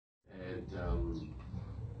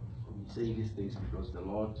say these things because the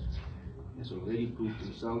Lord has already proved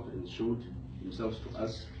himself and showed himself to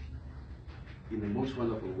us in the most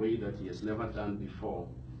wonderful way that he has never done before.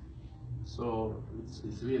 So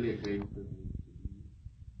it's really a great privilege to be.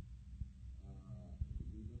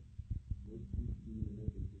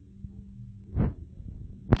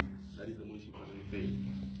 That is the most important thing.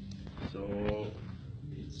 So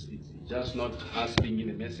it's just not us bringing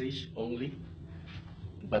the message only,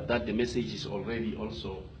 but that the message is already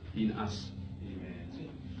also in us. Amen.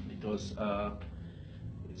 Because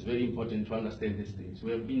it's very important to understand these things.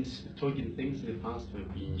 We have been talking things in the past, we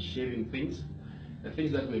have been sharing things. The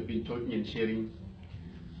things that we have been talking and sharing,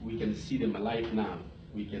 we can see them alive now.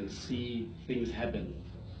 We can see things happen.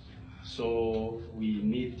 So we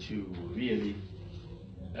need to really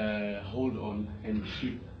hold on and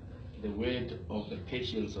keep the word of the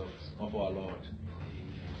patience of our Lord.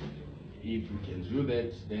 If we can do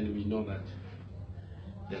that, then we know that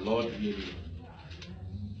the Lord really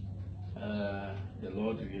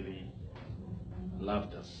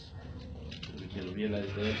loved us. We can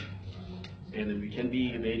realize that, and we can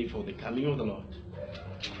be ready for the coming of the Lord.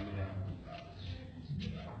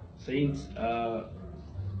 Saints,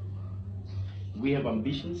 we have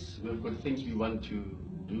ambitions, we have got things we want to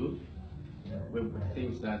do, we have got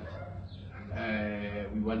things that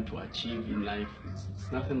we want to achieve in life.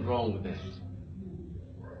 It's nothing wrong with that.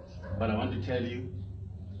 But I want to tell you,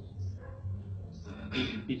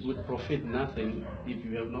 it would profit nothing if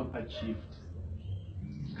you have not achieved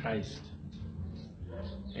Christ.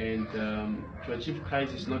 And to achieve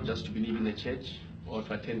Christ is not just to believe in a church or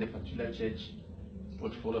to attend a particular church or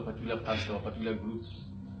to follow a particular pastor or a particular group,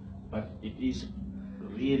 but it is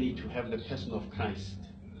really to have the person of Christ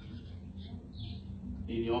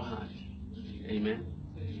in your heart. Amen.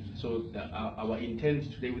 So our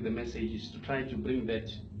intent today with the message is to try to bring that,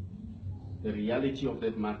 the reality of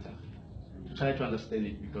that matter, to try to understand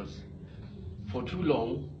it, because for too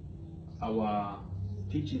long our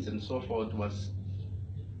teachings and so forth was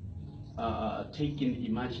taken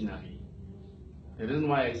imaginary. The reason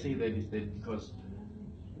why I say that is that because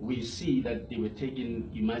we see that they were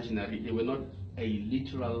taken imaginary. They were not a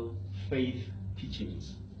literal faith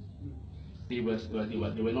teachings. They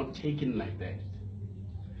were not taken like that.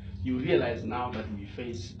 You realize now that we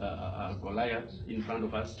face Goliath in front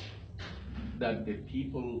of us, that the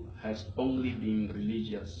people has only been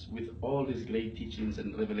religious with all these great teachings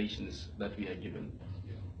and revelations that we are given.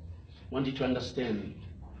 I want you to understand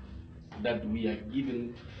that we are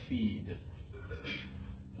given to feed.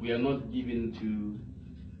 We are not given to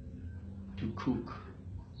cook.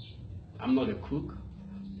 I'm not a cook.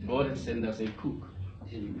 God has sent us a cook.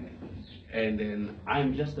 Amen. And then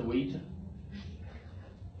I'm just a waiter.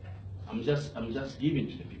 I'm just giving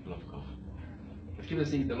to the people of God. The scripture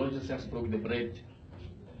says the Lord just broke the bread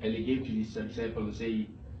and he gave to his disciples and say,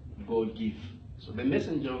 go give. So the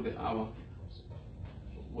messenger of the hour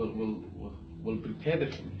will prepare the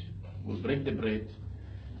food, will break the bread.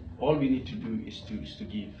 All we need to do is to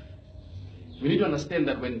give. We need to understand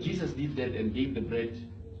that when Jesus did that and gave the bread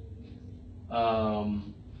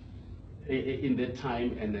in that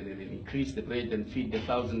time, and then increased the bread and feed the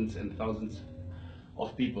thousands and thousands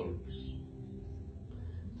of people,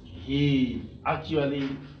 he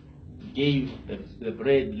actually gave the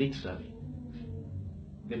bread literally.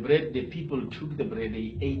 The bread, the people took the bread,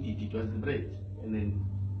 they ate it, it was the bread, and then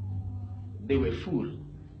they were full,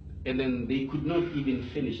 and then they could not even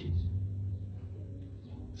finish it.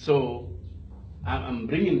 So I'm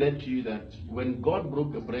bringing that to you, that when God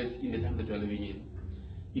broke the bread in the time that we are living in,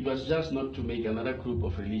 it was just not to make another group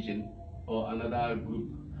of religion or another group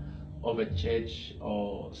of a church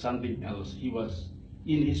or something else. He was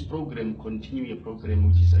in his program, continuing a program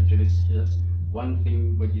which is actually just one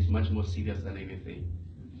thing, but is much more serious than anything.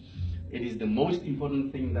 It is the most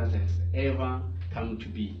important thing that has ever come to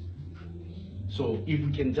be. So if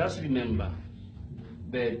we can just remember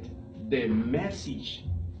that the message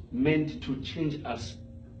meant to change us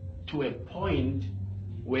to a point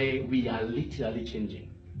where we are literally changing.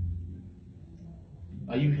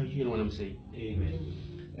 Are you hearing what I'm saying? Amen.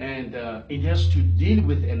 And it has to deal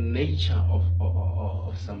with a nature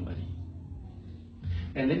of somebody.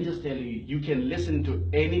 And let me just tell you, you can listen to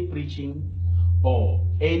any preaching or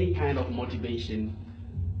any kind of motivation.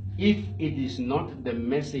 If it is not the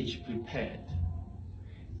message prepared,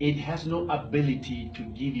 it has no ability to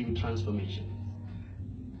give you transformation.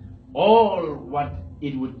 All what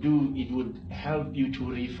it would do, it would help you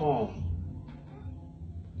to reform.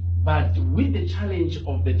 But with the challenge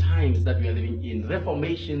of the times that we are living in,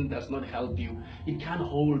 reformation does not help you. It can't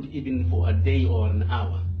hold even for a day or an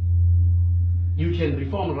hour. You can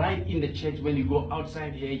reform right in the church. When you go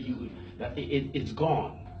outside here, it's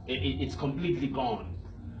gone. It's completely gone.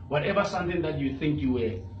 Whatever something that you think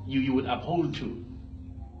you would uphold to,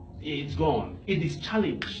 it's gone. It is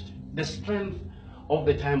challenged. The strength of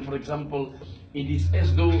the time, for example, it is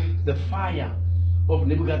as though the fire of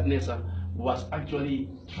Nebuchadnezzar was actually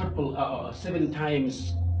 7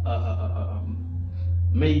 times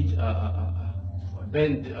made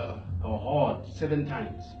bent or hard 7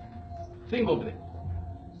 times. Think of it.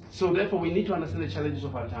 So therefore, we need to understand the challenges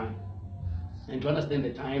of our time, and to understand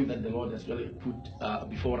the time that the Lord has really put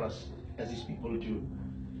before us as His people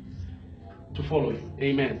to follow Him.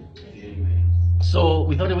 Amen. Amen. So,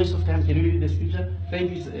 without a waste of time, can you read the scripture?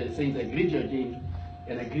 Thank you, saints. I greet you again,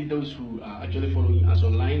 and I greet those who are actually following us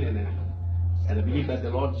online, and I believe that the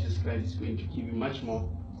Lord Jesus Christ is going to give you much more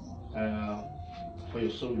for your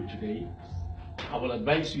soul today. I will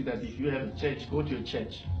advise you that if you have a church, go to your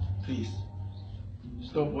church, please.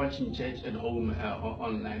 Stop watching church at home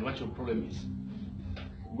online. What your problem is.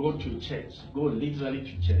 Go to church. Go literally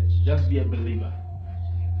to church. Just be a believer.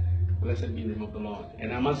 Blessed be the name of the Lord.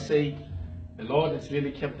 And I must say, the Lord has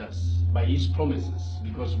really kept us by His promises,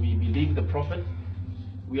 because we believe the prophet.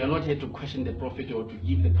 We are not here to question the prophet or to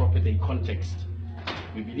give the prophet a context.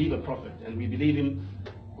 We believe a prophet, and we believe him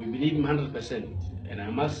 100%. And I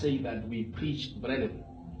must say that we preached Brennan,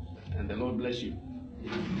 and the Lord bless you.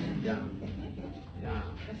 Yeah.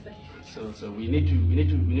 So we need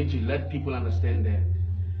to let people understand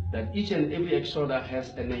that each and every exhorter has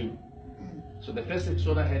a name. So the first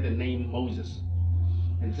exhorter had a name Moses,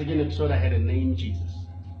 and the second exhorter had a name Jesus.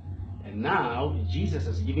 And now Jesus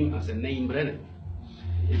is giving us a name Brennan.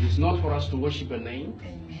 It is not for us to worship a name.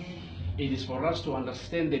 It is for us to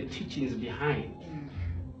understand the teachings behind.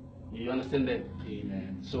 You understand that?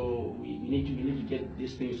 Amen. So we need to get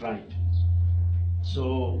these things right.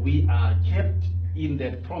 So we are kept in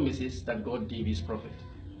the promises that God gave His prophet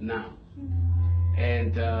now.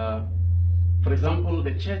 And for example,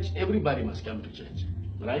 the church, everybody must come to church,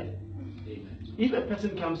 right? Amen. If a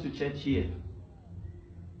person comes to church here,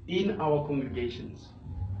 in our congregations,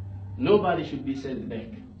 nobody should be sent back.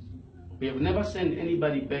 We have never sent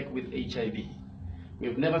anybody back with HIV. We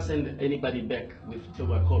have never sent anybody back with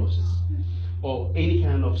tuberculosis or any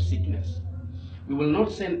kind of sickness. We will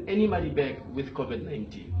not send anybody back with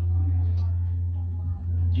COVID-19.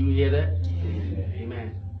 Do you hear that? Amen.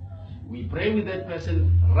 Amen. We pray with that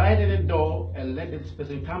person right at the door and let that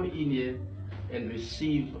person come in here and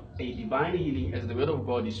receive a divine healing as the word of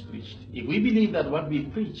God is preached. If we believe that what we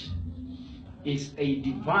preach is a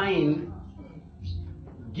divine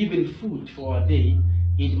given food for our day,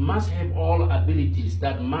 it must have all abilities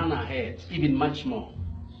that manna had, even much more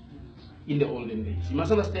in the olden days. You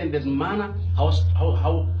must understand that manna, how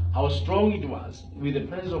strong it was with the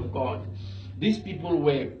presence of God. These people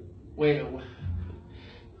were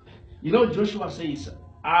you know, Joshua says,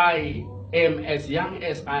 I am as young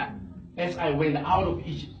as I went out of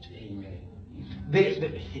Egypt. Amen.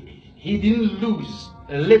 He didn't lose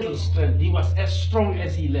a little strength. He was as strong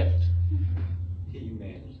as he left.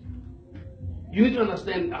 Amen. You need to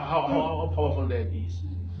understand how powerful that is.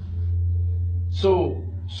 So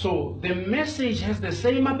the message has the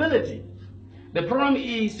same ability. The problem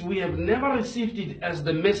is we have never received it as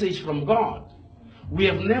the message from God. We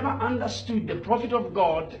have never understood the prophet of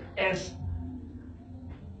God as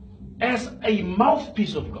a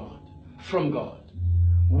mouthpiece of God, from God.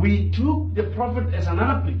 We took the prophet as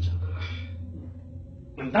another preacher.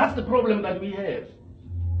 And that's the problem that we have.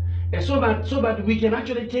 And so that we can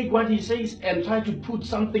actually take what he says and try to put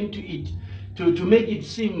something to it, to make it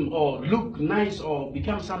seem or look nice or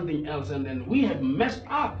become something else. And then we have messed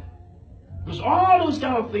up. Because all those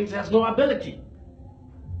kind of things has no ability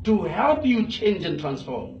to help you change and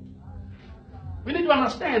transform. We need to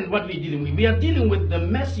understand what we're dealing with. We are dealing with the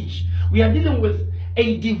message. We are dealing with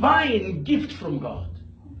a divine gift from God.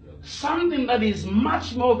 Something that is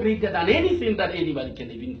much more greater than anything that anybody can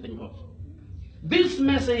even think of. This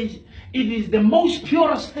message, it is the most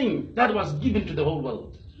purest thing that was given to the whole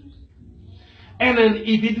world. And then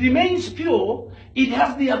if it remains pure, it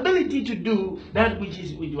has the ability to do that which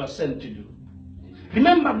it was sent to do.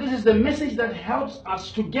 Remember, this is the message that helps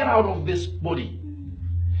us to get out of this body.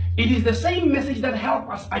 It is the same message that helps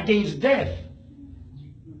us against death.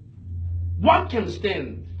 What can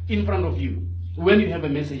stand in front of you when you have a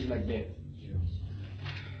message like that?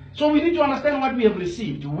 So we need to understand what we have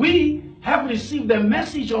received. We have received the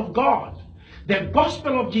message of God, the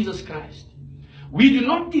gospel of Jesus Christ. We do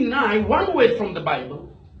not deny one word from the Bible.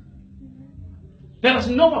 There is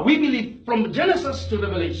no, we believe from Genesis to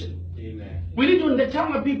Revelation. Amen. We need to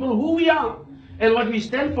tell the people who we are and what we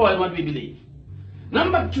stand for and what we believe.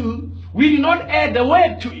 Number two, we do not add the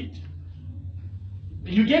word to it.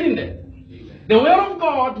 You getting that? The word of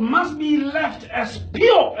God must be left as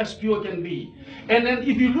pure can be. And then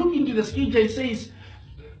if you look into the scripture, it says,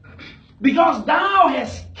 because thou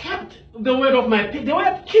hast kept the word of my peace. The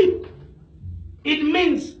word keep, it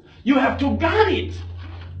means you have to guard it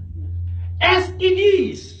as it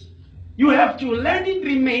is. You have to let it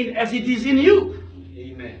remain as it is in you.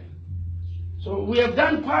 Amen. So we have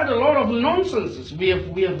done quite a lot of nonsense. We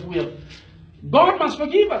have. God must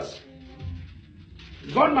forgive us.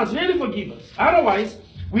 God must really forgive us. Otherwise,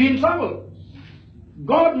 we're in trouble.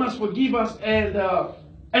 God must forgive us, and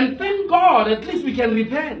thank God, at least we can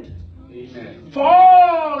repent. Amen. For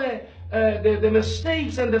all the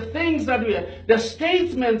mistakes and the things that the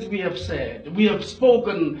statements we have said, we have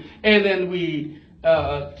spoken, and then we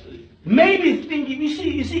maybe thinking.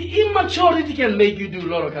 You see, immaturity can make you do a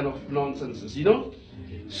lot of kind of nonsenses, you know.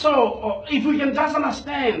 So if we can just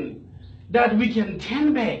understand that we can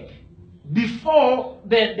turn back before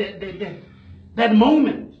that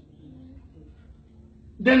moment,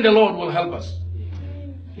 then the Lord will help us.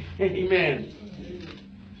 Amen.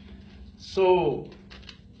 So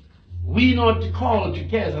we not called to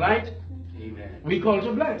curse, right? Amen. We called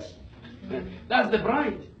to bless. That's the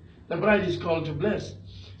bride. The bride is called to bless.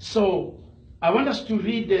 So I want us to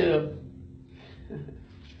read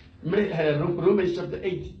Romans chapter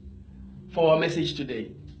 8 for our message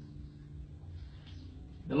today.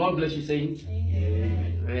 The Lord bless you, saints.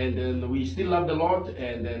 Amen. And then we still love the Lord,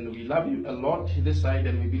 and then we love you a lot this side,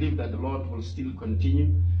 and we believe that the Lord will still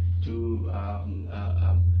continue to,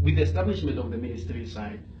 with the establishment of the ministry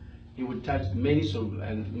side, He would touch many souls,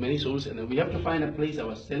 and then we have to find a place. I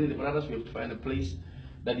was telling the brothers, we have to find a place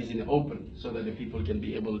that is in the open, so that the people can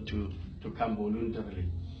be able to come voluntarily,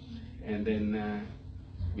 and then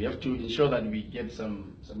we have to ensure that we get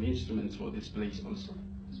some instruments for this place also.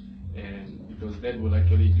 And because that will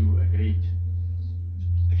actually do a great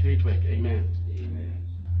work. Amen. Amen.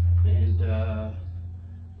 And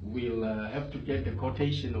we'll have to get the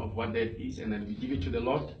quotation of what that is, and then we give it to the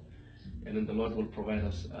Lord, and then the Lord will provide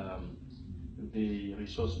us the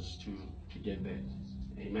resources to get there.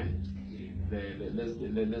 Amen. Let's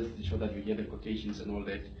ensure that we get the quotations and all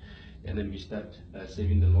that, and then we start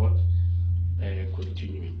serving the Lord,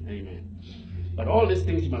 continuing. Amen. But all these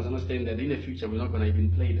things, you must understand that in the future we're not going to even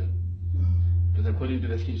play them. Because according to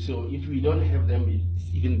the scripture, so if we don't have them, it's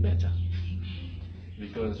even better.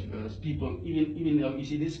 Because people, even you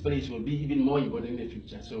see, this place will be even more important in the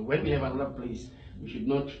future. So when we have another place, we should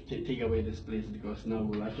not take away this place, because now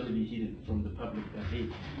we'll actually be hidden from the public that, hey,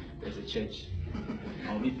 there's a church.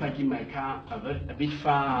 I'll be parking my car a bit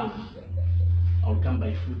far. I'll come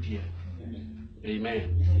by foot here. Amen.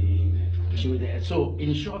 Amen. So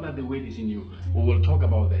ensure that the word is in you. We will talk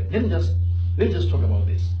about that. Then just talk about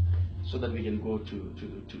this, so that we can go to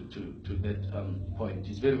that point.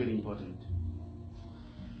 It's very, very important.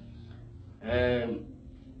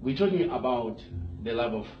 We're talking about the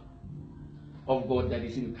love of God that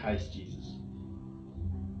is in Christ Jesus.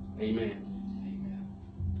 Amen.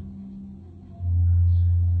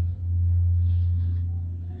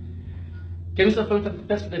 Can we start from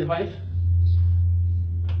verse 35?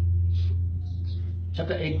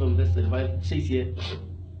 Chapter 8 from verse 35, it says here,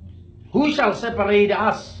 who shall separate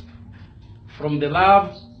us from the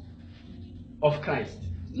love of Christ?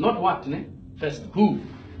 Not what, ne? First, who?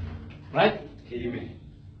 Right? Amen.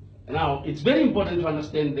 Now, it's very important to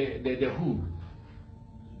understand the who.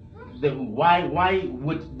 The who. Why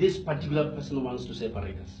would this particular person wants to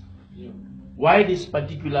separate us? Yeah. Why this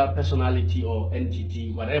particular personality or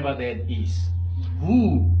entity, whatever that is?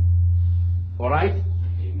 Who? All right?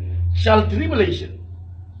 Amen. Shall tribulation?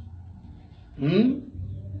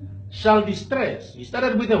 Shall distress? He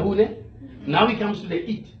started with the who, ne? Now he comes to the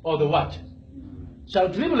it or the what.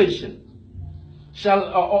 Shall tribulation,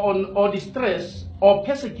 shall or distress, or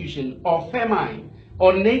persecution, or famine,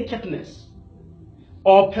 or nakedness,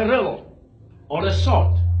 or peril, or a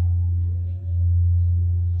sword.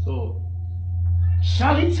 So,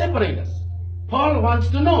 shall it separate us? Paul wants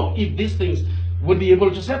to know if these things would be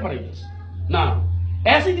able to separate us. Now,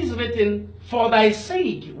 as it is written, for thy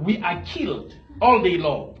sake we are killed all day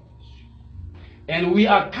long, and we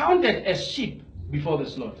are counted as sheep before the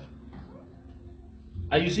slaughter.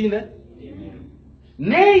 Are you seeing that? Amen.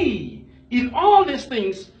 Nay, in all these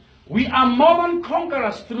things we are more than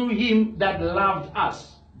conquerors through him that loved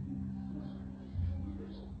us.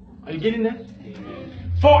 Are you getting that?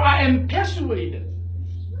 Amen. For I am persuaded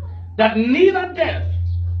that neither death,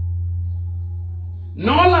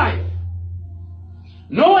 nor life,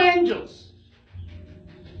 nor angels.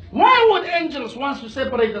 Why would angels want to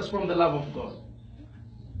separate us from the love of God?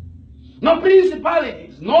 no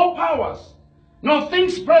principalities, no powers, no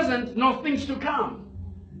things present, no things to come,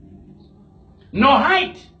 no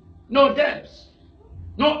height, no depths,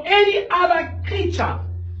 no any other creature.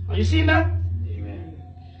 Are you seeing that? Amen.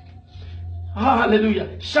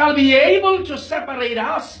 Hallelujah. Shall be able to separate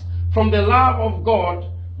us from the love of God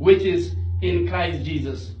which is in Christ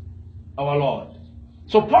Jesus our Lord.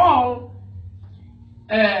 So Paul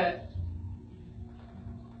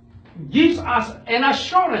gives us an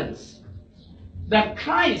assurance that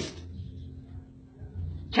Christ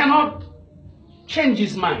cannot change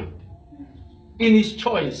his mind in his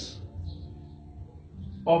choice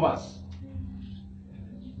of us.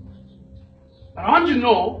 I want to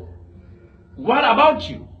know, what about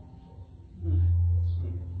you?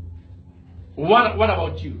 What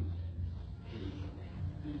about you?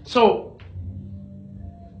 So,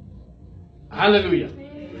 hallelujah.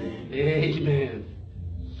 Amen.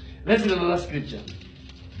 Let's read another scripture.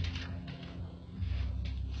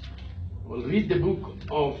 We'll read the book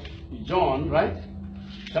of John, right?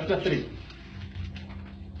 Chapter 3.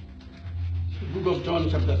 The book of John,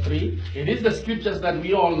 chapter 3. It is the scriptures that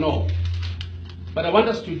we all know. But I want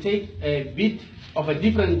us to take a bit of a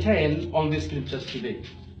different turn on these scriptures today.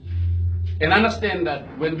 And understand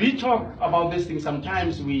that when we talk about these things,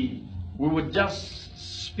 sometimes we would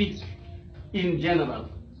just speak in general.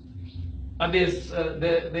 And there's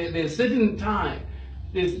certain time.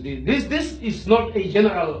 This is not a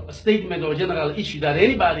general statement or general issue that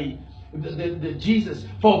anybody, Jesus,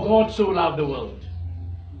 for God so loved the world.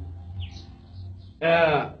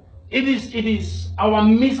 It is our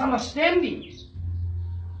misunderstanding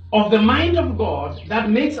of the mind of God that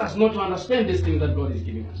makes us not to understand this thing that God is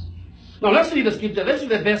giving us. Now let's read the scripture. Let's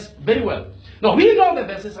read the verse very well. Now we know the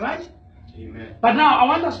verses, right? Amen. But now I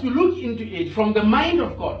want us to look into it from the mind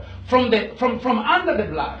of God, from under the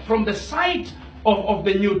blood, from the sight of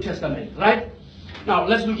the New Testament, right? Now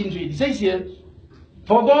let's look into it. It says here,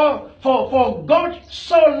 for God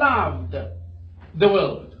so loved the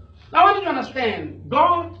world. Now I want you to understand,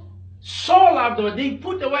 God so loved the world. They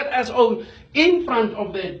put the word as "oh" in front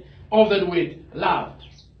of the word loved.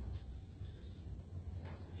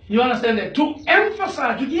 You understand that? To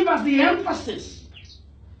emphasize, to give us the emphasis.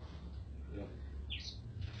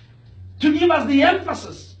 To give us the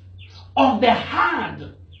emphasis of the heart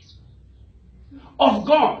of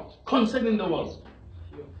God concerning the world.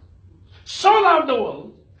 So loved the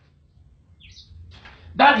world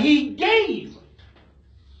that he gave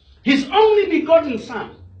his only begotten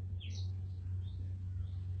Son.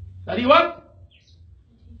 That he what?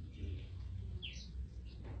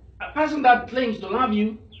 A person that claims to love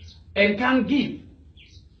you and can't give.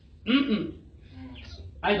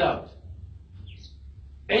 I doubt.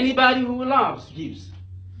 Anybody who loves gives.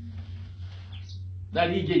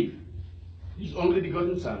 That he gave his only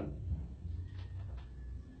begotten Son,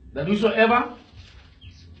 that whosoever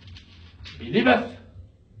believeth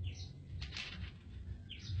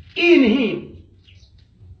in him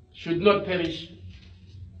should not perish,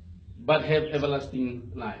 but have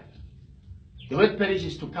everlasting life. The word perish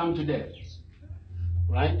is to come to death,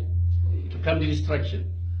 right? To come to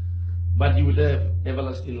destruction. But you would have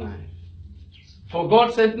everlasting life. For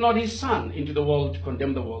God sent not his Son into the world to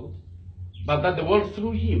condemn the world, but that the world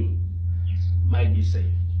through him might be saved.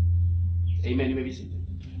 Amen. You may be seated.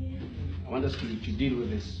 I want us to deal with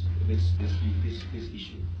this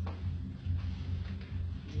issue.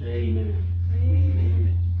 Amen.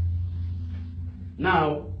 Amen.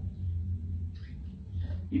 Now,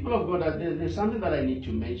 people of God, there's something that I need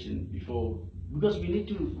to mention before, because we need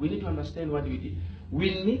to understand what we did.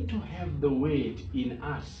 We need to have the word in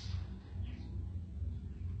us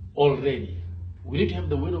already. We need to have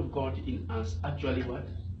the word of God in us. Actually, what?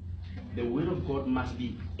 The word of God must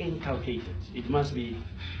be inculcated. It must be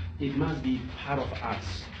part of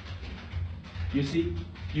us. You see,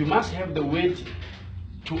 you must have the word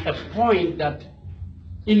to a point that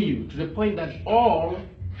in you, to the point that all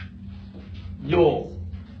your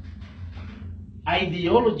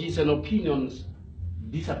ideologies and opinions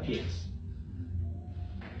disappears.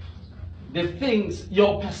 The things,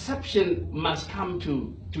 your perception must come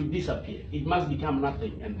to disappear. It must become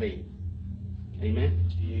nothing and vain. Amen?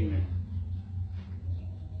 Amen.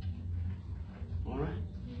 All right?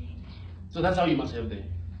 So that's how you must have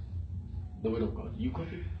the word of God. You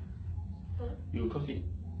coffee? Huh? You coffee?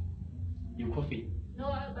 You coffee? No,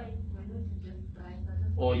 my nose is just dry.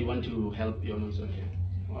 Or you want to help your nose? Okay.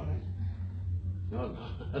 All right. No,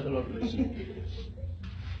 the Lord bless you.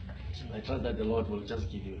 I trust that the Lord will just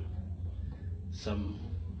give you some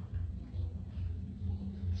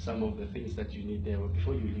of the things that you need there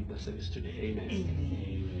before you leave the service today. Amen.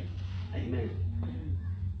 Amen. Amen.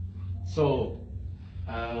 So,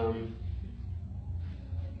 I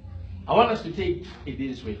want us to take it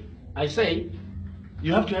this way. I say,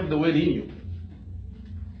 you have to have the word in you.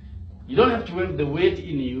 You don't have to have the word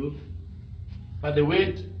in you, but the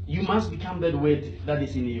word, you must become that word that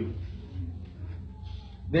is in you.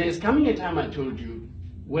 There is coming a time, I told you,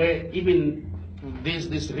 where even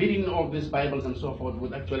this reading of these Bibles and so forth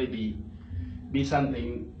would actually be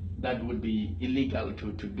something that would be illegal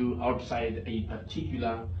to do outside a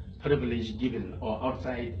particular privilege given, or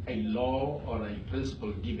outside a law or a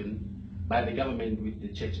principle given by the government with the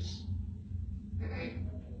churches.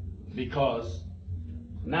 Because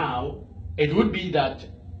now it would be that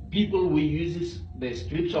people will use the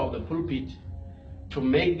scripture of the pulpit to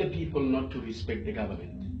make the people not to respect the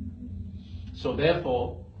government. So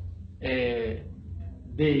therefore, they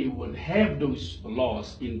would have those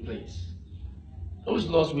laws in place. Those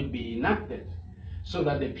laws will be enacted so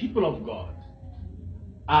that the people of God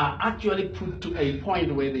are actually put to a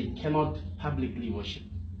point where they cannot publicly worship.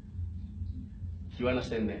 You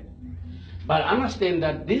understand that? But understand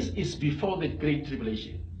that this is before the Great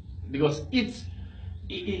Tribulation, because its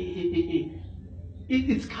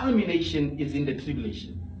culmination is in the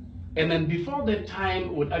tribulation. And then before that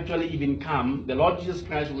time would actually even come, the Lord Jesus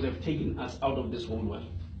Christ would have taken us out of this whole world.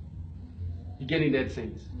 You get in that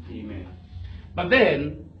sense? Amen. But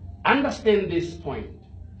then, understand this point,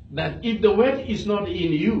 that if the word is not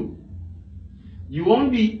in you, you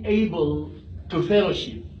won't be able to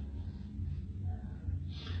fellowship.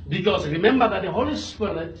 Because remember that the Holy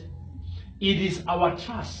Spirit, it is our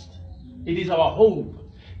trust, it is our hope,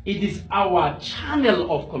 it is our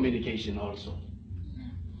channel of communication also.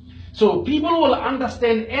 So people will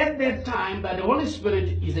understand at that time that the Holy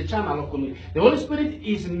Spirit is a channel of communication. The Holy Spirit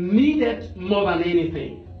is needed more than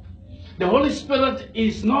anything. The Holy Spirit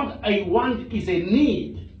is not a want, is a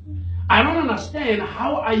need. I don't understand,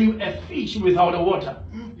 how are you a fish without the water?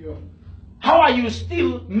 How are you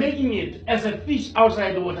still making it as a fish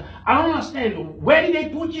outside the water? I don't understand. Where did they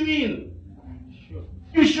put you in?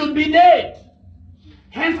 You should be dead.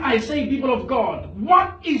 Hence I say, people of God,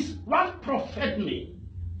 what profit me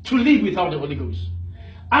to live without the Holy Ghost?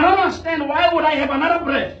 I don't understand, why would I have another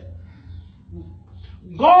breath?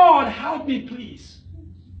 God help me, please.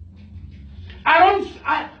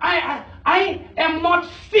 I am not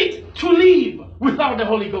fit to live without the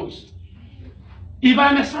Holy Ghost. If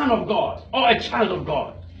I'm a son of God or a child of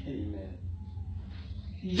God. Amen.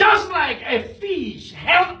 Just like a fish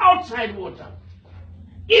held outside water,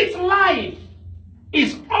 its life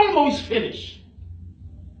is almost finished.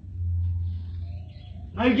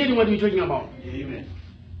 Are you getting what we're talking about? Amen.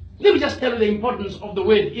 Let me just tell you the importance of the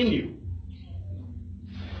word in you.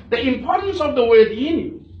 The importance of the word in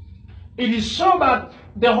you, it is so that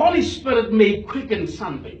the Holy Spirit may quicken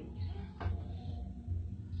something.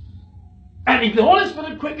 And if the Holy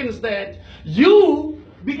Spirit quickens that, you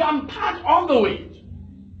become part of the word.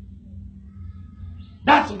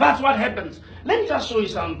 That's what happens. Let me just show you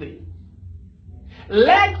something.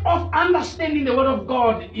 Lack of understanding the word of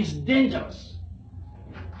God is dangerous.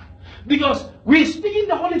 Because we speak in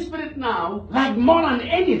the Holy Spirit now like more than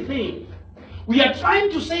anything. We are trying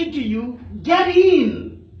to say to you, get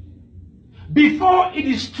in before it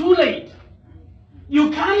is too late. You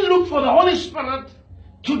can't look for the Holy Spirit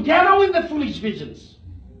together with the foolish visions.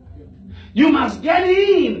 You must get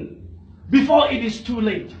in before it is too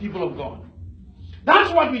late, people of God.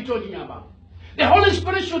 That's what we're talking about. The Holy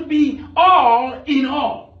Spirit should be all in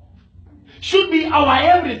all. Should be our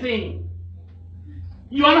everything.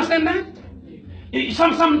 You understand that?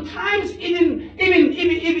 Sometimes even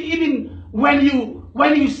when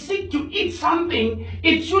you seek to eat something,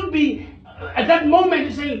 it should be at that moment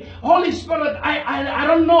you're saying, Holy Spirit, I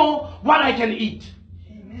don't know what I can eat.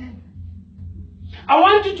 I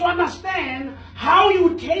want you to understand how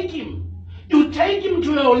you take him. You take him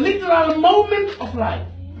to a literal moment of life.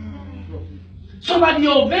 So that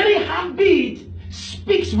your very heartbeat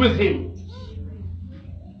speaks with him.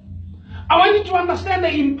 I want you to understand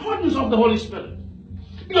the importance of the Holy Spirit.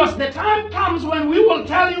 Because the time comes when we will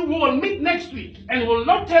tell you we will meet next week. And we will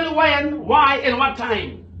not tell you when, why, and what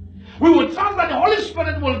time. We will trust that the Holy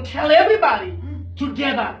Spirit will tell everybody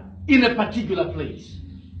together in a particular place.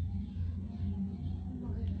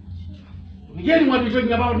 You getting what we're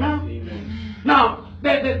talking about now? Amen. Now,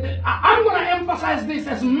 I'm going to emphasize this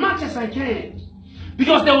as much as I can.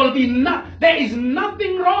 Because there is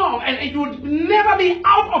nothing wrong, and it would never be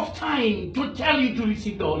out of time to tell you to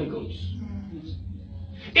receive the Holy Ghost.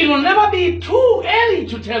 It will never be too early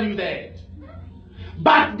to tell you that.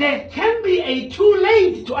 But there can be a too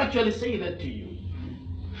late to actually say that to you.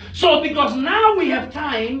 So because now we have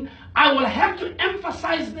time, I will have to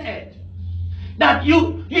emphasize that. that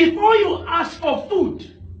you, before you ask for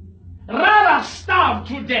food, rather starve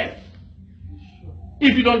to death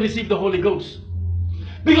if you don't receive the Holy Ghost.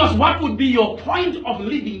 Because what would be your point of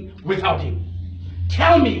living without Him?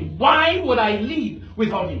 Tell me, why would I live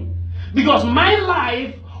without Him? Because my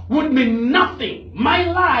life would mean nothing.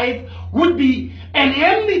 My life would be an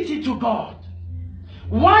enmity to God.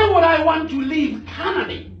 Why would I want to live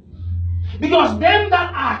carnally? Because them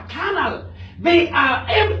that are carnal, they are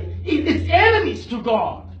it's enemies to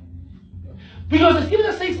God. Because the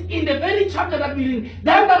scripture says in the very chapter that we read,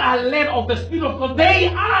 them that are led of the Spirit of God,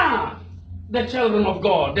 they are the children of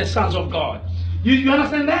God, the sons of God. You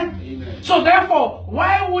understand that? Amen. So therefore,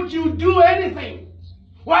 why would you do anything?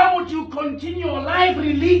 Why would you continue your life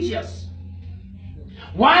religious?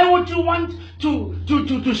 Why would you want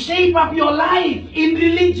to shape up your life in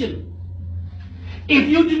religion if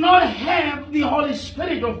you do not have the Holy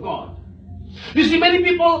Spirit of God? You see, many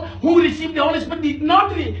people who received the Holy Spirit did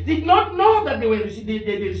not know that they received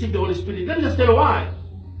the Holy Spirit. Let me just tell you why.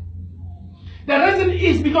 The reason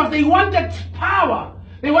is because they wanted power.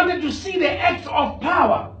 They wanted to see the acts of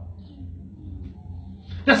power.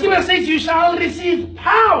 The scripture says you shall receive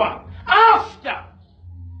power after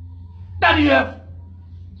that you have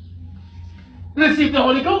received the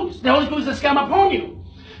Holy Ghost. The Holy Ghost has come upon you.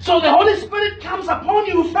 So the Holy Spirit comes upon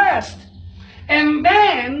you first, and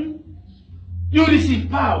then you receive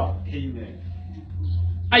power. Amen.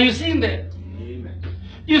 Are you seeing that? Amen.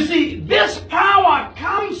 You see, this power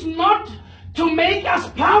comes not to make us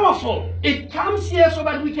powerful. It comes here so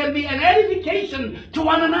that we can be an edification to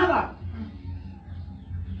one another.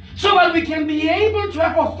 So that we can be able to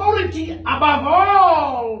have authority above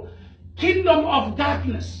all kingdom of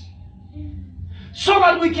darkness. So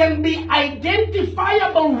that we can be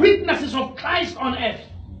identifiable witnesses of Christ on earth.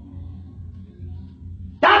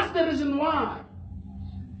 That's the reason why.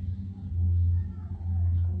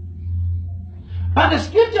 But the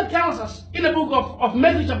scripture tells us in the book of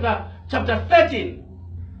Matthew chapter 13,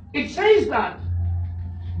 it says that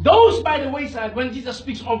those by the wayside, when Jesus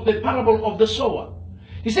speaks of the parable of the sower,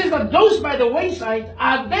 he says that those by the wayside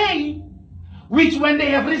are they which when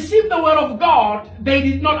they have received the word of God, they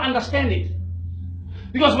did not understand it.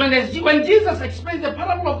 Because when Jesus explains the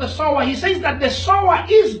parable of the sower, he says that the sower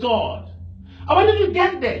is God. I want you to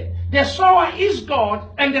get there. The sower is God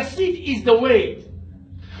and the seed is the word.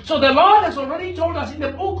 So the Lord has already told us in the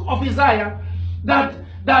book of Isaiah that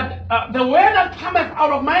the word that cometh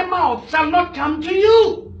out of my mouth shall not come to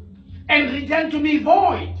you and return to me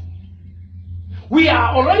void. We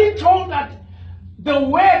are already told that the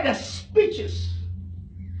word, the speeches,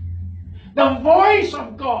 the voice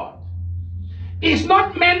of God is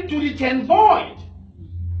not meant to return void.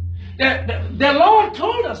 The Lord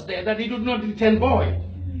told us there that it would not return void.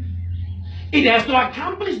 It has to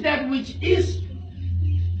accomplish that which is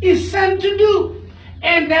sent to do,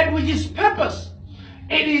 and that which is purpose.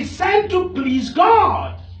 It is sent to please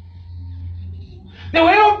God. The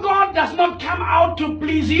word of God does not come out to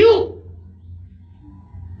please you.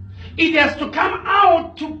 It has to come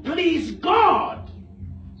out to please God.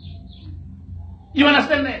 You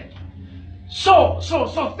understand that? So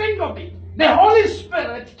think of it. The Holy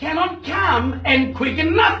Spirit cannot come and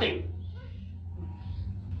quicken nothing.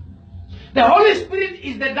 The Holy Spirit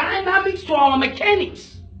is the dynamics to our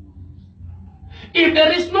mechanics. If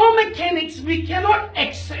there is no mechanics, we cannot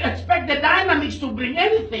expect the dynamics to bring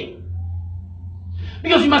anything.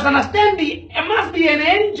 Because you must understand, it must be an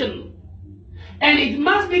engine. And it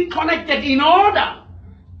must be connected in order.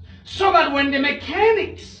 So that when the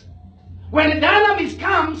mechanics, when the dynamics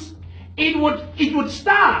comes, it would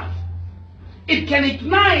start. It can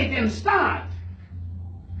ignite and start.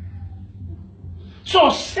 So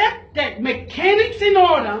set the mechanics in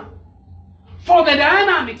order for the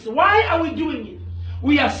dynamics. Why are we doing it?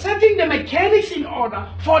 We are setting the mechanics in order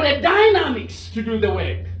for the dynamics to do the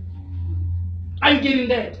work. Are you getting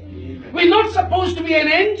that? Amen. We're not supposed to be an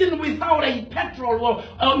engine without a petrol or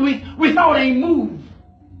without a move.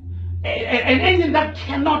 An engine that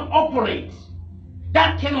cannot operate,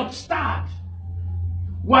 that cannot start.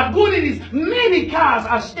 What good it is, many cars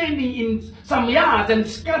are standing in some yards and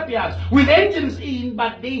scrap yards with engines in,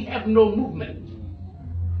 but they have no movement.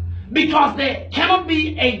 Because there cannot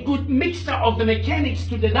be a good mixture of the mechanics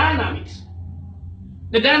to the dynamics.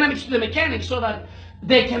 The dynamics to the mechanics, so that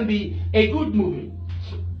there can be a good movement.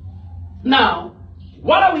 Now,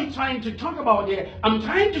 what are we trying to talk about here? I'm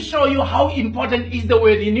trying to show you how important is the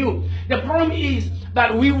word in you. The problem is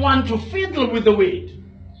that we want to fiddle with the word.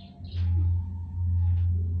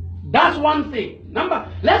 That's one thing.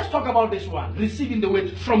 Let's talk about this one, receiving the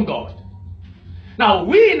word from God. Now,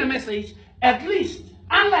 we in the message, at least,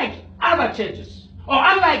 unlike other other churches, or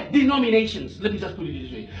unlike denominations, let me just put it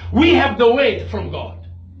this way, we have the word from God.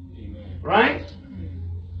 Amen. Right?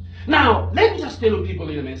 Now, let me just tell you people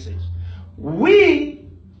in a message. We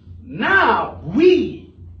have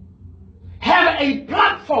a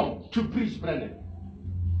platform to preach Brennan.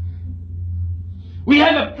 We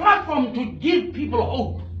have a platform to give people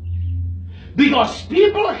hope. Because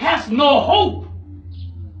people has no hope.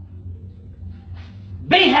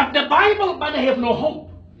 They have the Bible, but they have no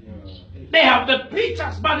hope. They have the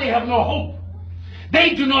preachers, but they have no hope.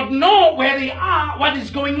 They do not know where they are, what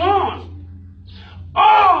is going on.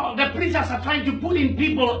 All the preachers are trying to put in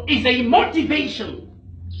people is a motivation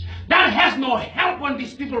that has no help when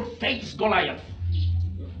these people face Goliath.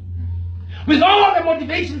 With all the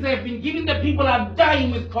motivations they have been giving, the people are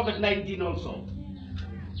dying with COVID-19 also.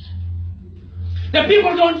 The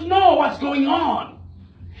people don't know what's going on.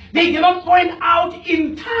 They cannot point out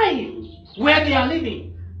in time where they are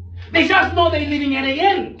living. They just know they're living at the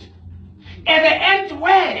end. At the end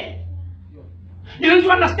where? You need to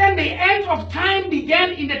understand the end of time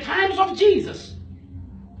began in the times of Jesus.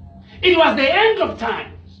 It was the end of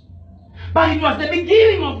times. But it was the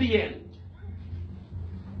beginning of the end.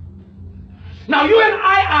 Now you and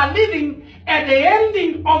I are living at the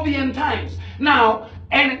ending of the end times. Now,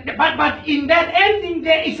 but in that ending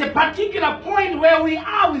there is a particular point where we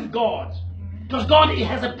are with God. Because God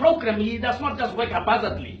has a program. He does not just work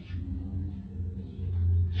haphazardly.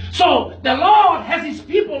 So the Lord has his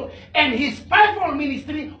people, and his fivefold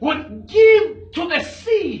ministry would give to the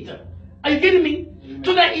seed. Are you getting me? Amen.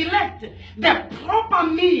 To the elect the proper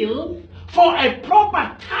meal for a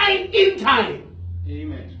proper time in time.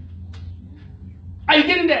 Amen. Are you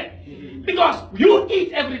getting that? Amen. Because you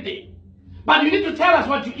eat every day, but you need to tell us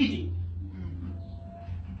what you're eating.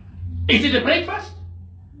 Is it a breakfast?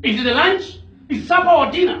 Is it a lunch? Is it supper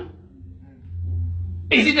or dinner?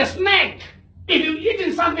 Is it a snack? If you're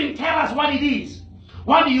eating something, tell us what it is.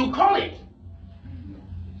 What do you call it?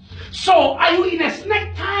 So, are you in a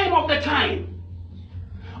snack time of the time?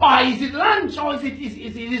 Or is it lunch? Or is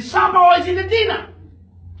it supper? Or is it a dinner?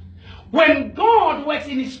 When God works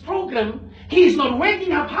in his program, he is not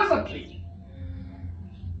working haphazardly.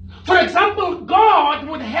 For example, God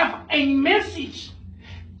would have a message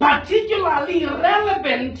particularly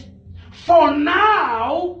relevant for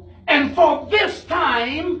now and for this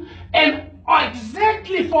time and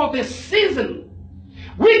exactly for the season,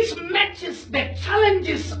 which matches the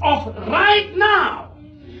challenges of right now.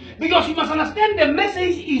 Because you must understand the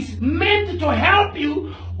message is meant to help you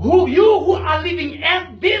who are living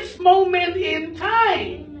at this moment in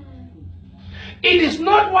time. It is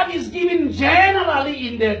not what is given generally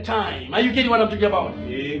in their time. Are you getting what I'm talking about?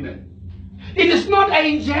 Amen. It is not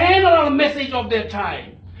a general message of their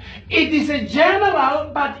time. It is a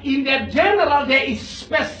general, but in the general there is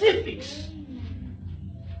specifics.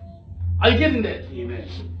 Are you getting that? Amen.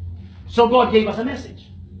 So God gave us a message.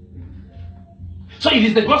 So it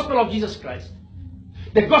is the gospel of Jesus Christ,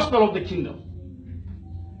 the gospel of the kingdom.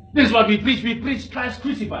 This is what we preach. We preach Christ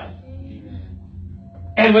crucified. Amen.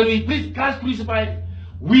 And when we preach Christ crucified,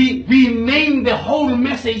 we name the whole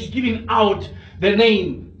message giving out the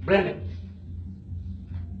name Brennan.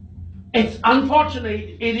 It's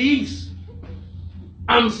unfortunate, it is.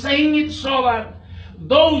 I'm saying it so that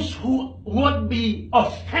those who would be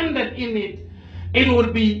offended in it, it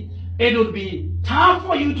would be tough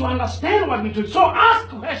for you to understand what we do. So ask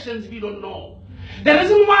questions if you don't know. The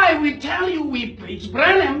reason why we tell you we preach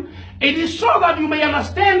Brenham, it is so that you may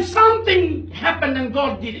understand something happened and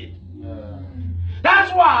God did it.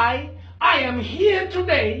 That's why I am here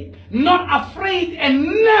today, not afraid and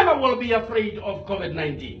never will be afraid of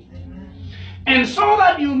COVID-19. And so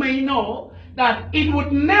that you may know that it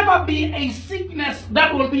would never be a sickness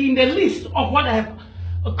that will be in the list of what have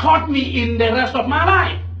caught me in the rest of my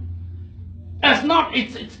life. It's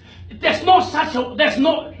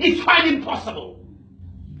quite impossible.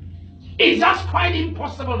 It's just quite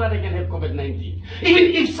impossible that I can have COVID-19. Even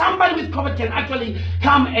if somebody with COVID can actually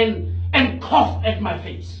come and cough at my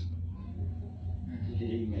face.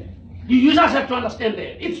 Amen. You just have to understand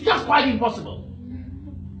that. It's just quite impossible.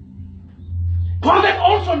 COVID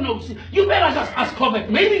also knows. You better just ask COVID.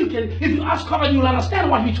 Maybe you can, if you ask COVID, you'll understand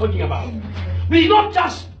what we're talking about. We're not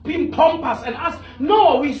just being pompous and ask.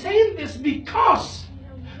 No, we're saying this because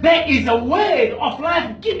there is a word of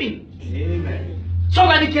life giving. Amen. So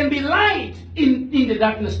that it can be light in the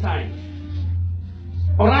darkness time.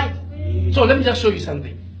 Alright? So let me just show you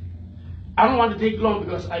something. I don't want to take long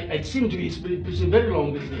because I seem to be preaching very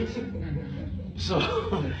long these days. So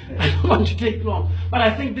I don't want to take long. But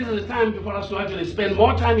I think this is the time for us to actually spend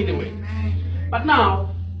more time in a way. But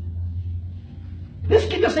now, This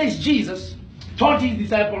scripture says Jesus taught his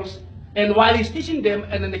disciples, and while he's teaching them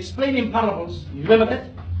and then explaining parables, you remember that?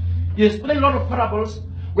 He explained a lot of parables,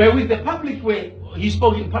 wherewith the public way he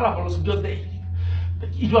spoke in parables because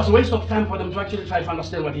it was a waste of time for them to actually try to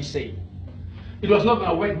understand what he's saying. It was not going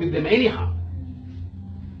to work with them anyhow.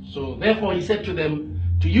 So therefore he said to them,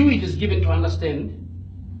 to you it is given to understand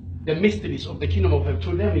the mysteries of the kingdom of heaven.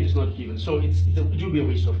 To them it is not given. So it will be a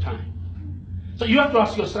waste of time. So you have to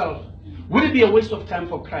ask yourself, would it be a waste of time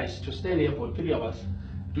for Christ to stand here for 3 hours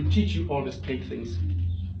to teach you all these great things?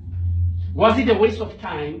 Was it a waste of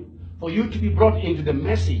time for you to be brought into the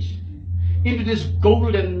message, into this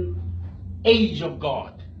golden age of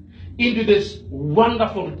God, into this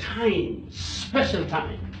wonderful time, special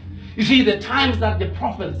time? You see, the times that the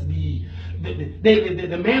prophets, the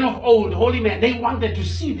men of old, holy men, they wanted to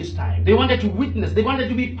see this time. They wanted to witness. They wanted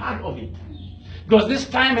to be part of it. Because this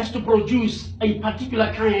time has to produce a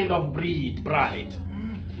particular kind of bride.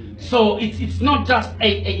 So it's not just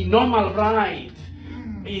a normal bride.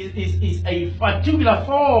 It's a particular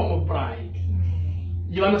form of bride.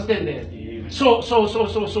 You understand that? So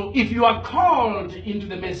if you are called into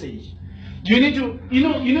the message, you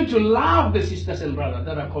need to love the sisters and brothers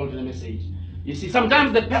that are called to the message. You see,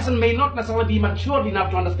 sometimes the person may not necessarily be matured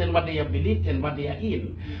enough to understand what they have believed and what they are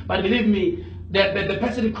in. But believe me, that the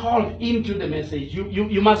person called into the message,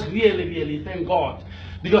 you must really thank God.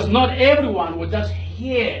 Because not everyone will just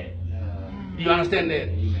hear. You understand that?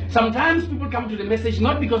 Sometimes people come to the message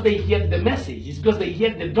not because they hear the message, it's because they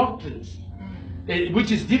hear the doctrines,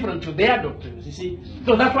 which is different to their doctrines, you see.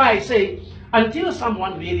 So that's why I say, until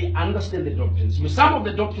someone really understands the doctrines, some of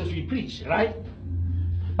the doctrines we preach, right?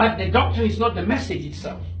 But the doctrine is not the message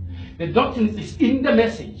itself. The doctrine is in the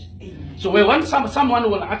message. So when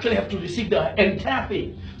someone will actually have to receive the entire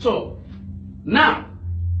thing. So now,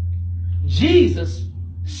 Jesus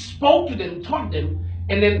spoke to them, taught them,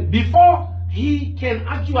 and then before he can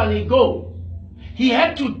actually go, he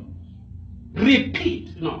had to repeat.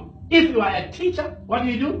 If you are a teacher, what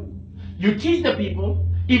do? You teach the people.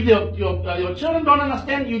 If your children don't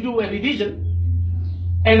understand, you do a revision.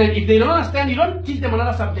 And then if they don't understand, you don't teach them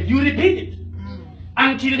another subject. You repeat it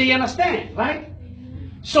until they understand, right?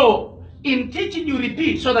 So in teaching, you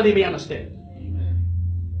repeat so that they may understand. Amen.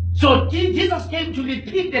 So Jesus came to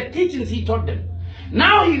repeat the teachings he taught them.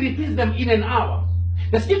 Now he repeats them in an hour.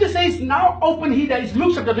 The scripture says, now open he, that is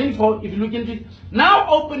Luke chapter 24, if you look into it. Now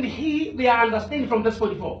open he their understanding from verse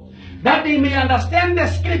 44, that they may understand the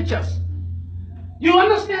scriptures. You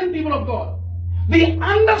understand, people of God? The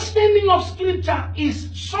understanding of scripture is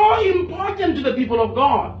so important to the people of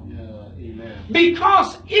God. Amen.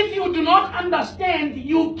 Because if you do not understand,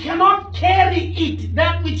 you cannot carry it,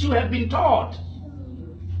 that which you have been taught.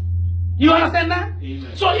 You understand that?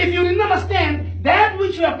 Amen. So if you didn't understand that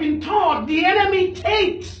which you have been taught, the enemy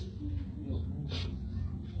takes.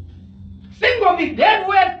 Think of it, that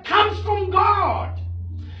word comes from God.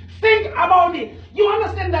 Think about it. You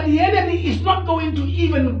understand that the enemy is not going to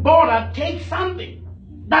even bother take something.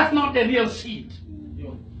 That's not the real seed.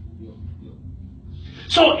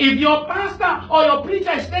 So if your pastor or your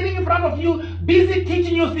preacher is standing in front of you, busy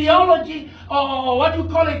teaching you theology or what you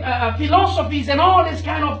call it, philosophies and all these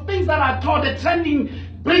kind of things that are taught, the trending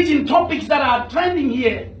preaching topics that are trending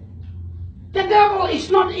here, the devil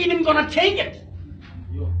is not even going to take it.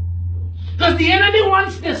 Because the enemy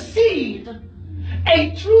wants the seed,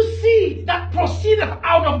 a true seed that proceedeth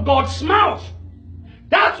out of God's mouth.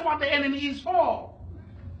 That's what the enemy is for.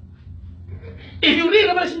 If you read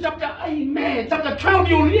Revelation chapter 12,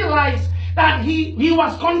 you realize that he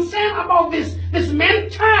was concerned about this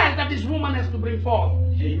man-child that this woman has to bring forth.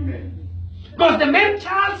 Amen. Because the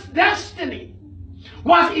man-child's destiny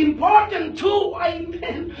was important to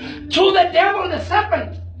the devil, the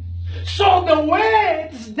serpent. So the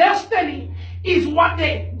word's destiny is what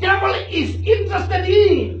the devil is interested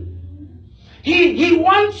in. He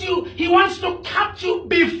wants to cut you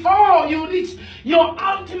before you reach your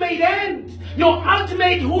ultimate end, your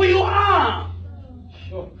ultimate who you are.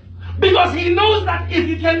 Sure. Because he knows that if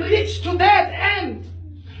you can reach to that end,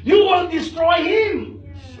 you will destroy him.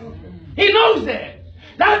 Sure. He knows that.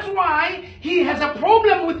 That's why he has a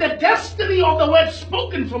problem with the destiny of the word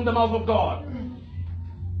spoken from the mouth of God.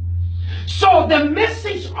 So the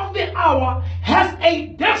message of the hour has a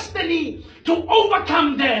destiny to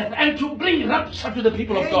overcome death and to bring rapture to the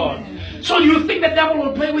people of God. So you think the devil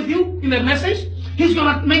will play with you in the message? He's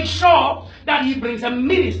going to make sure that he brings a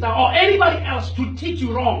minister or anybody else to teach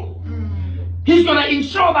you wrong. He's going to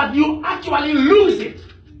ensure that you actually lose it.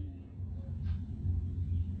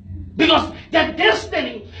 Because the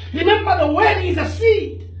destiny, remember the word is a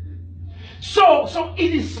seed. So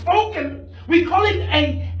it is spoken We call it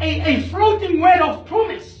a floating word of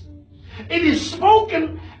promise. It is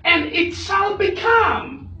spoken and it shall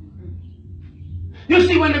become. You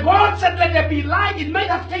see, when God said, let there be light, it might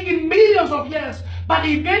have taken millions of years, but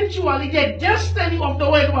eventually the destiny of the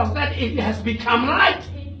word was that it has become light.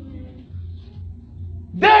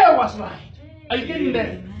 There was light. Are you getting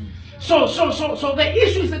that? So the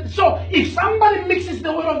issue is that, so if somebody mixes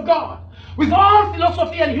the word of God with all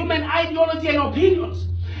philosophy and human ideology and opinions,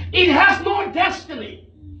 it has no destiny.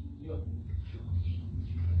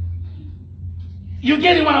 You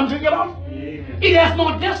getting what I'm talking about? It has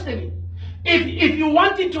no destiny. If you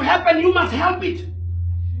want it to happen, you must help it.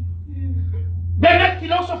 That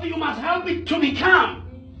philosophy, you must help it to become.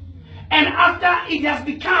 And after it has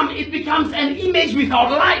become, it becomes an image without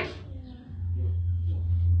life.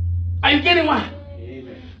 Are you getting what?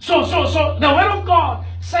 So the word of God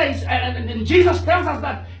says, and Jesus tells us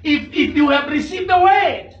that if you have received the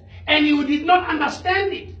word and you did not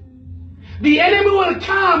understand it, the enemy will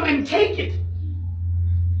come and take it.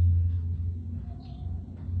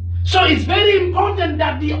 So it's very important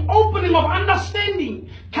that the opening of understanding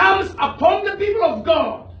comes upon the people of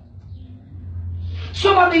God,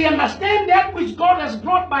 so that they understand that which God has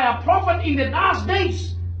brought by a prophet in the last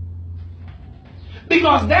days.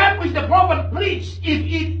 Because that which the prophet preached, if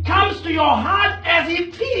it comes to your heart as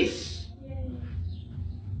it is,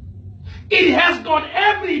 it has got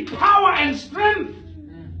every power and strength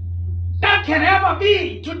that can ever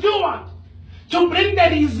be to do what? To bring the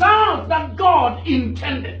result that God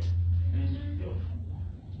intended.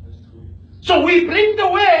 So we bring the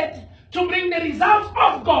word to bring the results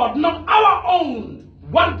of God, not our own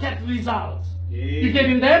wanted results. You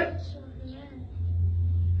getting that?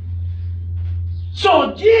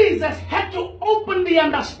 So Jesus had to open the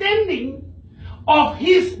understanding of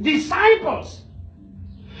his disciples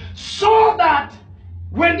so that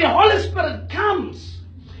when the Holy Spirit comes,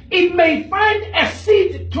 it may find a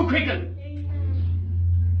seed to quicken.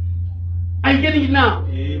 Are you getting it now?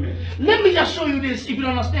 Amen. Let me just show you this if you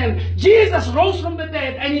don't understand. Jesus rose from the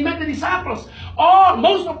dead and he met the disciples. All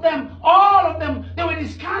of them, they were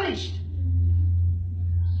discouraged.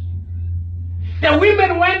 The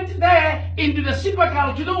women went there into the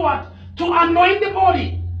sepulchre to do what? To anoint the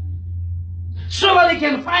body so that they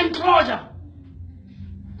can find closure.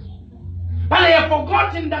 But they have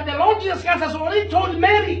forgotten that the Lord Jesus Christ has already told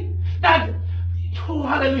Mary that, oh,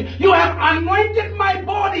 hallelujah, you have anointed my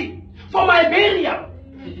body for my burial.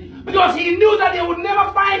 Because he knew that they would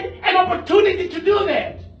never find an opportunity to do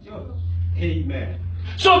that. Amen.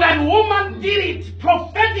 So that woman did it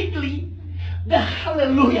prophetically. The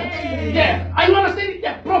hallelujah. There. Are you understanding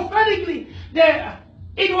that? Prophetically, there.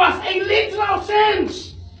 It was a literal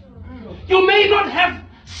sense. You may not have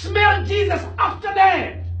smelled Jesus after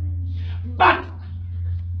that, but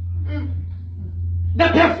the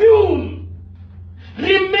perfume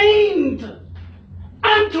remained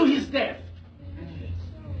unto his death.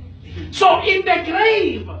 So in the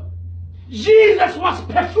grave, Jesus was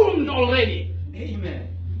perfumed already. Amen.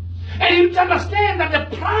 And you need to understand that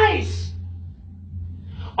the price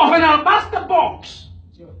of an alabaster box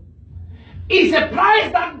is a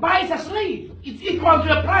price that buys a slave. It's equal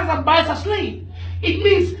to a price that buys a slave. It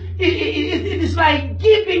means it is like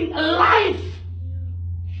giving life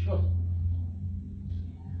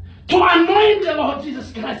to anoint the Lord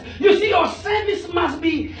Jesus Christ. You see, your service must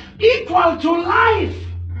be equal to life.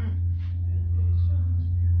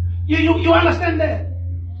 You understand that?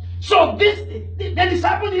 So the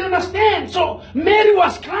disciples didn't understand. So Mary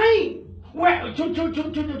was crying to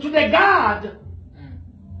the guard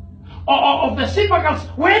of the sepulchres.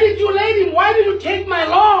 Where did you lay him? Why did you take my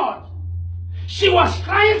Lord? She was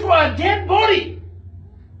crying for a dead body.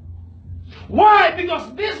 Why?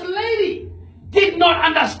 Because this lady did not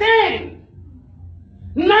understand.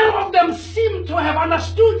 None of them seem to have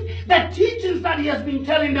understood the teachings that he has been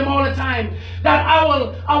telling them all the time. That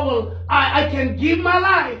I can give my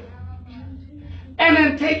life and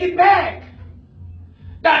then take it back.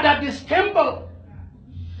 That this temple,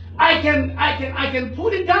 I can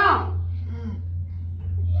put it down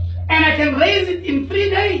and I can raise it in 3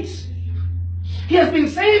 days. He has been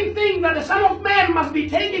saying things that the Son of Man must be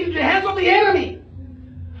taken into the hands of the enemy.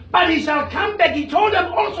 But he shall come back. He told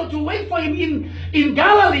them also to wait for him in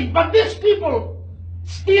Galilee. But these people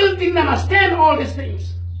still didn't understand all these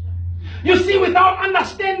things. You see, without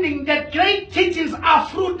understanding that great teachings are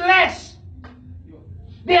fruitless.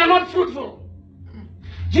 They are not fruitful.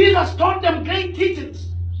 Jesus taught them great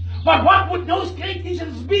teachings. But what would those great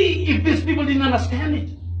teachings be if these people didn't understand it?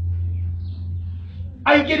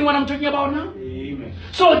 Are you getting what I'm talking about now? Amen.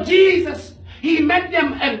 So Jesus, he met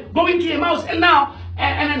them and going to Emmaus. And now,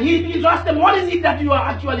 And he begins to ask them, what is it that you are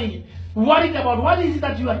actually worried about? What is it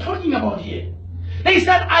that you are talking about here? They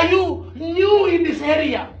said, are you new in this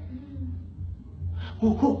area?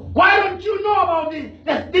 Why don't you know about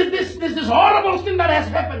this horrible thing that has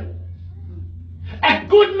happened? A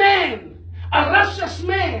good man, a righteous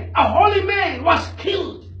man, a holy man was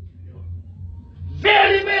killed.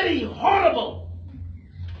 Very, very horrible.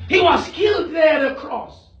 He was killed there at the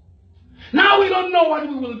cross. Now we don't know what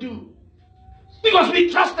we will do, because we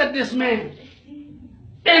trusted this man.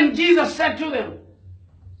 And Jesus said to them,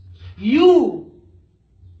 you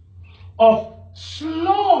of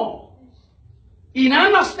slow in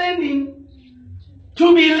understanding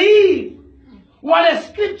to believe what the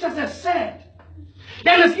scriptures have said.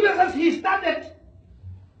 Then the scripture says he started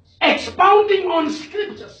expounding on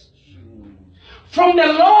scriptures from the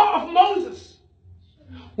law of Moses,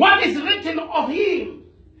 what is written of him.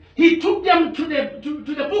 He took them to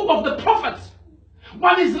the book of the prophets,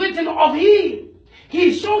 what is written of him.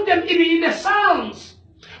 He showed them even in the Psalms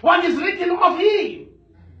what is written of him.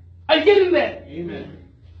 Are you getting there? Amen.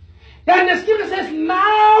 Then the scripture says,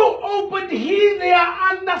 now open he their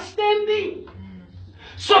understanding,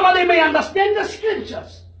 so that they may understand the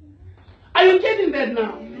scriptures. Are you getting that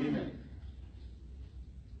now? Amen.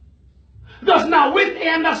 Because now with the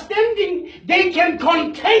understanding, they can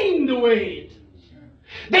contain the word.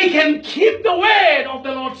 They can keep the word of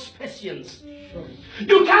the Lord's patience.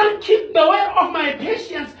 You can't keep the word of my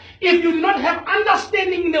patience if you do not have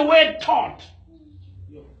understanding in the word taught.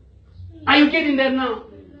 Are you getting that now?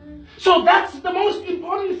 So that's the most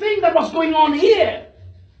important thing that was going on here.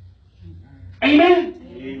 Amen?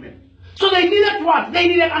 Amen. So they needed what? They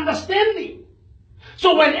needed understanding.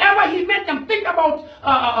 So whenever he met them, think about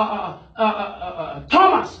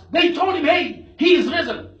Thomas. They told him, hey, he is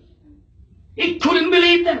risen. He couldn't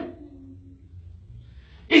believe them.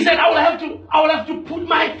 He said, I will have to put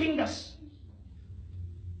my fingers.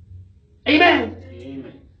 Amen.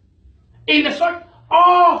 Amen. In the sort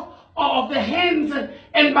of the hands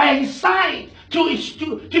and by his side to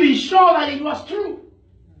be sure that it was true.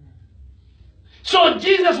 So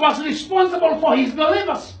Jesus was responsible for his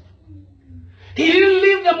believers. He didn't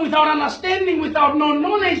leave them without understanding, without no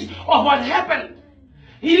knowledge of what happened.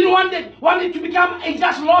 He didn't want it to become a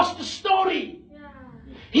just lost story.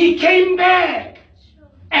 He came back,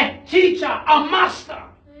 a teacher, a master,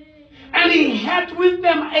 and he had with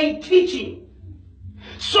them a teaching,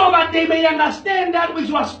 so that they may understand that which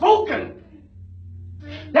was spoken,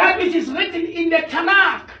 that which is written in the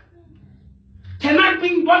Tanakh. Tanakh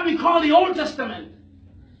being what we call the Old Testament.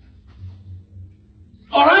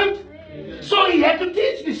 Alright? So he had to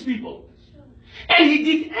teach these people. And he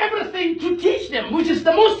did everything to teach them, which is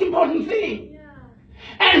the most important thing.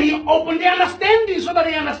 And he opened their understanding so that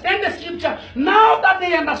they understand the scripture. Now that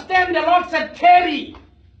they understand, the Lord said, tarry.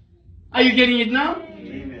 Are you getting it now?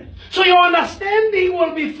 Amen. So your understanding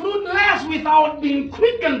will be fruitless without being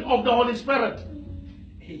quickened of the Holy Spirit.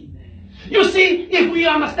 You see, if we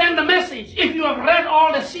understand the message, if you have read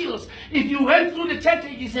all the seals, if you went through the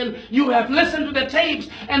churches and you have listened to the tapes,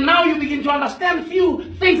 and now you begin to understand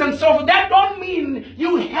few things and so forth, that don't mean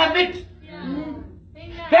you have it.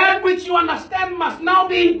 That which you understand must now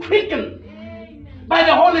be quickened by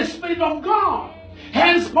the Holy Spirit of God.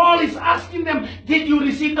 Hence Paul is asking them, did you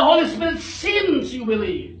receive the Holy Spirit since you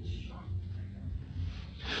believed?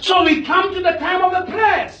 So we come to the time of the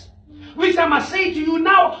prayers, which I must say to you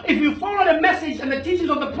now, if you follow the message and the teachings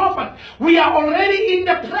of the prophet, we are already in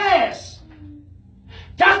the prayers.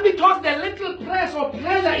 Just because the little prayers or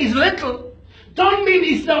pleasure is little, don't mean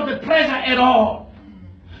it's not the pleasure at all.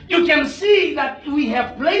 You can see that we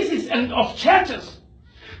have places and of churches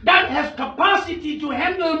that have capacity to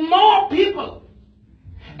handle more people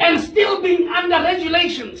and still being under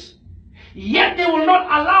regulations, yet they will not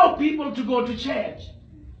allow people to go to church.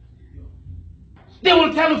 They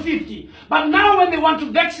will tell you 50. But now when they want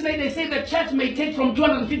to vaccinate, they say the church may take from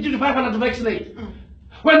 250 to 500 to vaccinate.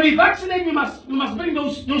 When we vaccinate, we must bring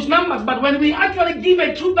those numbers. But when we actually give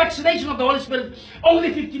a true vaccination of the Holy Spirit,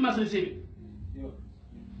 only 50 must receive it.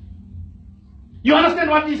 You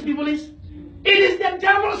understand what these people is? It is the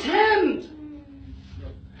devil's hand.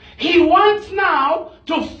 He wants now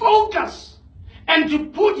to focus and to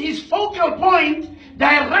put his focal point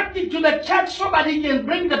directed to the church so that he can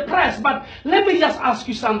bring the press. But let me just ask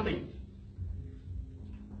you something.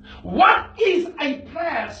 What is a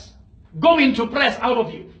press going to press out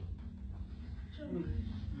of you?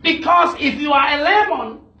 Because if you are a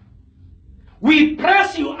lemon, we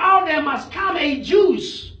press you out, there must come a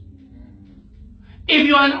juice. If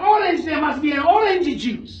you are an orange, there must be an orange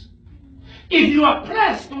juice. If you are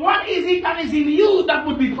pressed, what is it that is in you that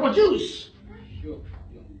would be produced?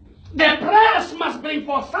 The press must bring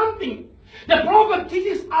forth something. The proverb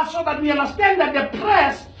teaches us so that we understand that the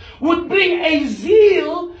press would bring a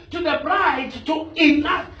zeal to the bride to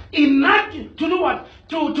do what?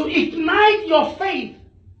 To ignite your faith,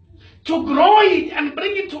 to grow it and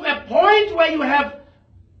bring it to a point where you have,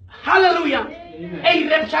 hallelujah, a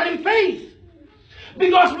rapturing faith.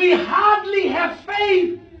 Because we hardly have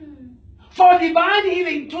faith for divine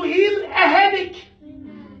healing, to heal a headache.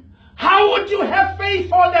 How would you have faith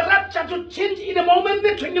for the rapture to change in a moment,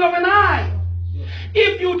 the twinkling of an eye?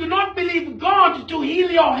 If you do not believe God to heal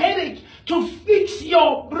your headache, to fix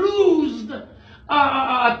your bruised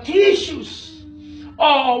tissues,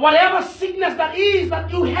 or whatever sickness that is that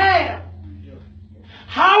you have,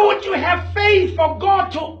 how would you have faith for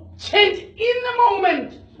God to change in a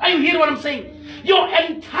moment? Are you hearing what I'm saying? Your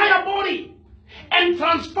entire body and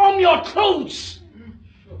transform your clothes.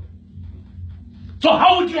 So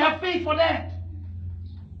how would you have faith for that?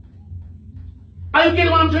 Are you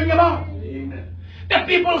getting what I'm talking about? Amen. The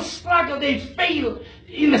people struggle, they fail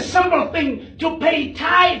in a simple thing to pay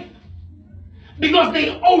tithe because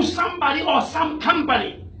they owe somebody or some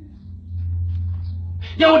company.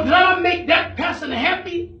 They would rather make that person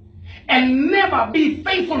happy and never be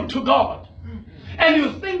faithful to God. And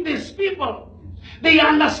you think these people, they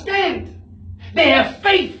understand, they have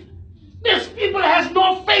faith. These people has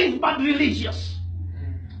no faith but religious.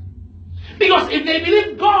 Because if they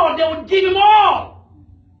believe God, they would give him all.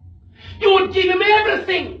 You would give him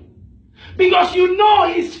everything. Because you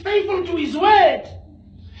know he's faithful to his word.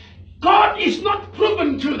 God is not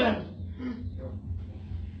proven to them.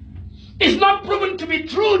 It's not proven to be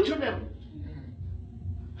true to them.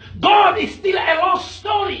 God is still a lost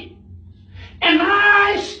story. A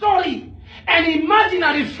nice story. An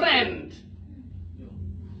imaginary friend.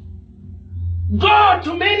 God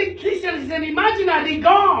to many Christians is an imaginary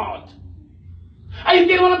God. Are you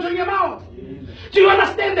getting what I'm talking about? Amen. Do you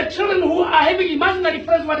understand the children who are having imaginary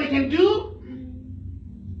friends, what they can do?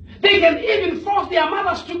 They can even force their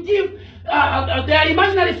mothers to give their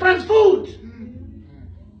imaginary friends food.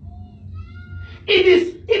 It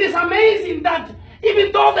is amazing that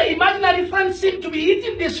even though the imaginary friend seems to be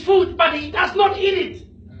eating this food, but he does not eat it.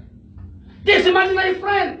 This imaginary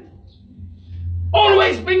friend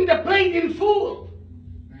always bring the plate in full.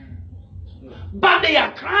 But they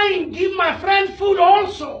are crying, give my friend food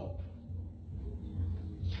also.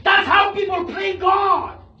 That's how people pray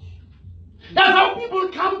God. That's how people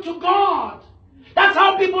come to God. That's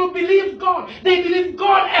how people believe God. They believe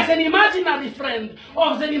God as an imaginary friend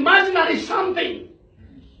or as an imaginary something.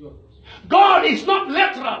 God is not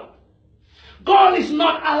literal. God is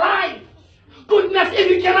not alive. Goodness, if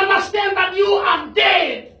you can understand that you are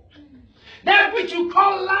dead, that which you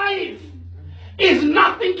call life is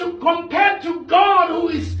nothing to compare to God who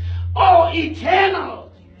is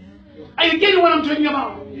eternal. Are you getting what I'm talking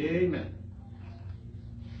about? Amen.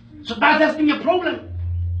 So that has been a problem.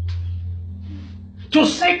 To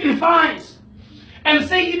sacrifice and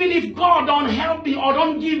say, even if God don't help me or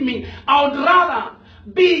don't give me, I would rather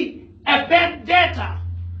be a bad debtor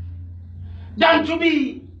than to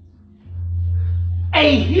be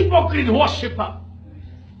a hypocrite worshiper.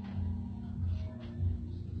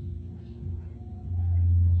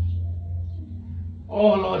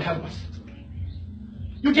 Oh Lord, help us.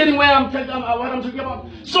 You getting where what I'm talking about?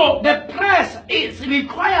 So the press is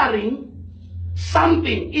requiring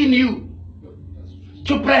something in you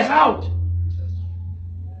to press out.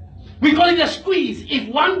 We call it a squeeze. If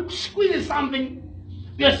one squeezes something,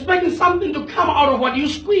 you're expecting something to come out of what you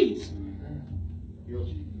squeeze.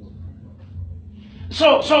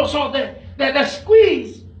 So the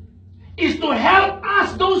squeeze is to help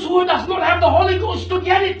us, those who does not have the Holy Ghost, to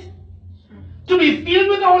get it. To be filled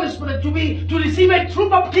with the Holy Spirit, to receive a true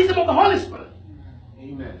baptism of the Holy Spirit.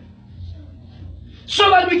 Amen. So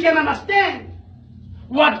that we can understand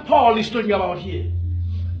what Paul is talking about here.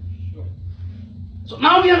 So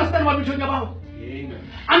now we understand what we're talking about. Amen.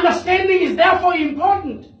 Understanding is therefore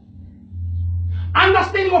important.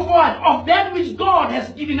 Understanding of what? Of that which God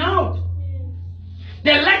has given out.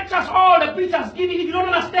 The lectures, all the preachers giving, if you don't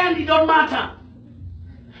understand, it don't matter.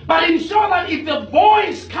 But ensure that if the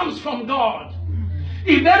voice comes from God,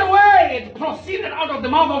 if that word proceeded out of the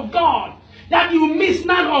mouth of God, that you miss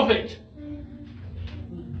none of it.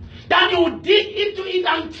 That you dig into it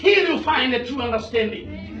until you find a true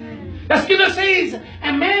understanding. The scripture says,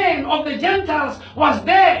 a man of the Gentiles was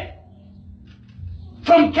there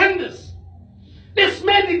from Candace. This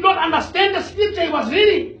man did not understand the scripture he was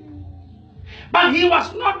reading. But he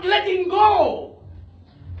was not letting go.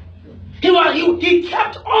 He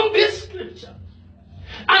kept on this scripture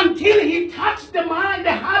until he touched the mind,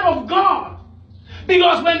 the heart of God.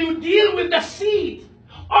 Because when you deal with the seed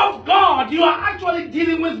of God, you are actually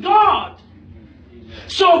dealing with God.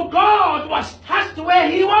 So God was touched where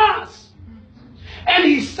he was. And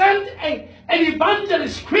he sent an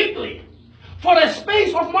evangelist quickly. For a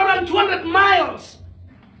space of more than 200 miles,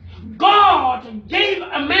 God gave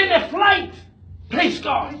a man a flight. Praise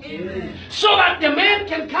God. Amen. So that the man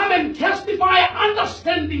can come and testify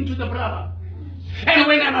understanding to the brother. And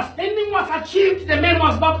when understanding was achieved, the man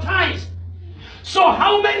was baptized. So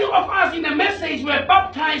how many of us in the message were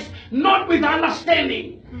baptized not with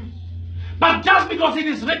understanding, but just because it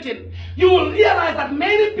is written? You will realize that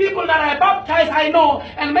many people that are baptized, I know,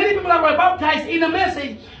 and many people that were baptized in the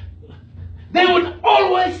message, they would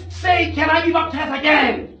always say, can I be baptized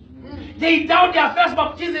again? They doubt their first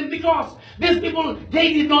baptism because these people,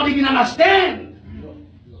 they did not even understand.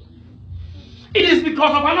 It is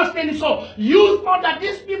because of understanding. So you thought that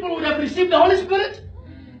these people would have received the Holy Spirit?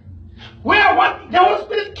 Where what? The Holy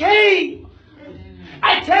Spirit came.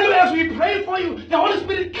 I tell you, as we pray for you, the Holy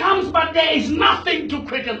Spirit comes, but there is nothing to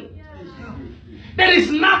quicken. There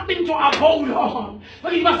is nothing to abode on.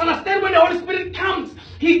 But you must understand, when the Holy Spirit comes,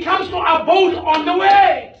 he comes to abode on the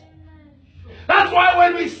Word. That's why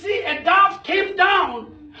when we see a dove came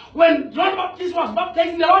down, when John Baptist was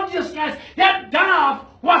baptizing the Lord Jesus Christ, that dove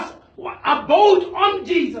was abode on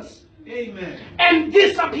Jesus. Amen. And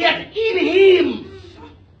disappeared in him.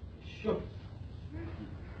 Sure.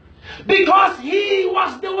 Because he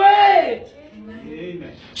was the Word.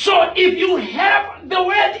 Amen. So if you have the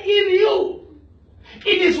Word in you,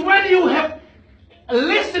 it is when you have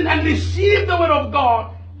listened and received the Word of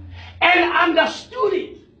God and understood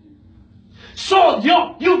it. So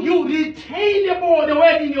you retain the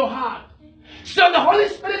Word in your heart. So the Holy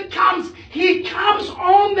Spirit comes, he comes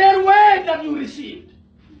on that Word that you received.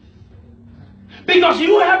 Because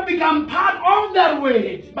you have become part of that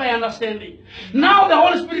Word by understanding. Now the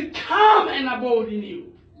Holy Spirit come and abode in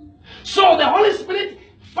you. So the Holy Spirit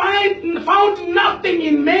found nothing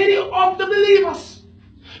in many of the believers.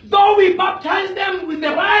 Though we baptized them with the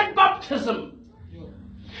right baptism,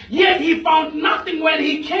 yet he found nothing when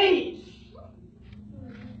he came.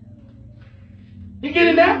 You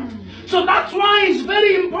getting that? So that's why it's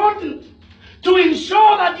very important to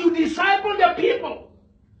ensure that you disciple the people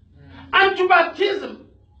unto baptism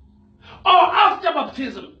or after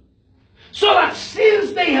baptism, so that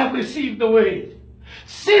since they have received the Word,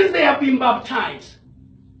 since they have been baptized,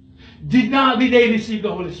 did they receive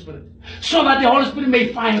the Holy Spirit, so that the Holy Spirit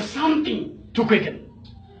may find something to quicken.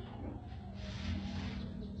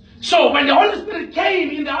 So when the Holy Spirit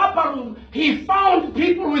came in the upper room, he found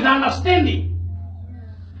people with understanding.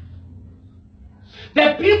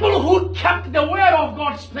 The people who kept the word of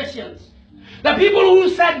God's patience. The people who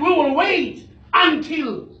said, we will wait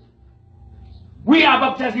until we are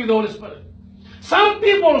baptized with the Holy Spirit. Some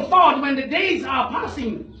people thought when the days are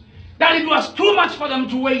passing that it was too much for them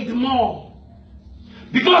to wait more.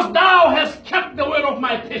 Because thou hast kept the word of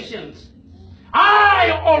my patience.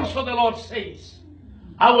 I also, the Lord says,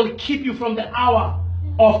 I will keep you from the hour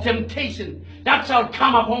of temptation that shall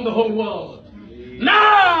come upon the whole world.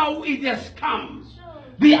 Now it has come,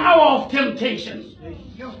 the hour of temptation.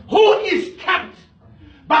 Who is kept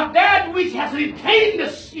but that which has retained the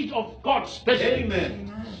seed of God's patience?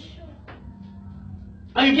 Amen.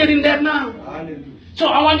 Are you getting that now? Hallelujah. So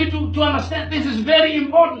I want you to understand this is very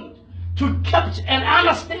important, to capture and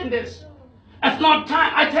understand this. It's not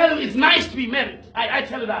time. I tell you, it's nice to be married. I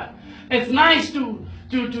tell you that. It's nice to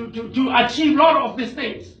achieve a lot of these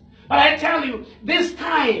things. But I tell you, this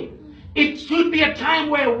time, it should be a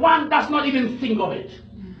time where one does not even think of it.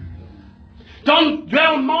 Don't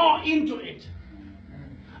dwell more into it.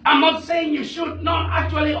 I'm not saying you should not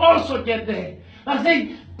actually also get there. I'm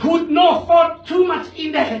saying put no thought too much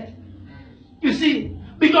in that. You see,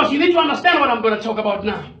 because you need to understand what I'm going to talk about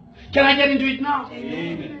now. Can I get into it now?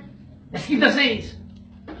 Amen. The scripture says,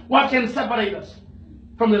 what can separate us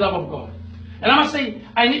from the love of God? And I must say,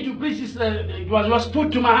 I need to preach this. It was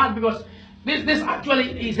put to my heart because this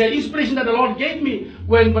actually is the inspiration that the Lord gave me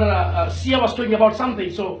when Brother Sia was talking about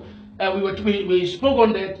something. So we spoke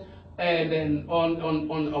on that, and then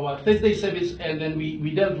on our Thursday service, and then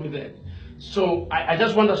we dealt with that. So I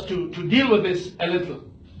just want us to deal with this a little.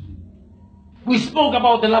 We spoke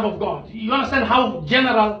about the love of God. You understand how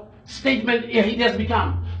general statement it has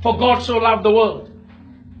become? For God so loved the world.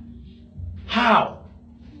 How?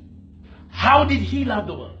 How did he love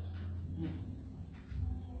the world?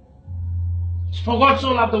 For God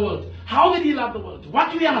so loved the world. How did he love the world?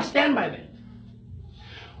 What do we understand by that?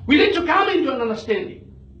 We need to come into an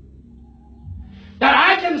understanding. That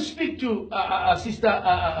I can speak to Sister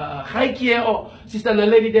Heike or Sister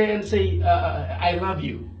Naledi there and say, I love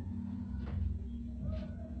you.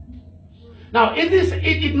 Now,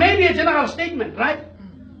 it may be a general statement, right?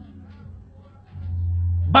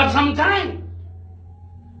 But sometimes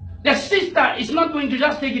the sister is not going to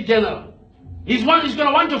just take it general. He's going to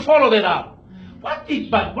want to follow that up. What did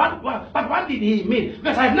he mean?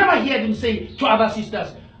 Because I've never heard him say to other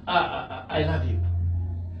sisters, I love you.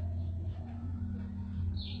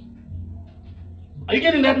 Are you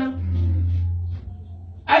getting that now?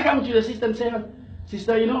 I come to the sister and say,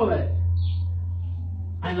 sister, you know that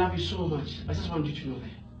I love you so much. I just want you to know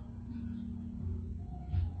that.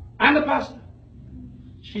 I'm the pastor.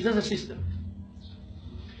 She's just a sister.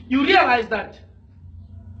 You realize that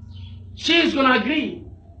she is going to agree.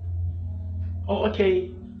 Oh,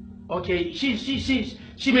 okay.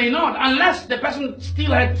 She may not, unless the person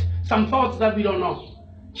still had some thoughts that we don't know.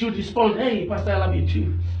 She would respond, hey, Pastor, I love you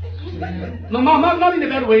too. No, not in a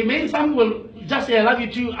bad way. Maybe some will just say, I love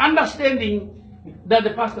you too, understanding that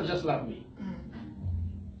the pastor just loved me.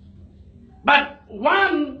 But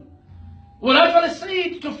one will actually say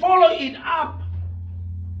it to follow it up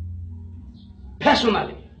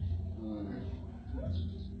personally.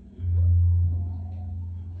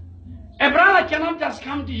 A brother cannot just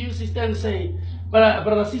come to you, sister, and say,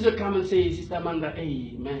 Brother Caesar, come and say, Sister Amanda,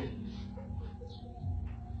 hey, man,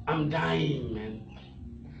 I'm dying, man.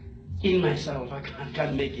 In myself, I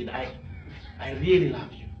can't make it. I really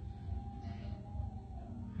love you.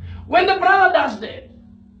 When the brother does that,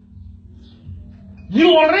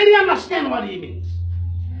 you already understand what he means.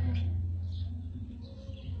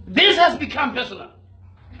 This has become personal.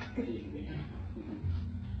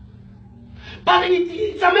 But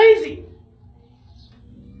it's amazing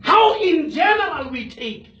how in general we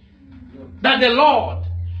take that the Lord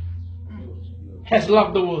has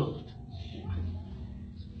loved the world.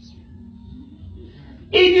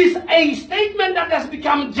 It is a statement that has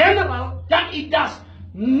become general, that it does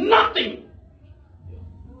nothing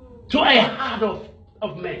to a heart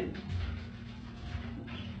of man.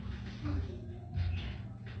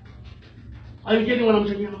 Are you getting what I'm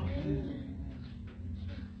talking about?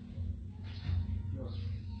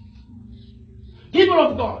 People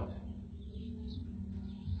of God,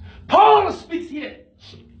 Paul speaks here.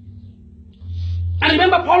 And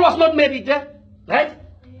remember, Paul was not married, right?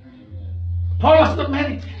 Paul was not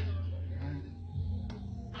married.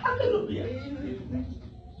 Hallelujah.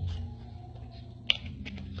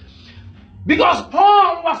 Because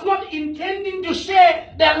Paul was not intending to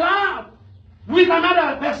share their love with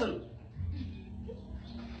another person.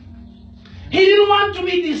 He didn't want to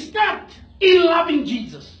be disturbed in loving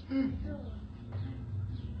Jesus.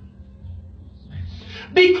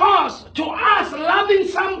 Because to us, loving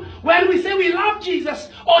when we say we love Jesus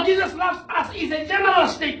or Jesus loves us, is a general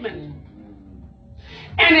statement.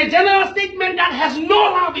 And a general statement that has no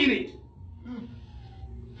love in it.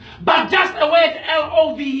 But just a word,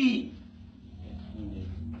 L-O-V-E.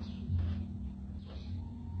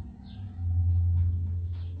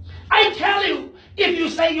 I tell you, if you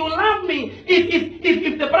say you love me,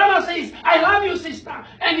 if the brother says, I love you, sister,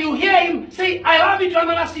 and you hear him say, I love you to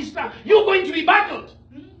another sister, you're going to be baffled.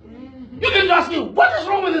 You can ask you, what is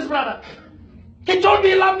wrong with this brother? He told me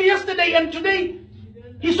he loved me yesterday, and today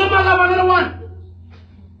he saw my love another one.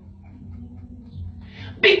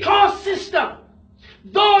 Because, sister,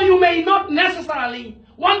 though you may not necessarily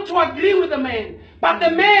want to agree with the man, but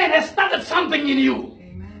the man has started something in you.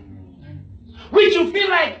 Amen. Which you feel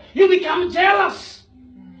like you become jealous.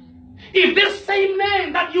 If this same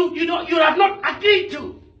man that you have not agreed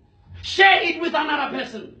to, share it with another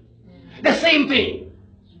person. The same thing.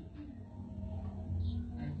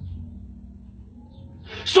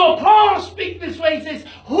 So Paul speaks this way, he says,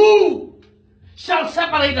 who shall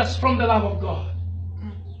separate us from the love of God,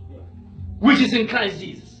 which is in Christ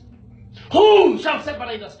Jesus? Who shall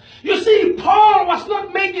separate us? You see, Paul was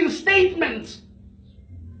not making statements.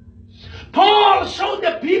 Paul showed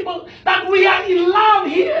the people that we are in love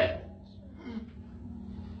here.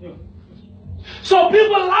 So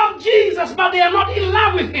people love Jesus, but they are not in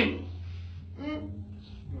love with him.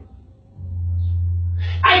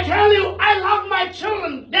 I tell you, I love my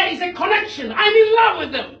children. There is a connection. I'm in love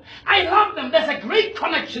with them. I love them. There's a great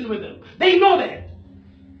connection with them. They know that.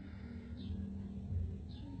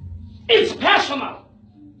 It's personal.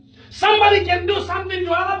 Somebody can do something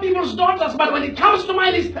to other people's daughters, but when it comes to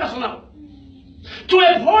mine, it's personal. To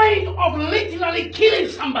a point of literally killing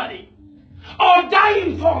somebody or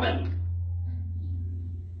dying for them.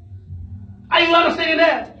 Are you understanding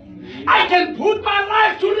that? I can put my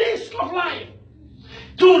life to risk of life.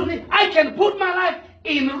 I can put my life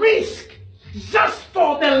in risk just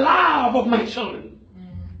for the love of my children?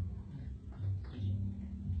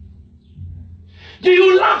 Do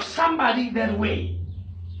you love somebody that way?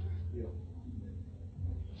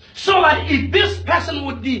 So that if this person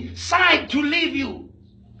would decide to leave you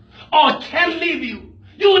or can leave you,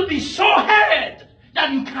 you would be so hurt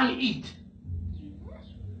that you can't eat.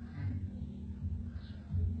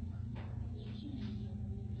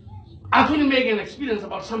 I couldn't make an experience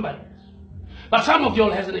about somebody, but some of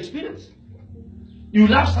y'all has an experience. You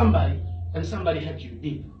love somebody and somebody hurt you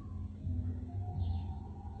deep.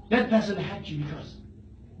 That person hurt you because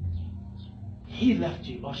he left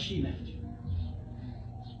you or she left you,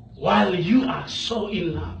 while you are so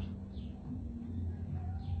in love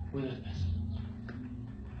with that person.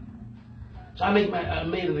 So I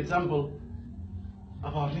made an example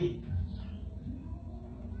about me.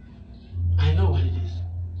 I know what it is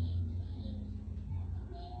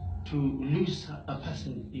to lose a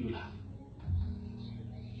person you love.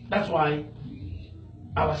 That's why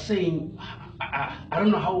I was saying, I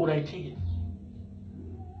don't know how would I take it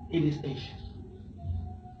in this age.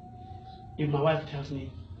 If my wife tells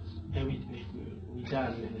me, hey, we're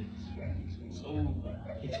done, and it's over.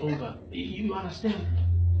 It's over. You understand?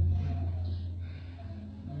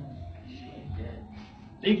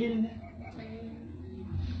 They get in there?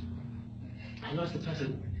 I lost the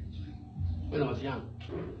person when I was young.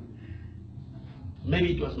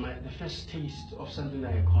 Maybe it was the first taste of something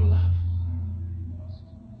that I call love.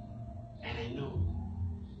 And I know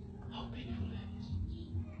how painful that is.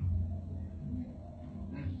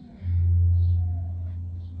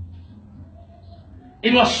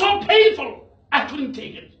 It was so painful, I couldn't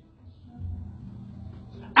take it.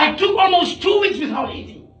 I took almost 2 weeks without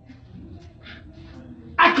eating.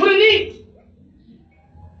 I couldn't eat.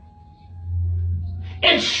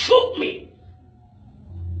 It shook me.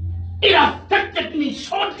 It affected me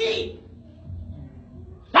so deep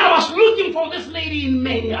that I was looking for this lady in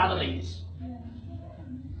many other ladies.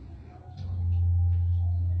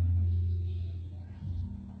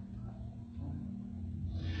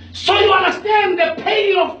 So you understand the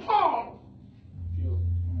pain of Paul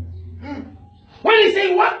when he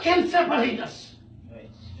says, what can separate us?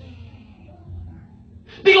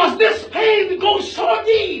 Because this pain goes so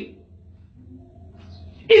deep.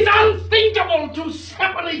 It's unthinkable to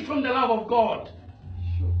separate from the love of God,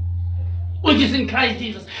 which is in Christ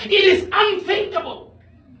Jesus. It is unthinkable.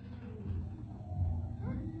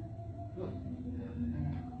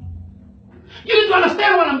 You need to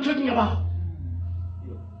understand what I'm talking about.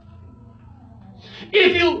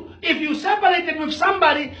 If you separated with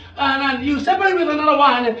somebody and you separate with another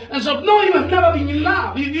one and so, no, you have never been in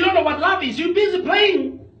love. You don't know what love is. You're busy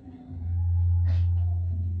playing.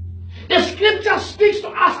 The scripture speaks to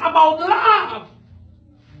us about love.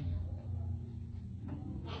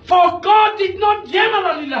 For God did not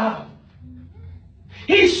generally love.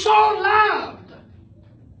 He so loved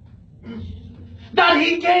that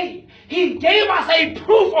He gave. He gave us a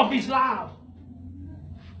proof of His love.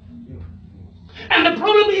 And the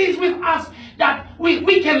problem is with us that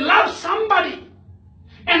we can love somebody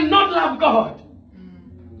and not love God,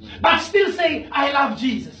 but still say, I love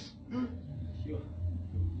Jesus.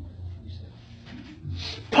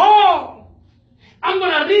 Paul, I'm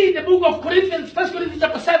going to read the book of Corinthians, 1 Corinthians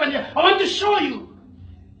chapter 7 here. I want to show you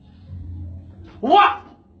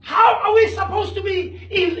how are we supposed to be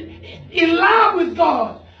in love with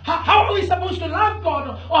God? How are we supposed to love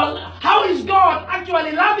God? Or how is God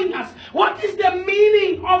actually loving us? What is the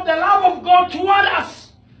meaning of the love of God toward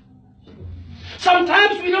us?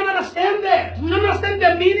 Sometimes we don't understand that. We don't understand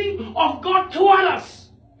the meaning of God toward us.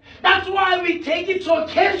 That's why we take it so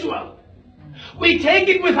casual. We take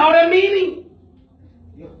it without a meaning.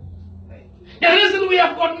 The reason we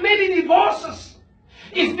have got many divorces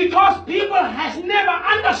is because people has never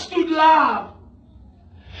understood love.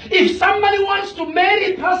 If somebody wants to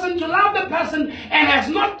marry a person, to love the person, and has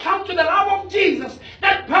not come to the love of Jesus,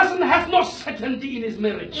 that person has no certainty in his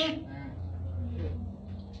marriage.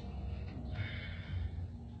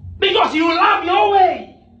 Because you love your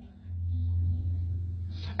way.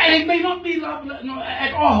 And it may not be love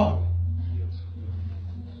at all.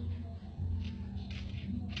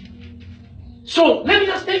 So let me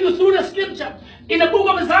just take you through the scripture. In the book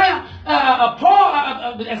of Isaiah,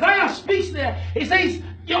 Isaiah speaks there. He says,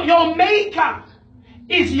 your maker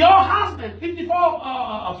is your husband.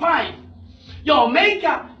 54:5. Your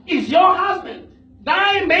maker is your husband.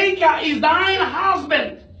 Thy maker is thine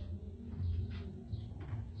husband.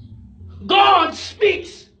 God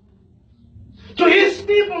speaks to his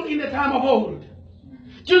people in the time of old.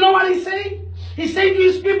 Do you know what he's saying? He's saying to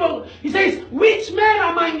his people, he says, which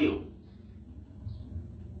man among you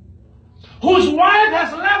whose wife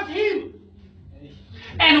has left him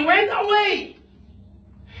and went away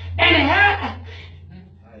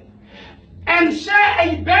and share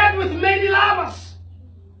a bed with many lovers.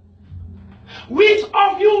 Which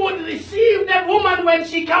of you would receive that woman when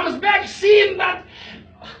she comes back, seeing that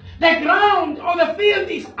the ground or the field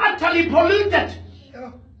is utterly polluted?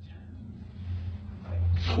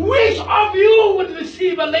 Which of you would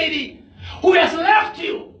receive a lady who has left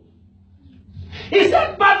you? He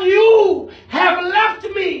said, but you have left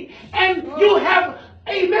me, and you have,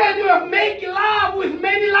 amen, you have made love with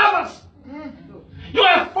many lovers. You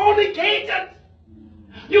have fornicated.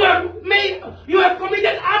 You have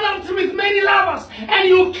committed adultery with many lovers, and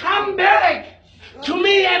you come back to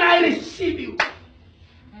me and I receive you.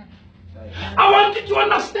 I want you to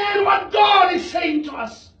understand what God is saying to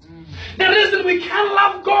us. The reason we can't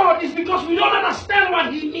love God is because we don't understand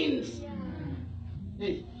what He means.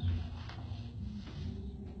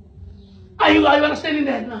 Are you understanding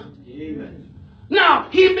that now? Amen. Now,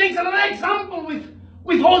 He makes another example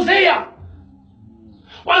with Hosea.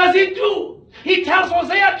 What does He do? He tells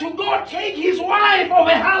Hosea to go take his wife of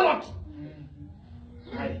a harlot.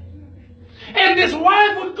 And this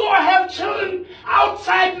wife would go have children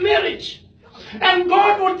outside marriage. And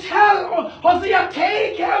God would tell Hosea,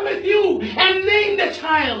 take her with you and name the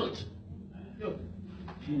child.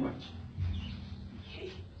 Too much.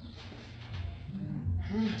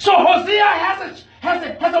 So Hosea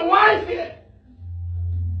has a wife here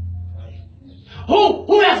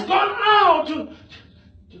who has gone out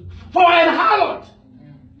for a harlot.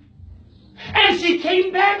 And she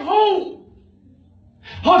came back home.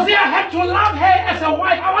 Hosea had to love her as a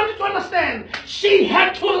wife. I want you to understand. She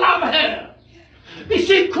had to love her.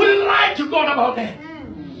 She couldn't lie to God about that.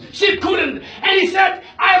 She couldn't. And he said,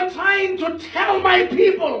 I'm trying to tell my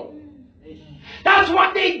people. That's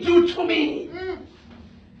what they do to me.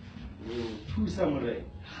 Too samurai.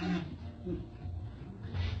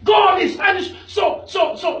 God is trying to...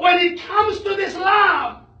 So when it comes to this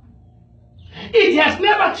love, it has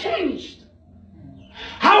never changed.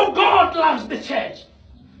 How God loves the church.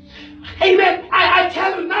 Amen. I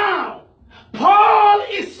tell you now, Paul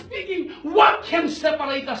is speaking. What can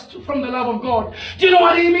separate us from the love of God? Do you know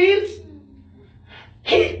what he means?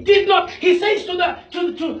 He says to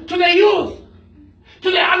the youth,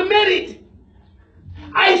 to the unmarried,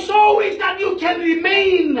 I so wish that you can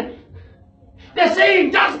remain the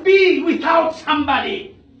same, just be without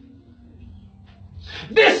somebody.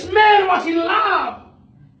 This man was in love,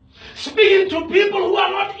 speaking to people who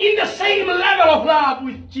are not in the same level of love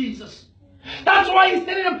with Jesus. That's why he's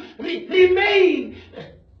telling them, remain,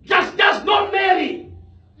 just not marry.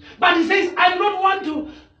 But he says, I don't want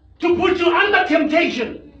to put you under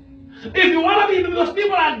temptation. If you want to be, because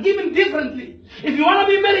people are given differently. If you want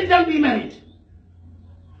to be married, then be married.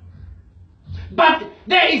 But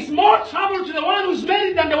there is more trouble to the one who's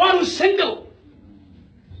married than the one who's single.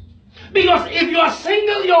 Because if you are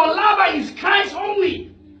single, your lover is Christ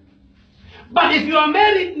only. But if you are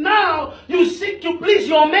married now, you seek to please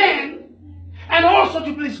your man and also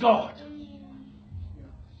to please God.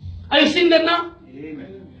 Are you seeing that now?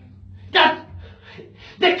 Amen. That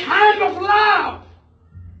the kind of love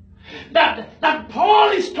that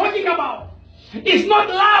Paul is talking about is not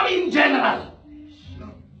love in general.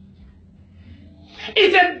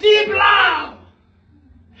 It's a deep love.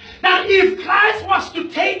 That if Christ was to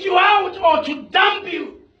take you out or to dump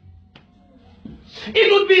you,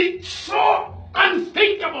 it would be so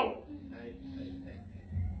unthinkable.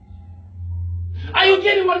 Are you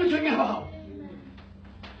getting what we're talking about?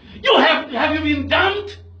 Have you been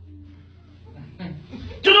dumped?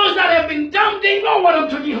 To those that have been dumped, they know what I'm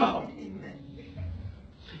talking about.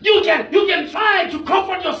 You can try to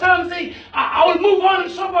comfort yourself and say, I will move on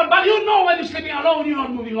and so forth, but you know when you're sleeping alone, you're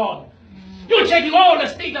not moving on. You're checking all the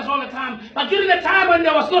status all the time. But during the time when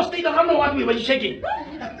there was no status, I don't know what we were checking.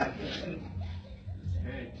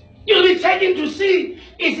 You'll be checking to see,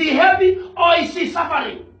 is he happy or is he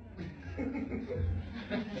suffering?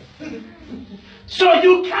 So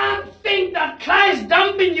you can't think that Christ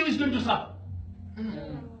dumping you is going to suffer.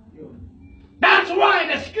 That's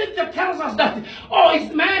why the scripture tells us that, it's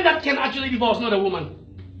the man that can actually divorce, not a woman.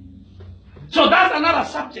 So that's another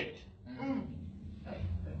subject.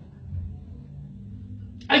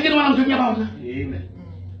 I get what I'm talking about now? Amen.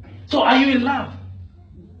 So are you in love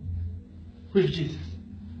with Jesus?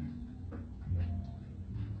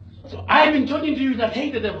 So I've been talking to you that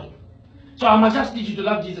hate the devil. So I must just teach you to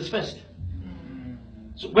love Jesus first.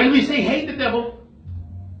 So when we say hate the devil,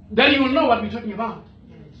 then you will know what we're talking about.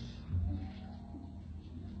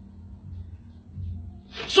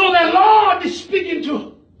 So the Lord is speaking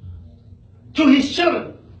to his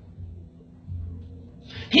children.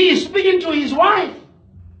 He is speaking to his wife.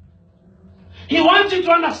 He wants you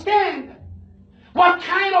to understand what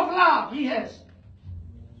kind of love he has.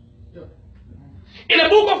 In the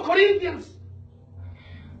book of Corinthians,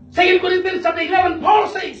 2 Corinthians chapter 11, Paul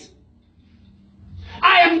says,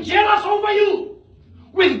 I am jealous over you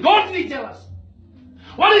with godly jealous.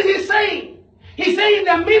 What is he saying? He's saying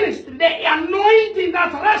the ministry, the anointing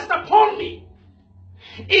that rests upon me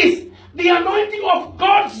is the anointing of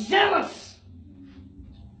God's jealous.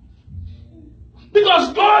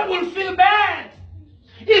 Because God will feel bad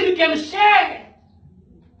if you can share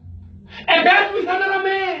a bed with another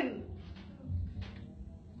man.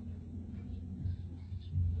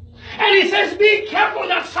 And he says, be careful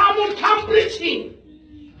that someone come preaching.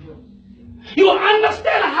 You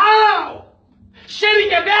understand how sharing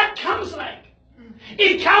a bed comes like.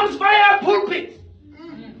 It comes via a pulpit.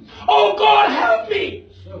 Oh God, help me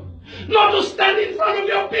not to stand in front of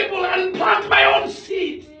your people and plant my own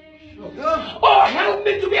seed. Oh, help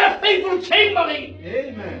me to be a faithful chamberlain.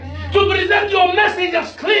 Amen. To present your message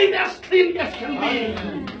as clean as can be.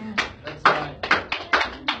 That's right.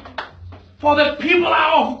 For the people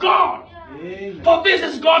are of God. Amen. For this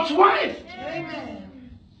is God's wife. Amen.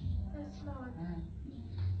 Yes, Lord.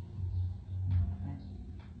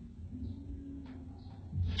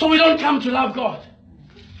 So we don't come to love God.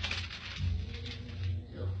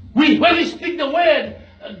 When we speak the word,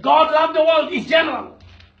 God loved the world, is general.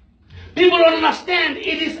 People don't understand.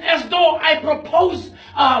 It is as though I propose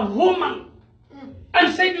a woman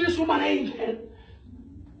and say to this woman, amen,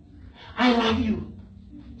 I love you.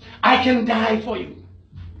 I can die for you.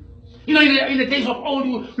 You know, in the days of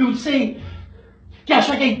old, we would say,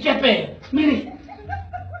 meaning,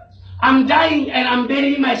 I'm dying and I'm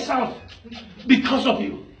burying myself because of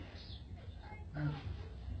you.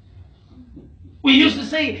 We used to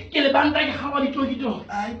say,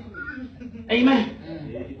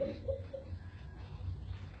 amen.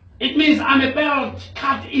 It means I'm a belt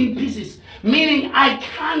cut in pieces, meaning I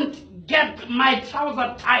can't get my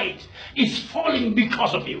trouser tight. It's falling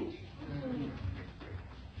because of you.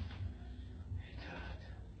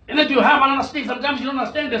 And if you have another stick, sometimes you don't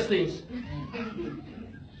understand these things.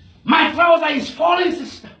 My trouser is falling,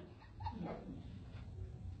 sister.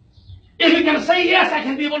 If you can say yes, I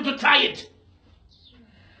can be able to tie it.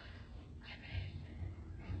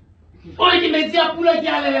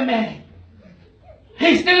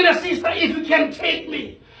 He's telling the sister, if you can take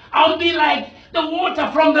me, I'll be like the water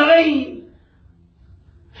from the rain.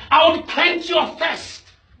 I will quench your thirst.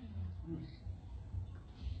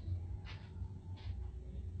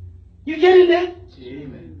 You getting that?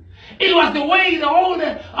 Amen. It was the way the old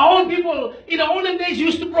people in the olden days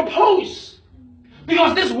used to propose.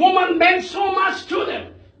 Because this woman meant so much to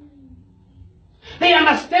them. They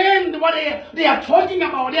understand what they are talking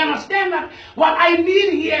about. They understand that what I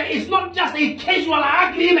need here is not just a casual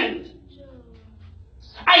agreement.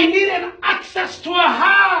 I need an access to a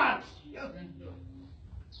heart.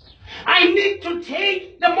 I need to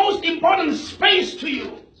take the most important space to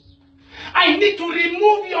you. I need to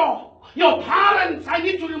remove your parents. I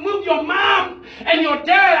need to remove your mom and your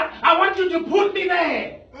dad. I want you to put me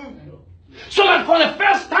there. So that for the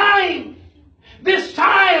first time, this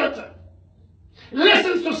child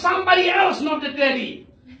listens to somebody else, not the daddy.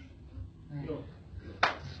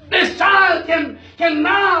 This child can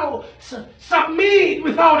now submit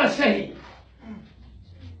without a say.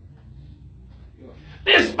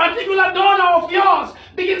 This particular daughter of yours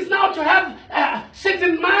begins now to have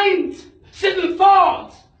certain minds, certain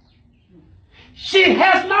thoughts. She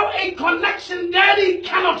has now a connection daddy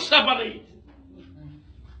cannot separate.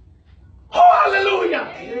 Oh,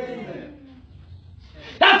 hallelujah. Amen.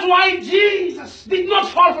 That's why Jesus did not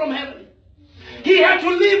fall from heaven. He had to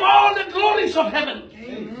leave all the glories of heaven.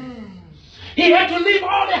 Amen. He had to leave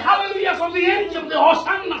all the hallelujahs of the angels, the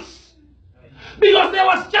hosannas. Because there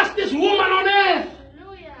was just this woman on earth.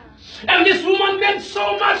 Hallelujah. And this woman meant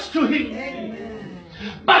so much to him. Amen.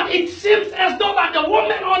 But it seems as though that the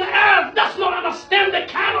woman on earth does not understand the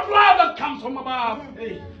kind of love that comes from above.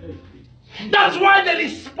 Hey, hey. That's why the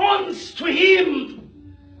response to him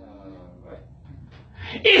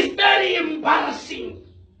is very embarrassing.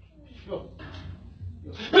 Sure.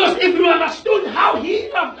 Because if you understood how he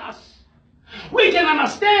loved us, we can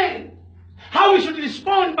understand how we should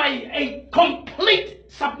respond by a complete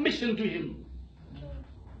submission to him.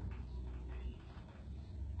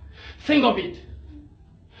 Think of it.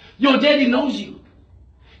 Your daddy knows you.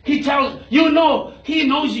 He tells you know, he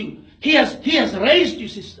knows you. He has raised you,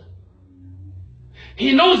 sister.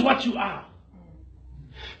 He knows what you are.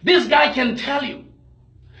 This guy can tell you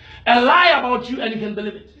a lie about you and you can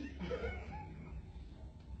believe it.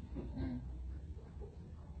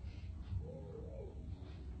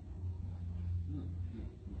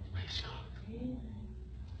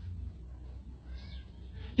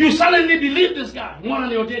 You suddenly believe this guy more than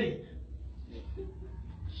your daddy.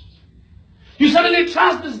 You suddenly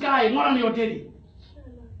trust this guy more than your daddy.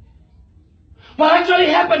 What actually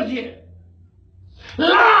happened here?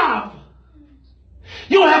 Love.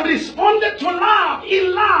 You have responded to love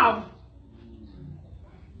in love.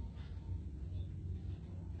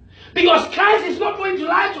 Because Christ is not going to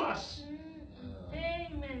lie to us.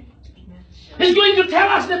 Amen. He's going to tell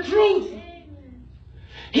us the truth. Amen.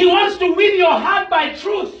 He wants to win your heart by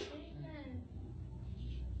truth. Amen.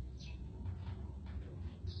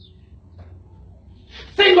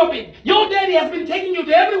 Think of it. Your daddy has been taking you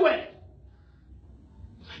to everywhere.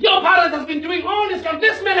 Your parents has been doing all this.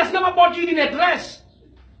 This man has never bought you in a dress.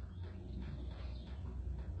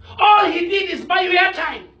 All he did is buy you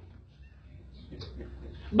airtime.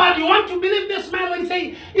 But you want to believe this man when he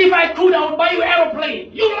say, if I could, I would buy you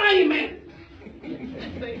aeroplane. You lying, man.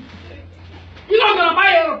 You're not going to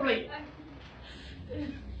buy aeroplane.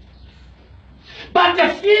 But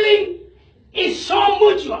the feeling is so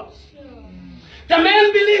mutual. The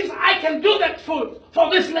man believes I can do that for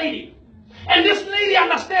this lady. And this lady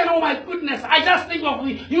understands, oh my goodness, I just think of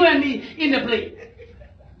you and me in the plane.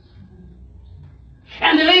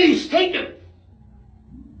 And the lady is taken.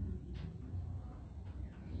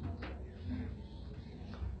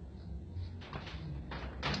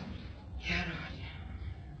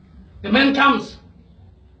 The man comes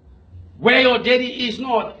where your daddy is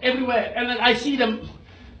not, everywhere. And then I see them.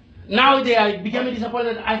 Now they are becoming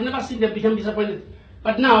disappointed. I've never seen them become disappointed.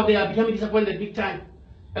 But now they are becoming disappointed big time.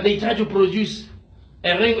 And they try to produce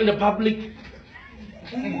a ring in the public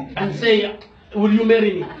and say, will you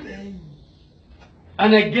marry me?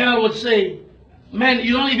 And a girl would say, man,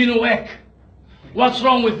 you don't even work. What's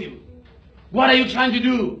wrong with you? What are you trying to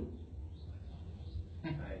do?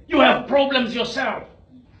 You have problems yourself.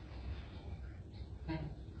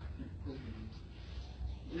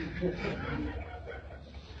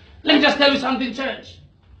 Let me just tell you something, church.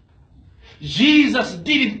 Jesus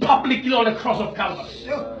did it publicly on the cross of Calvary.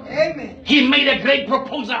 Amen. He made a great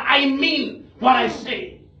proposal. I mean what I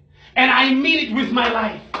say. And I mean it with my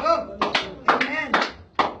life. Oh, amen.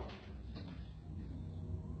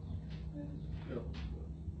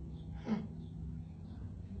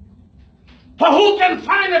 For who can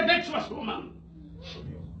find a virtuous woman?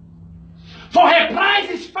 For her price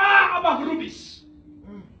is far above rubies.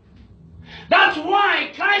 That's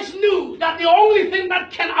why Christ knew that the only thing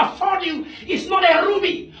that can afford you is not a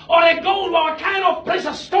ruby or a gold or a kind of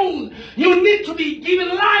precious stone. You need to be given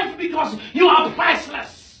life because you are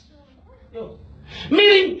priceless.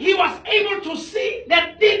 Meaning he was able to see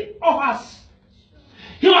the deep of us.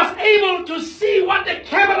 He was able to see what the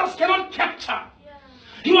cameras cannot capture.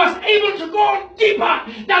 He was able to go deeper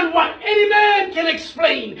than what any man can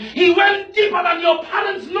explain. He went deeper than your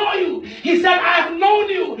parents know you. He said, I have known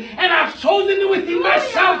you and I have chosen you within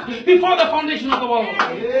myself before the foundation of the world.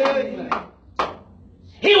 Amen.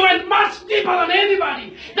 He went much deeper than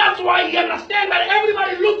anybody. That's why he understands that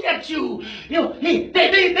everybody look at you.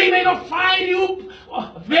 They may not find you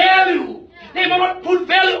value. They may not put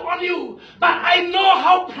value on you. But I know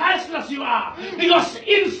how priceless you are. Because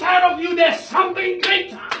inside of you there's something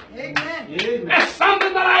greater. Amen. There's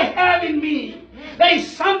something that I have in me. There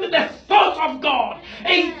is something, the thoughts of God.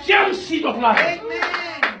 A gem seed of life.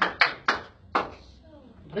 Amen.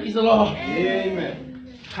 Praise the Lord.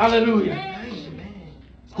 Amen. Hallelujah. Amen.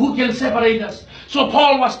 Who can separate us? So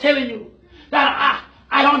Paul was telling you that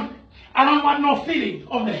I don't want no feeling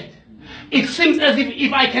of that. It seems as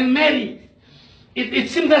if I can marry, it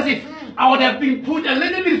seems as if I would have been put a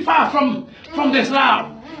little bit far from this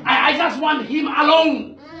love. I just want him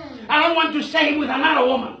alone. I don't want to share him with another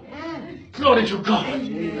woman. Glory to God.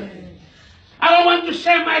 I don't want to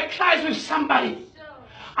share my Christ with somebody.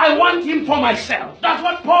 I want him for myself. That's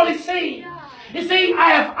what Paul is saying. He's saying,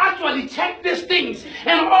 I have actually checked these things,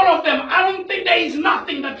 and all of them, I don't think there is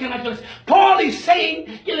nothing that can actually. Paul is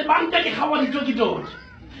saying,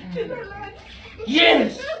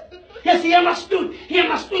 yes. Yes, he understood. He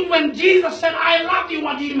understood when Jesus said, I love you,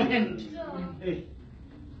 what he meant.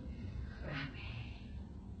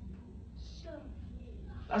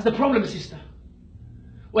 That's the problem, sister.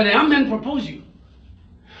 When a young man proposes you,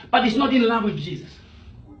 but he's not in love with Jesus.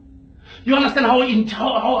 You understand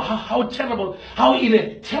how terrible, how in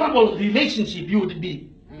a terrible relationship you would be.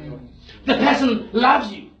 The person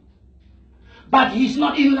loves you, but he's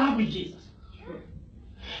not in love with Jesus.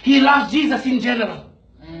 He loves Jesus in general.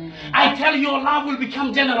 I tell you, your love will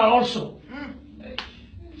become general also.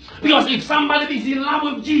 Because if somebody is in love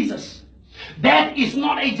with Jesus, that is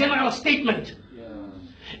not a general statement.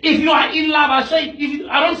 If you are in love,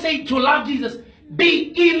 I don't say to love Jesus,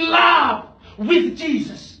 be in love with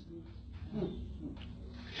Jesus.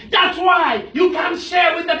 That's why you can't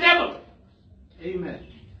share with the devil. Amen.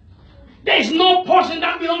 There is no portion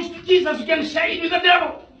that belongs to Jesus you can share it with the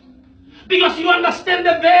devil. Because you understand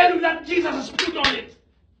the value that Jesus has put on it.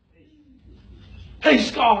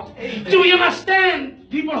 Praise God. Amen. Do you understand,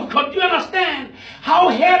 people of God? Do you understand how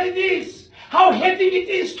hard it is? How heavy it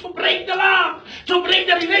is to break the love, to break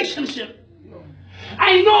the relationship.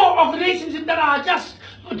 I know of relationships that are just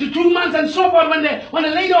 2 months and so forth. When a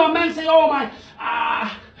lady or a man say, "Oh my,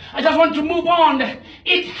 I just want to move on,"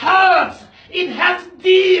 it hurts. It hurts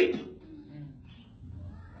deep.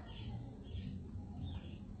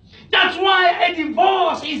 That's why a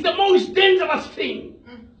divorce is the most dangerous thing.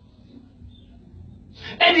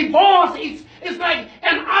 A divorce is like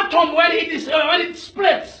an atom when it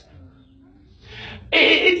splits.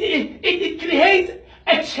 It creates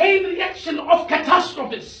a chain reaction of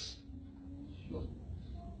catastrophes.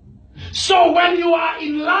 So when you are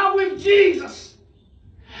in love with Jesus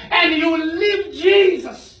and you leave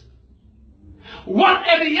Jesus, what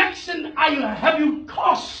a reaction have you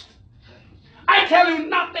caused? I tell you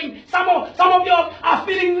nothing. Some of you are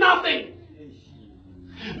feeling nothing.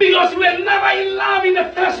 Because you were never in love in the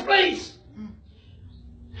first place.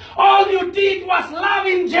 All you did was love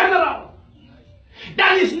in general.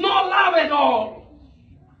 That is not love at all.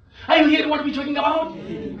 Are you hearing what we're talking about?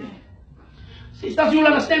 Sisters, you'll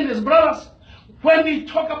understand this. Brothers, when we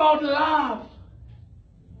talk about love,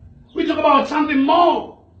 we talk about something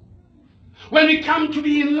more. When we come to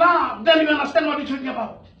be in love, then you understand what we're talking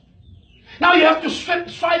about. Now you have to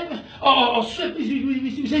swipe, or swip.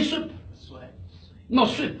 You say swip. No,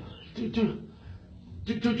 swip.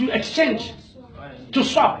 To exchange. To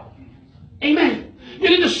swap. Amen. You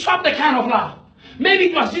need to swap the kind of love. Maybe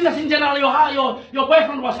it was Jesus in general. Your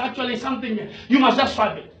boyfriend was actually something. You must just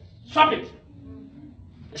swap it. Swap it.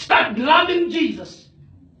 Start loving Jesus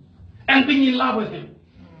and being in love with him.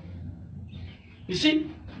 You see?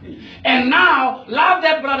 And now love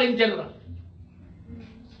that brother in general.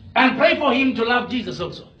 And pray for him to love Jesus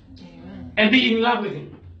also. And be in love with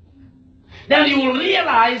him. Then you will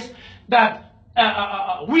realize that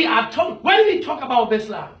we are told, when we talk about this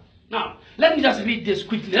love. Now, let me just read this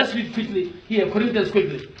quickly. Let's read quickly here, Corinthians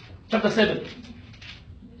quickly. Chapter 7.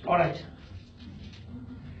 All right.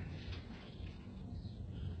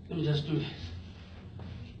 Let me just do this.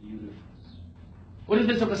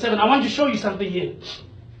 Corinthians chapter 7. I want to show you something here.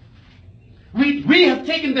 We have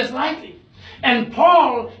taken this lightly. And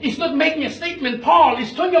Paul is not making a statement. Paul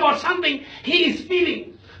is talking about something he is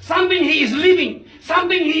feeling. Something he is living.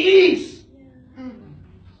 Something he is.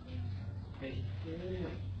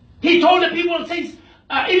 He told the people, says,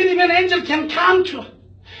 even if an angel can come to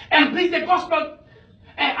and preach the gospel,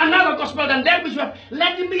 another gospel than that which you have,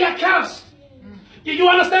 let him be accursed. You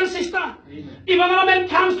understand, sister? Amen. If another man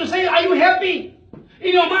comes to say, are you happy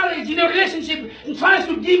in your marriage, in your relationship, and tries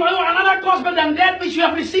to give you another gospel than that which you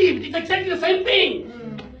have received, it's exactly the same thing.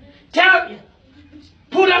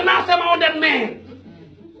 Put anathema on that man.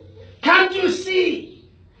 Can't you see?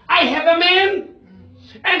 I have a man,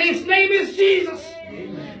 and his name is Jesus.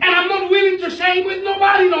 Amen. And I'm not willing to share him with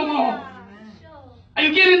nobody no more. Are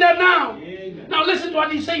you getting that now? Amen. Now listen to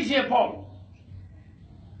what he says here, Paul.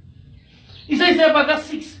 He says here, verse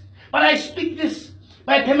 6, but I speak this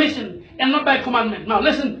by permission and not by commandment. Now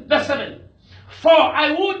listen, verse 7. For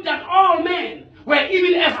I would that all men were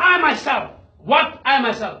even as I myself. What? I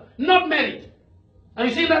myself. Not married. Have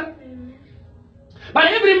you seen that? But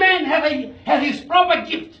every man has his proper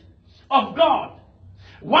gift of God.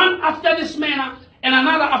 One after this manner and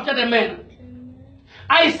another after the manner.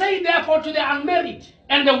 I say therefore to the unmarried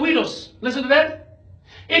and the widows. Listen to that.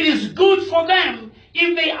 It is good for them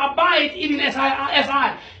if they abide even as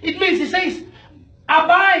I. It means he says,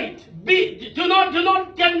 abide. Do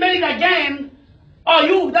not get married again. Or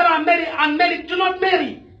you that are married, unmarried, do not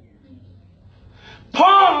marry.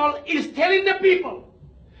 Paul is telling the people,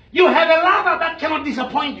 you have a lover that cannot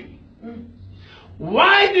disappoint you.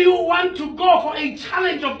 Why do you want to go for a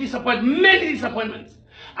challenge of disappointment, many disappointments?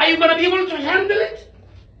 Are you going to be able to handle it?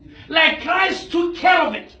 Like Christ took care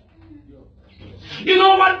of it. You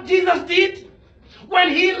know what Jesus did? When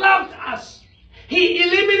he loved us, he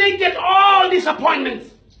eliminated all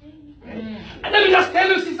disappointments. And let me just tell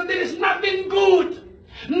you, sister, there is nothing good,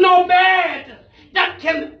 no bad, that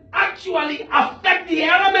can actually affect the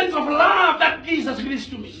elements of love that Jesus gives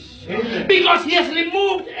to me. Amen. Because he has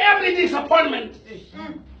removed every disappointment.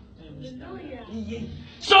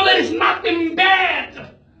 So there is nothing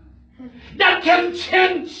bad that can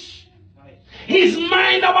change his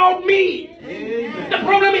mind about me. Amen. The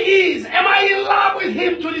problem is, am I in love with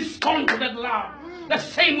him to respond to that love the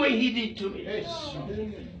same way he did to me?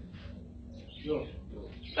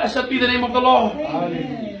 Blessed be the name of the Lord.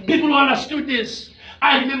 Amen. People who understood this.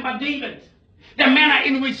 I remember David, the manner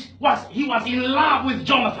in which he was in love with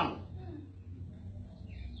Jonathan.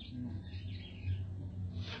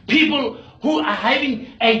 People who are having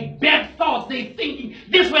a bad thought, they thinking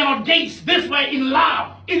this were not dates, this were in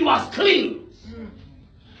love. It was clean.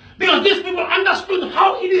 Because these people understood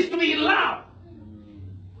how it is to be in love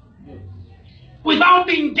without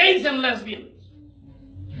being gays and lesbians.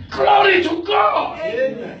 Glory to God.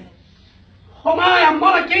 Amen. Oh my, I'm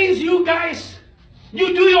not against you guys.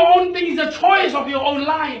 You do your own thing. It's a choice of your own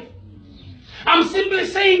life. I'm simply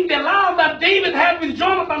saying the love that David had with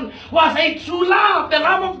Jonathan was a true love, the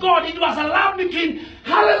love of God. It was a love between,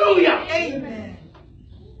 hallelujah. Amen.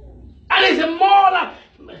 And it's a more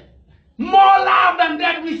love than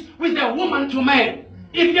that with a woman to man.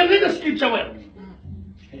 If you can read the scripture well.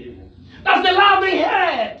 That's the love they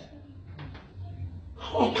had.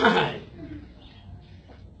 Oh my.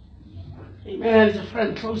 Amen. It's a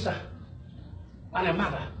friend closer than a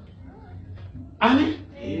mother. Amen.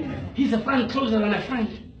 Amen. He's a friend closer than a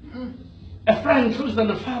friend. A friend closer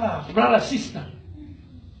than a father, brother, sister.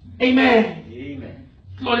 Amen. Amen.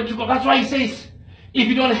 Glory to God. That's why he says, if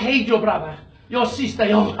you don't hate your brother, your sister,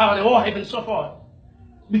 your father, your wife, and so forth,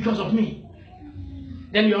 because of me,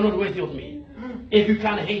 then you are not worthy of me. If you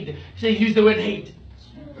can't hate, say use the word hate.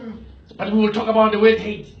 But we will talk about the word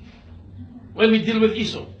hate when we deal with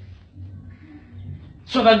Esau,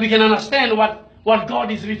 so that we can understand what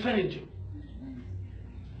God is referring to.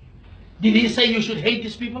 Did he say you should hate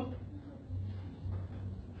these people?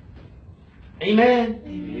 Amen.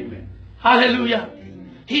 Amen. Hallelujah.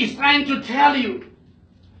 He's trying to tell you,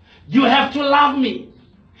 you have to love me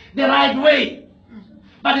the right way.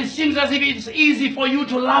 But it seems as if it's easy for you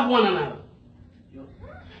to love one another.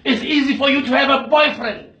 It's easy for you to have a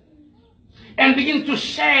boyfriend and begin to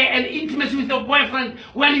share an intimacy with your boyfriend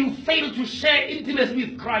when you fail to share intimacy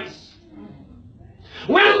with Christ.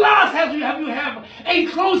 When last have you have a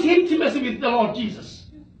close intimacy with the Lord Jesus?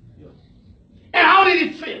 And how did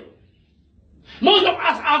it feel? Most of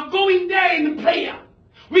us are going there in prayer.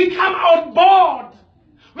 We come out bored.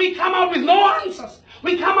 We come out with no answers.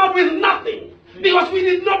 We come out with nothing because we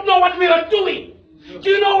did not know what we were doing. Do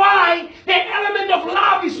you know why? The element of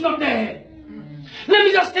love is not there. Let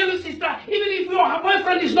me just tell you, sister, even if your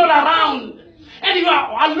boyfriend is not around and you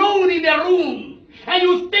are alone in the room, and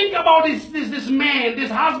you think about this man,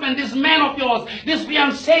 this husband, this man of yours, this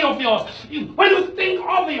fiancé of yours, when you think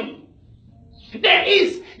of him, there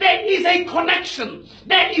is a connection,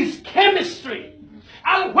 there is chemistry.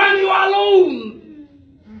 And when you are alone,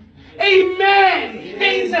 amen,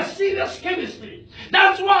 there is a serious chemistry.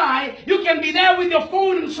 That's why you can be there with your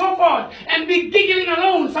phone and so forth and be giggling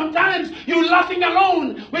alone. Sometimes you're laughing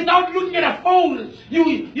alone without looking at a phone.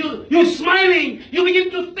 You're smiling. You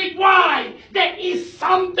begin to think, why? There is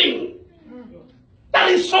something that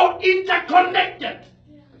is so interconnected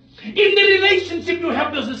in the relationship you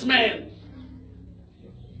have with this man.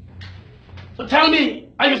 So tell me,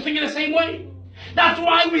 are you thinking the same way? That's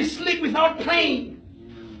why we sleep without praying.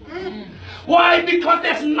 Why? Because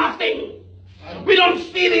there's nothing. We don't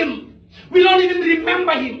feel him. We don't even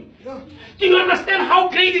remember him. Do you understand how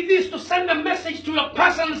great it is to send a message to a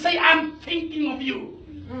person and say, I'm thinking of you?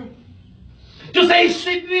 To say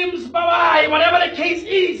sweet dreams, bye-bye, whatever the case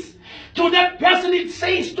is. To that person, it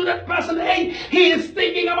says to that person, hey, he is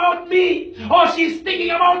thinking about me. Or she's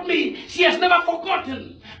thinking about me. She has never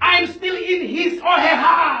forgotten. I'm still in his or her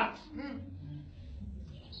heart.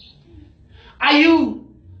 Are you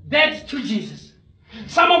dead to Jesus?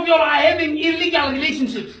 Some of you are having illegal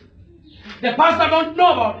relationships. The pastor don't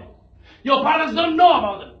know about it. Your parents don't know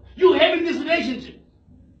about it. You having this relationship.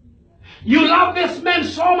 You love this man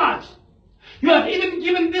so much. You have even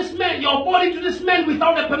given this man, your body to this man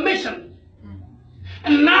without a permission.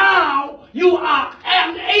 And now you are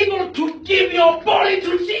unable to give your body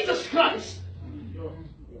to Jesus Christ,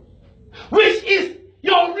 which is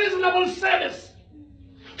your reasonable service.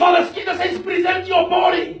 For the scripture says, present your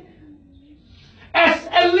body as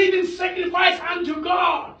a living sacrifice unto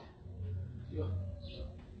God.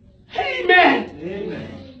 Amen.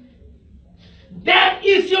 Amen. That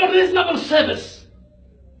is your reasonable service.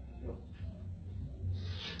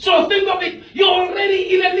 So think of it. You're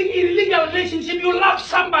already in a illegal relationship. You love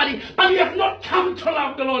somebody, but you have not come to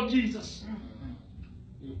love the Lord Jesus.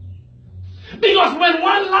 Because when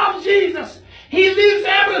one loves Jesus, he leaves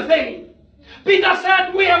everything. Peter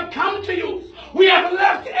said, we have come to you. We have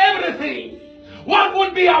left everything. What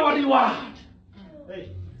would be our reward?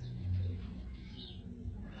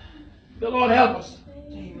 The Lord help us.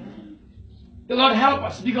 The Lord help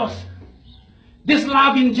us, because this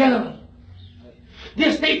love in general.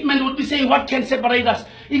 this statement would be saying, what can separate us?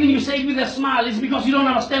 Even you say it with a smile, it's because you don't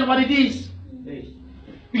understand what it is.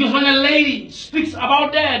 Because when a lady speaks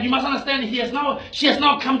about that, you must understand she has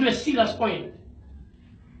now come to a serious point.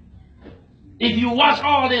 If you watch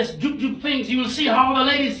all these juke things, you will see how the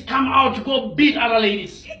ladies come out to go beat other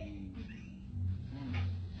ladies.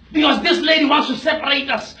 Because this lady wants to separate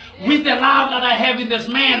us with the love that I have in this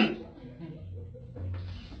man.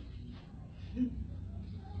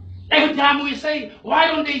 Every time we say, why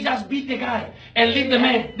don't they just beat the guy and leave the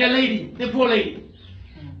man, the lady, the poor lady?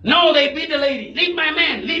 No, they beat the lady. Leave my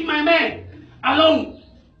man alone.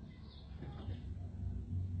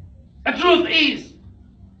 The truth is,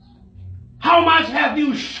 how much have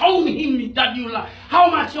you shown him that you love? How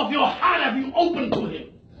much of your heart have you opened to him?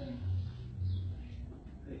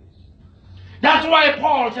 That's why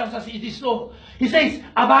Paul tells us it is so. He says,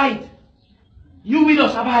 abide. You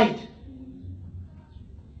widows, abide.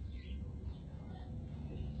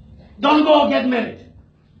 Don't go get married.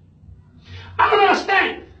 I don't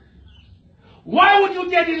understand. Why would you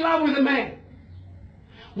get in love with a man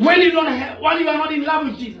when you are not in love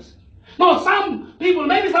with Jesus? No, some people,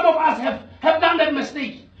 maybe some of us have done that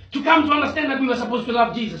mistake to come to understand that we were supposed to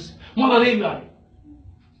love Jesus more than anybody.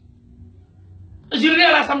 As you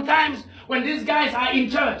realize sometimes when these guys are in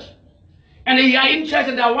church, and they are in church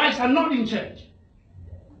and their wives are not in church.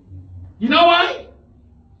 You know why?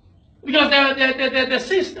 Because the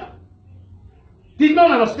sister did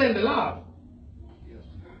not understand the love.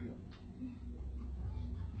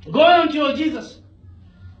 Go on to your Jesus.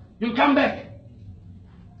 You'll come back.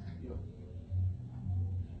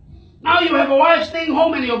 Now you have a wife staying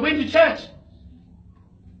home and you're going to church.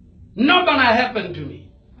 Not gonna happen to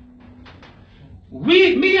me.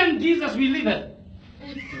 Me and Jesus, we live it.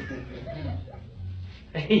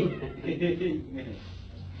 Amen.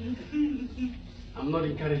 I'm not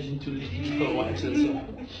encouraging to live your wives and so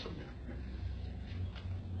on.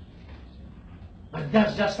 But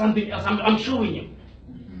that's just something else I'm showing you.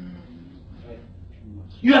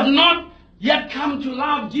 You have not yet come to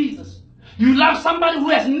love Jesus. You love somebody who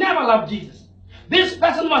has never loved Jesus. This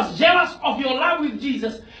person was jealous of your love with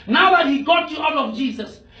Jesus. Now that he got you out of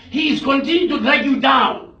Jesus, he is continuing to drag you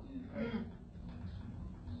down.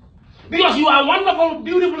 Because you are a wonderful,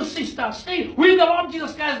 beautiful sister. Stay with the Lord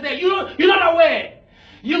Jesus Christ there. You're not aware.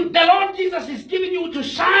 The Lord Jesus is giving you to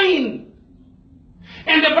shine.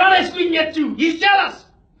 And the brother is doing it too. He's jealous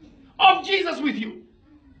of Jesus with you.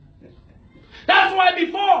 That's why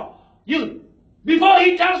before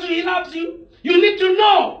he tells you he loves you, you need to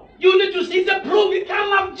know. You need to see the proof you can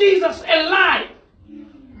love Jesus alive.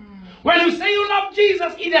 When you say you love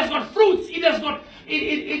Jesus, it has got fruits. It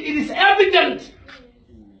is evident.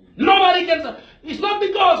 Nobody can. It's not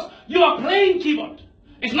because you are playing keyboard.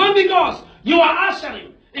 It's not because you are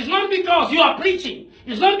ushering. It's not because you are preaching.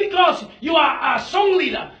 It's not because you are a song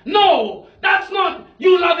leader. No, that's not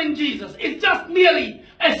you loving Jesus. It's just merely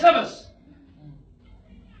a service.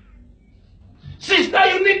 Sister,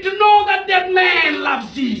 you need to know that that man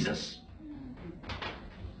loves Jesus.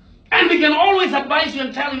 And we can always advise you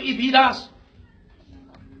and tell you if he does.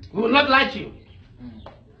 We will not lie to you.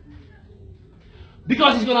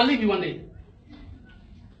 Because he's going to leave you one day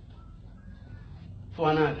for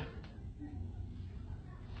another.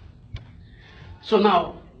 So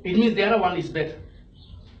now, it means the other one is better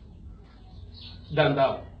than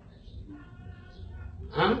thou.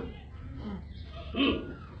 Huh?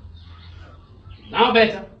 Now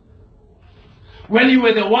better. When you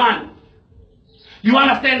were the one, you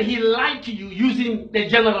understand he lied to you using the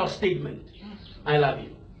general statement, I love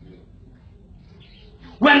you.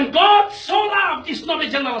 When God so loved is not a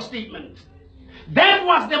general statement. That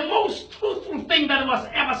was the most truthful thing that was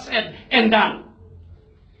ever said and done.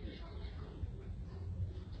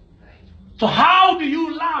 So how do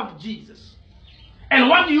you love Jesus? And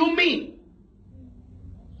what do you mean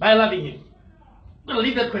by loving him? I'm going to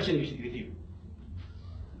leave that question with you.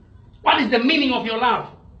 What is the meaning of your love?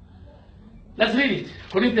 Let's read it.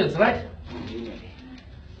 Corinthians, right?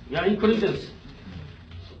 We are in Corinthians.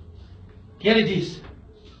 Here it is.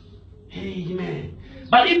 Amen.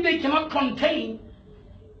 But if they cannot contain,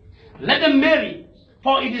 let them marry,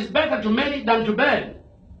 for it is better to marry than to burn.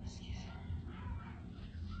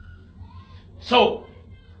 So,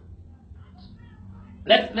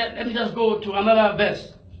 let me just go to another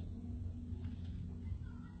verse.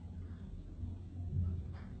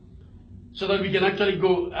 So that we can actually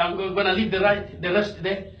go. I'm going to leave the rest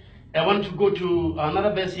there. I want to go to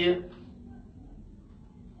another verse here.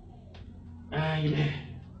 Amen.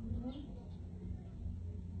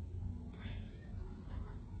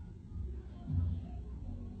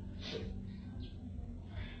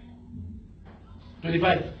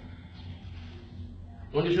 25.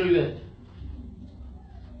 I want to show you that.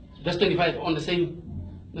 That's 25 on the same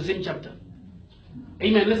chapter.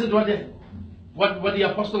 Amen. Listen to what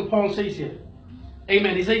the Apostle Paul says here.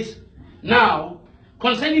 Amen. He says, now,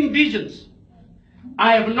 concerning visions,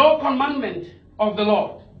 I have no commandment of the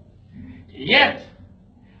Lord. Yet,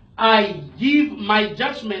 I give my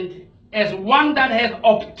judgment as one that has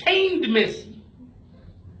obtained mercy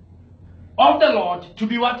of the Lord to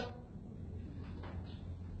be what?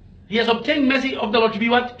 He has obtained mercy of the Lord to be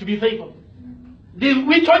what? To be faithful.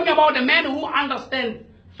 We're talking about a man who understands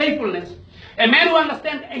faithfulness, a man who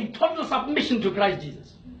understands a total submission to Christ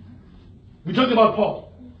Jesus. We're talking about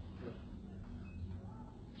Paul.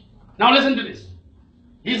 Now listen to this.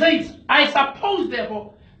 He says, I suppose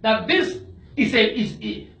therefore that this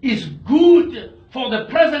is good for the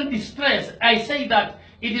present distress. I say that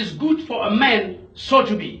it is good for a man so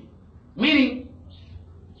to be. Meaning,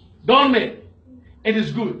 don't marry. It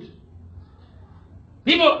is good.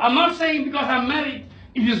 People, I'm not saying because I'm married,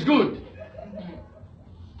 it is good.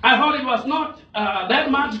 I thought it was not that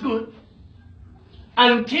much good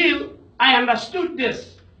until I understood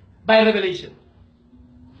this by revelation.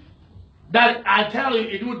 That I tell you,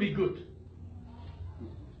 it would be good.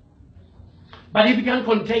 But if you can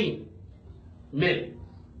contain, marry.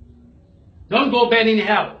 Don't go burn in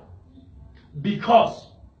hell because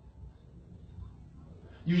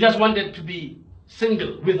you just wanted to be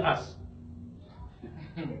single with us.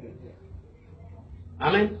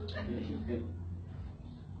 Amen?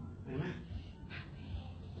 Amen.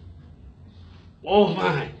 Oh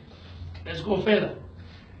my. Let's go further.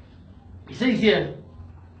 He says here,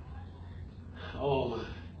 oh my.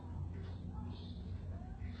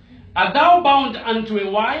 Art thou bound unto a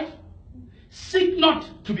wife? Seek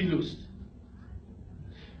not to be loosed.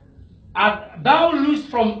 Art thou loosed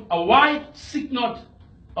from a wife? Seek not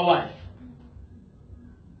a wife.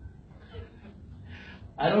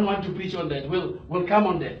 I don't want to preach on that. We'll come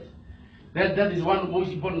on that. That is one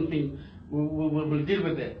most important thing. We'll deal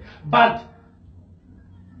with that. But,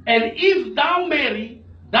 and if thou marry,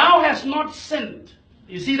 thou hast not sinned.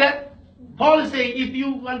 You see that? Paul is saying, if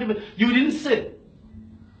you want to, you didn't sin.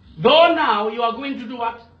 Though now you are going to do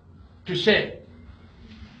what? To share.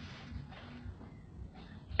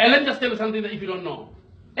 And let me just tell you something that if you don't know.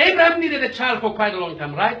 Abraham needed a child for quite a long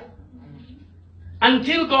time, right?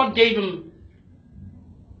 Until God gave him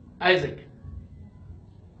Isaac.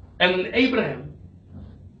 And Abraham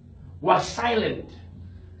was silent,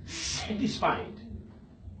 satisfied,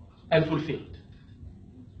 and fulfilled.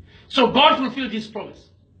 So God fulfilled his promise.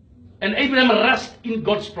 And Abraham rested in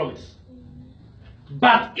God's promise.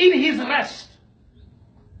 But in his rest,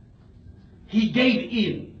 he gave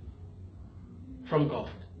in from God.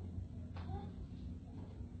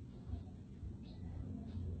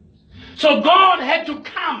 So God had to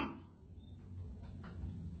come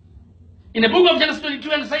in the book of Genesis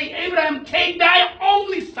 22 and say, Abraham, take thy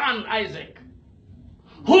only son Isaac,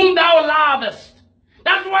 whom thou lovest.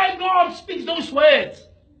 That's why God speaks those words.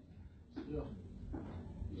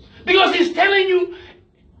 Because he's telling you,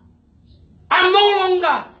 I'm no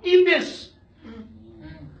longer in this.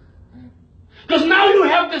 Because now you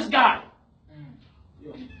have this guy.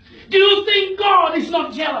 Do you think God is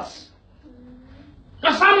not jealous?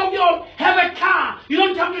 Because some of you have a car, you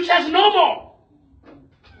don't come to church no more.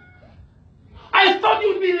 I thought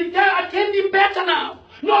you'd be attending better now.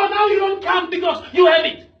 No, now you don't come because you have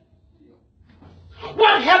it.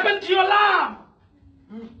 What happened to your love?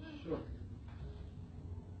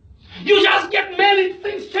 You just get married,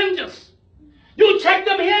 things changes. You check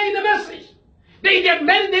them here in the message. They get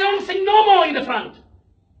married, they don't sing no more in the front.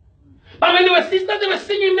 But when they were sisters, they were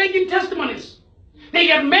singing, making testimonies. They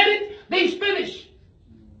get married, they finish.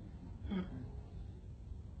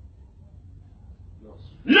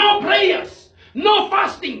 No prayers, no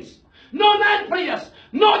fastings, no night prayers,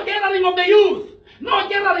 no gathering of the youth, no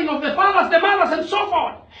gathering of the fathers, the mothers, and so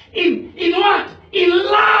forth. In what? In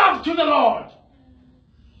love to the Lord.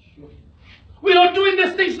 We're not doing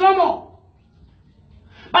these things no more.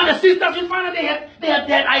 But the sisters, you find that they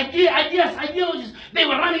had ideologies. They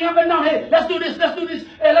were running up and down. Hey, let's do this, let's do this,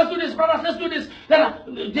 hey, let's do this, brothers, let's do this.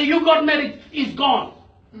 Then you got married, it's gone.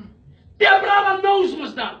 Their brother knows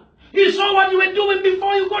what's done. He saw what you were doing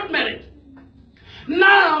before you got married.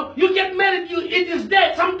 Now you get married, it is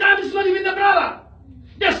dead. Sometimes it's not even the brother.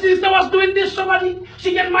 The sister was doing this,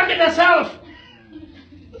 she can market herself.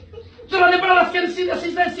 So that the brothers can see the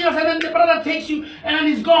sister serious, and then the brother takes you and then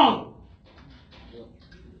he's gone.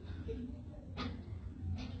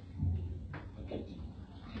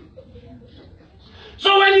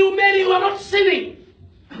 So when you marry, you are not sinning.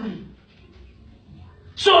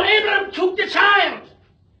 So Abraham Abraham took the child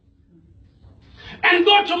and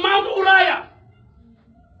go to Mount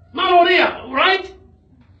Moriah, right?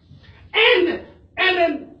 And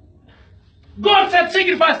then God said,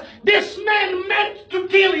 sacrifice. This man meant to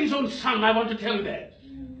kill his own son. I want to tell you that.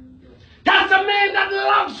 That's a man that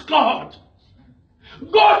loves God.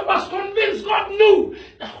 God was convinced, God knew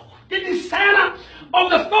the desire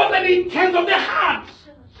of the thought and the intent of the heart.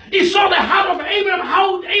 He saw the heart of Abraham,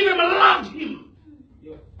 how Abraham loved him.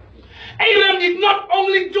 Abraham did not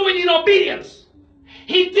only do it in obedience,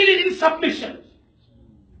 he did it in submission.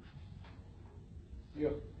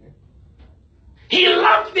 He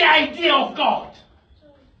loved the idea of God.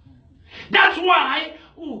 That's why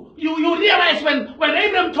you realize when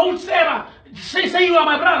Abraham told Sarah, say you are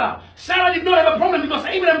my brother, Sarah did not have a problem because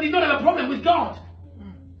Abraham did not have a problem with God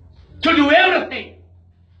to do everything.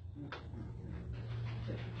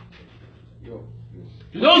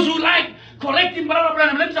 To those who like correcting Brother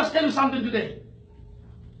Branham, let me just tell you something today.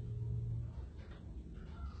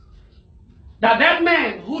 That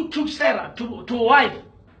man who took Sarah to a wife,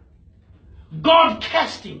 God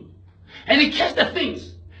cursed him. And he cursed the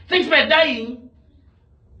things. Things were dying.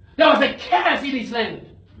 There was a curse in his land.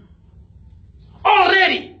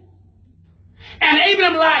 Already. And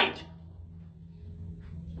Abraham lied.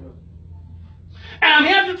 And I'm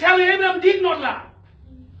here to tell you, Abraham did not lie.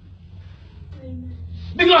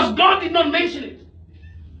 Because God did not mention it.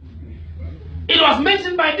 It was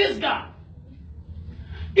mentioned by this guy.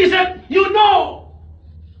 He said, you know,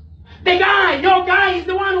 the guy, your guy is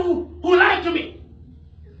the one who lied to me.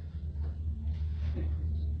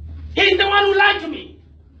 He's the one who lied to me.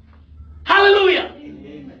 Hallelujah.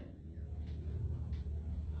 Amen.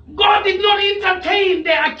 God did not entertain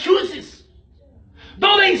the accusers,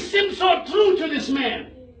 though they seemed so true to this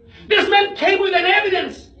man. This man came with an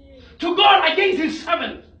evidence to God against his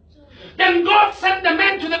servant. Then God sent the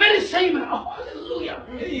man to the very same. Oh, hallelujah.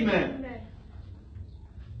 Amen.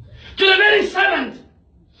 To the very servant.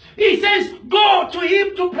 He says, go to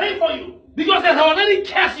him to pray for you. Because there's already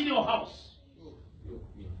cash in your house.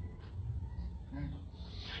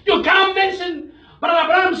 You can't mention Brother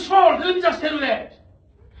Branham's fault. Let me just tell you that.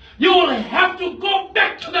 You will have to go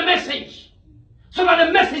back to the message so that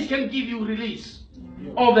the message can give you release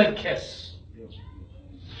of that curse.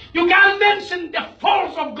 You can't mention the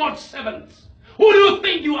faults of God's servants. Who do you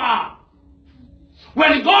think you are?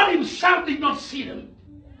 When God himself did not see them.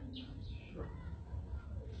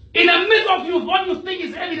 In the midst of you, what you think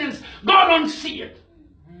is evidence, God don't see it.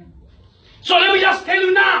 So let me just tell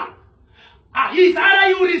you now. It's either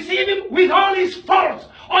you receive him with all his faults,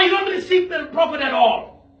 or you don't receive the prophet at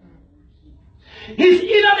all. He's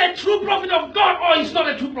either the true prophet of God, or he's not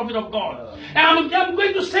a true prophet of God. And I'm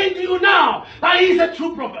going to say to you now that he's a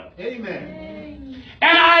true prophet. Amen.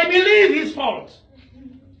 And I believe his faults,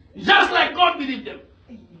 just like God believed them.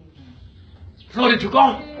 Glory to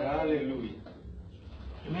God. Hallelujah.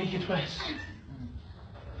 Make it rest.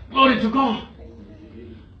 Glory to God.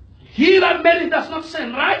 He that married does not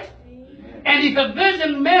sin, right? And if a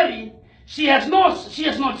virgin marry, she has not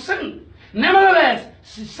sinned. Nevertheless,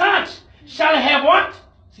 such shall have what?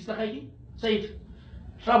 Sister Heidi, say it.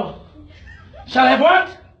 Trouble. Shall have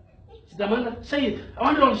what? Sister Amanda, say it. I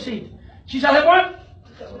want you all to say it. She shall have what?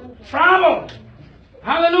 Trouble.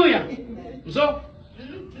 Hallelujah. So,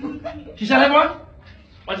 she shall have what?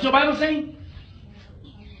 What's your Bible saying?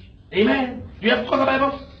 Amen. Do you have Kosa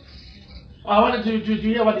Bible? Oh, I wanted to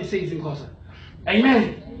hear what it says in Kosa.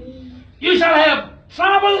 Amen. You shall have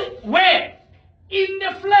trouble where? In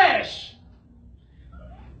the flesh.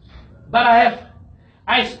 But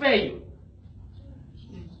I spare you.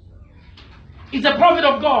 It's a prophet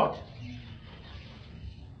of God.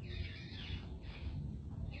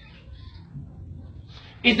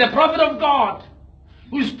 It's the prophet of God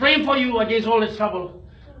who's praying for you against all this trouble,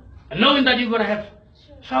 and knowing that you're going to have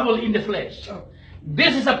trouble in the flesh.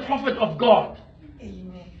 This is a prophet of God.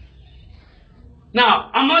 Amen.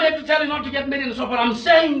 Now, I'm not here to tell you not to get married and so forth. I'm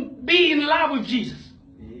saying be in love with Jesus.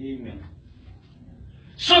 Amen.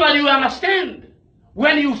 So that you understand.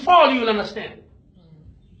 When you fall, you will understand.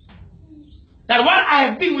 That what I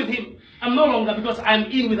have been with him, I'm no longer, because I'm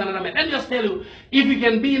in with another man. Let me just tell you, if you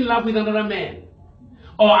can be in love with another man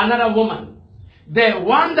or another woman, the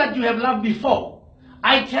one that you have loved before,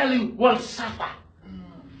 I tell you, will suffer.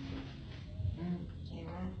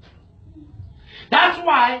 That's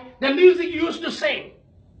why the music you used to sing.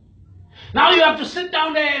 Now you have to sit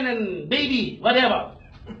down there and then baby, whatever.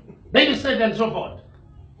 Baby sit and so forth.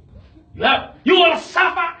 You will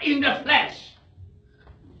suffer in the flesh.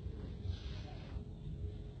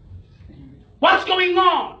 What's going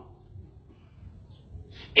on?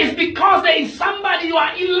 It's because there is somebody you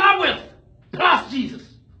are in love with, plus Jesus.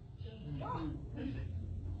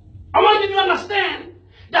 I want you to understand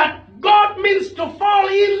that God means to fall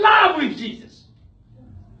in love with Jesus.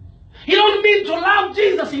 He don't mean to love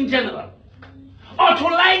Jesus in general or to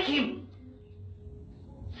like him.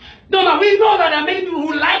 No, we know that there are many people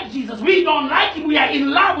who like Jesus. We don't like him, we are in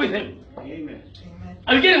love with him. Amen.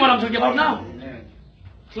 Are you getting what I'm talking about now? Amen.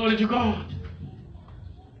 Glory to God.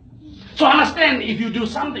 So understand, if you do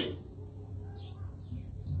something,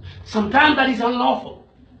 sometimes that is unlawful.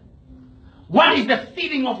 What is the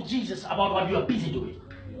feeling of Jesus about what you are busy doing?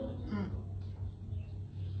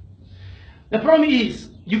 The problem is,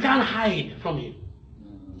 you can't hide from him.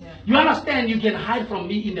 Yeah. You understand, you can hide from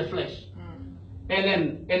me in the flesh.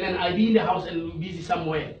 And then I'll be in the house and busy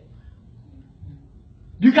somewhere.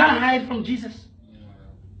 You can't hide from Jesus.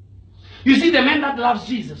 You see, the man that loves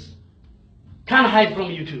Jesus can't hide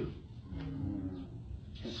from you too.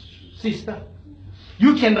 Sister,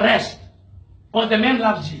 you can rest, but the man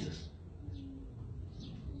loves Jesus.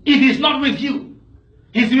 It is not with you,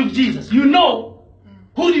 it's with Jesus. You know,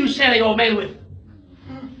 who do you share your man with?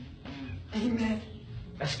 Amen.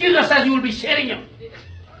 The scripture says you will be sharing him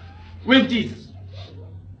with Jesus.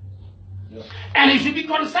 And you should be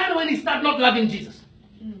concerned when he starts not loving Jesus.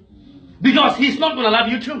 Because he's not going to love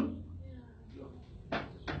you too.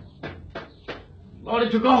 Glory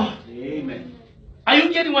to God. Amen. Are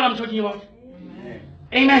you getting what I'm talking about? Amen.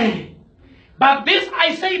 Amen. But this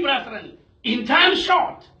I say, brethren, in time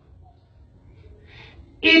short,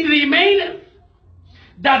 it remaineth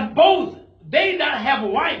that both they that have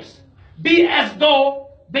wives be as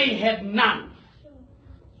though they had none.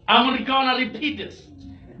 I'm only going to repeat this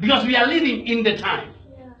because we are living in the time.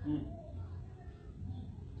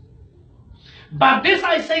 But this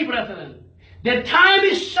I say, brethren, the time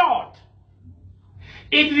is short.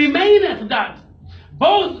 It remaineth that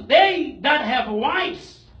both they that have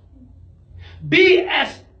wives be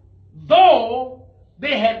as though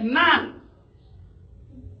they had none.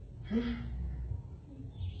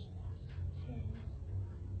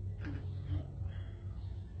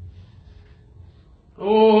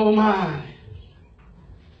 Oh my.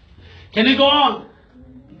 Can we go on?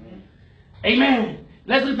 Amen.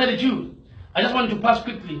 Let's read 32. I just want to pass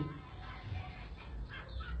quickly.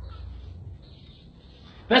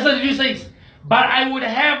 Verse 32 says, but I would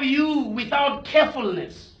have you without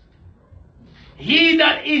carefulness. He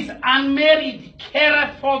that is unmarried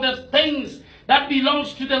careth for the things that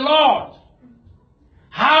belongs to the Lord,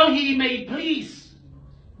 how he may please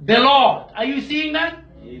the Lord. Are you seeing that?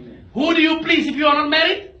 Amen. Who do you please if you are not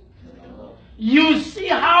married? You see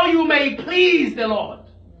how you may please the Lord.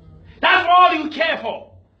 That's all you care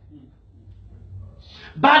for.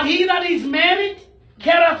 But he that is married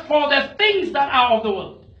careth for the things that are of the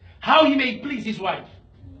world, how he may please his wife.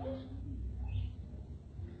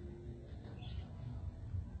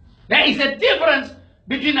 There is a difference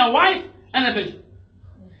between a wife and a virgin.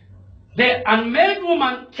 The unmarried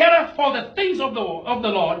woman careth for the things of the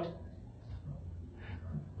Lord,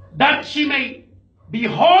 that she may be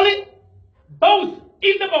holy both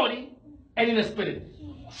in the body and in the spirit.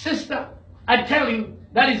 Sister, I tell you,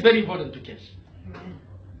 that is very important to catch.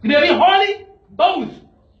 You may be holy both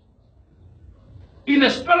in the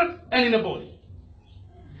spirit and in the body.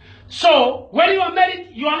 So, when you are married,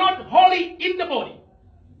 you are not holy in the body.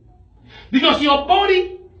 Because your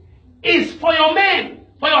body is for your man,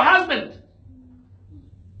 for your husband.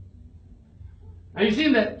 Have you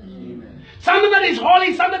seen that? Amen. Something that is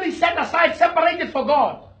holy, something that is set aside, separated for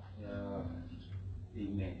God.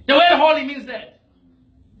 Amen. The word holy means that.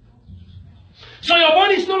 So your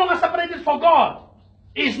body is no longer separated for God.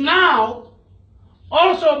 It's now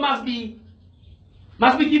also must be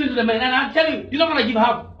given to the man. And I tell you, you're not going to give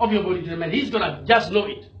half of your body to the man. He's going to just know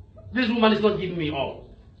it. This woman is not giving me all.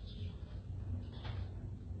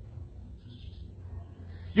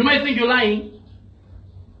 You might think you're lying,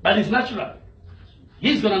 but it's natural.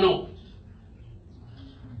 He's going to know.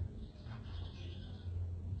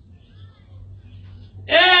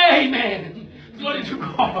 Amen. Glory to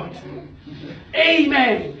God.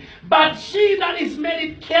 Amen. But she that is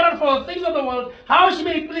married careth for the things of the world, how she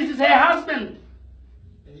may please her husband.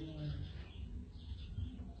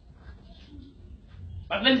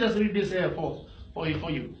 But let me just read this here for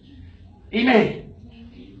you. Amen.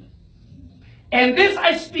 And this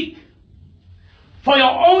I speak for your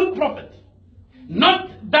own profit, not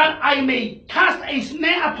that I may cast a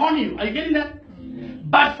snare upon you. Are you getting that? Amen.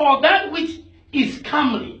 But for that which is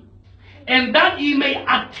comely, and that ye may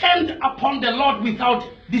attend upon the Lord without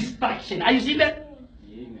distraction. Are you seeing that?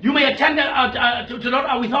 Amen. You may attend to the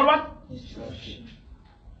Lord without what? Destruction.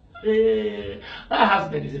 A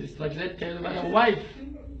husband is a distraction. I tell you, but a wife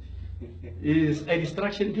is a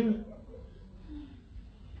distraction too.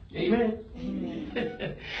 Amen.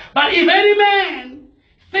 But if any man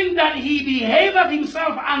think that he behaveth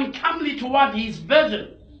himself uncomely toward his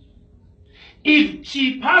virgin, if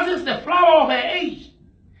she passes the flower of her age,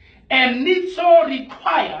 and need so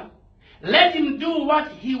require, let him do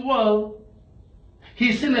what he will.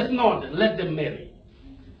 He sinneth not, let them marry.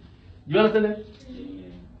 You understand that?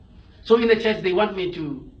 So in the church, they want me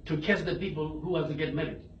to curse the people who want to get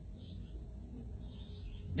married.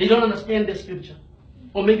 They don't understand the scripture,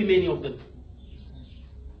 or maybe many of them.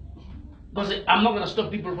 Because I'm not going to stop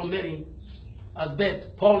people from marrying. As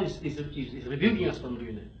bad, Paul is rebuking us from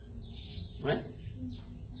doing that. Right?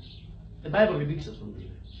 The Bible rebukes us from doing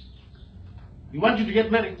that. We want you to get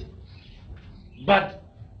married, but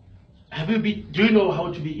do you know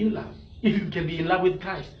how to be in love? If you can be in love with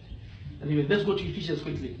Christ. Anyway, let's go to Ephesians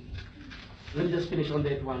quickly. Let me just finish on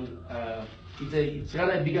that one. It's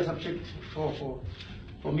rather a bigger subject for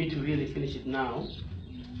me to really finish it now.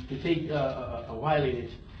 To take a while in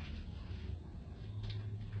it.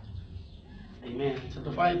 Amen.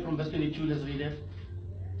 Chapter 5 from verse 22, let's read it.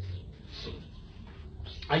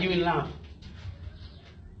 Are you in love?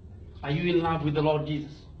 Are you in love with the Lord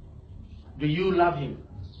Jesus? Do you love him?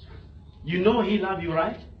 You know he loves you,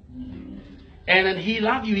 right? And then he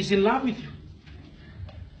loves you, he's in love with you.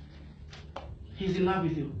 He's in love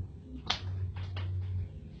with you.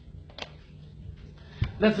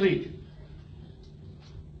 Let's read.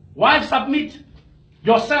 Wives, submit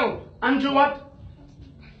yourself unto what?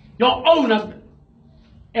 Your own husband.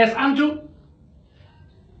 As unto?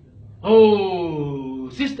 Oh,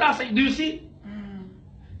 sisters, do you see?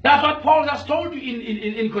 That's what Paul has told you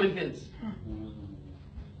in Corinthians.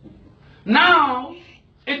 Now,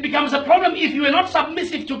 it becomes a problem if you are not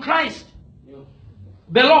submissive to Christ,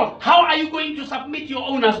 the Lord. How are you going to submit your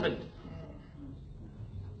own husband?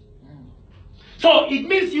 So, it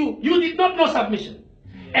means you did not know submission.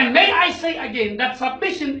 And may I say again that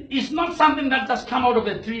submission is not something that just come out of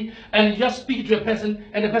the tree and you just speak to a person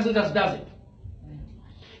and the person just does it.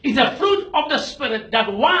 It's a fruit of the Spirit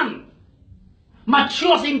that one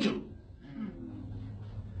matures into.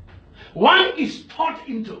 One is taught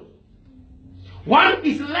into. One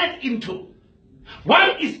is led into.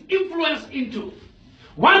 One is influenced into.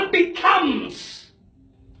 One becomes.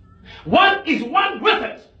 One is one with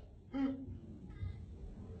it.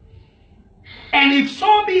 And if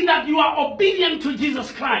so be that you are obedient to Jesus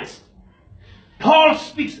Christ, Paul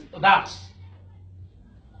speaks thus.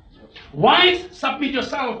 Wives, submit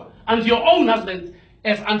yourself unto your own husband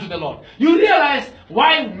as unto the Lord. You realize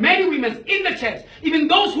why many women in the church, even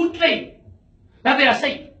those who claim that they are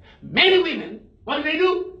saved, many women, what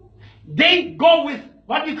do? They go with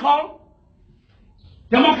what we call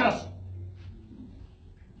democracy.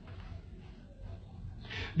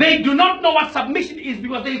 They do not know what submission is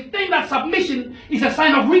because they think that submission is a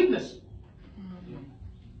sign of weakness.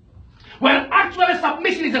 When actually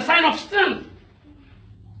submission is a sign of strength.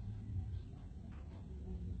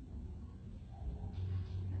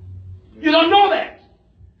 You don't know that.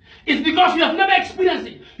 It's because you have never experienced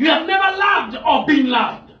it. You have never loved or been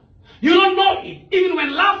loved. You don't know it. Even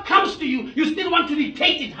when love comes to you, you still want to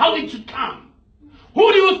dictate it, how it should come.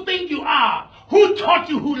 Who do you think you are? Who taught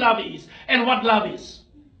you who love is and what love is?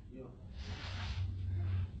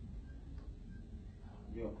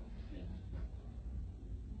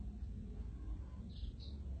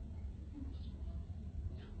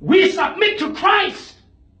 We submit to Christ.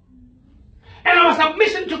 And our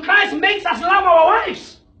submission to Christ makes us love our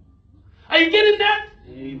wives. Are you getting that?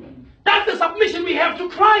 Amen. That's the submission we have to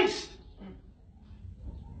Christ.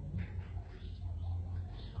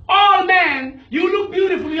 All men, you look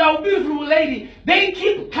beautiful, you are a beautiful lady. They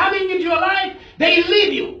keep coming into your life, they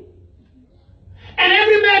leave you. And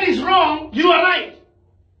every man is wrong, you are right.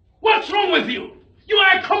 What's wrong with you? You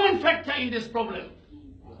are a common factor in this problem.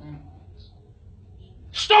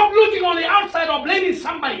 Stop looking on the outside or blaming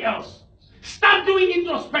somebody else. Start doing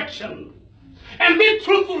introspection. And be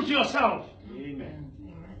truthful to yourself. Amen.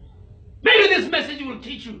 Maybe this message will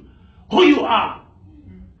teach you who you are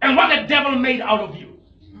and what the devil made out of you.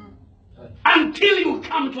 Until you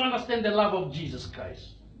come to understand the love of Jesus Christ.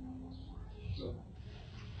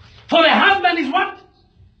 For the husband is what?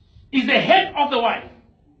 Is the head of the wife.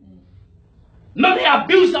 Not the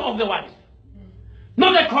abuser of the wife.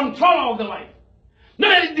 Not the controller of the wife.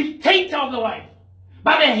 Not the dictator of the wife.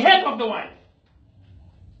 But the head of the wife.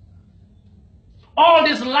 All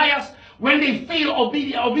these liars when they fail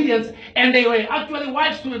obedience, and they were actually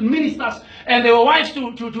wives to ministers, and they were wives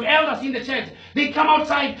to elders in the church, they come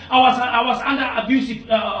outside, I was under abusive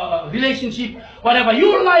relationship, whatever.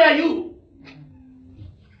 You liar, you.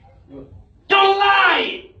 Don't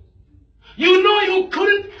lie. You know you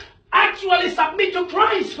couldn't actually submit to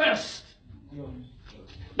Christ first.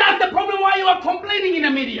 That's the problem why you are complaining in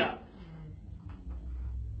the media.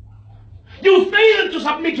 You failed to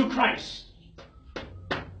submit to Christ.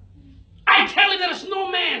 I tell you, there is no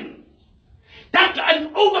man that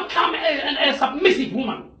can overcome a submissive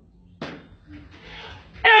woman.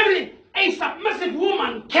 A submissive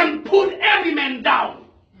woman can put every man down.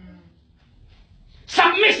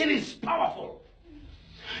 Submission is powerful.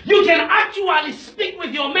 You can actually speak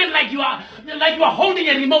with your man like you are holding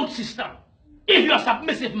a remote system. If you are a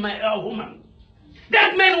submissive woman,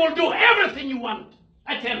 that man will do everything you want.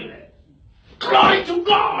 I tell you that. Glory to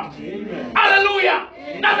God. Amen. Hallelujah.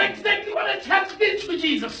 Amen. That's exactly what the church did to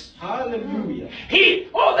Jesus. Hallelujah.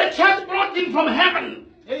 The church brought him from heaven.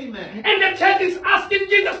 Amen. And the church is asking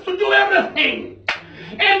Jesus to do everything.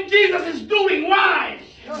 And Jesus is doing. Why?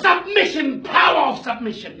 Submission, power of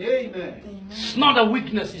submission. Amen. It's not a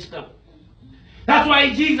weakness, sister. That's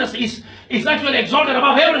why Jesus is actually exalted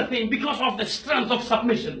above everything, because of the strength of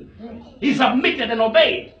submission. He submitted and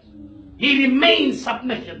obeyed. He remained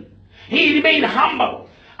submission. He remained humble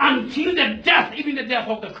until the death, even the death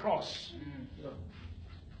of the cross.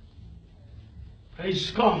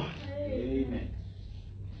 Praise God. Amen.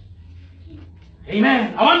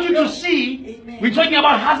 Amen. I want you to see, we're talking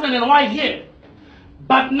about husband and wife here.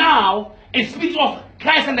 But now, it speaks of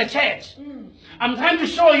Christ and the church. I'm trying to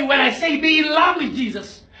show you, when I say be in love with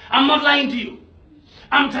Jesus, I'm not lying to you.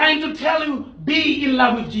 I'm trying to tell you, be in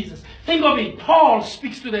love with Jesus. Think of it. Paul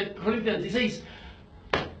speaks to the Corinthians. He says,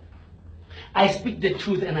 I speak the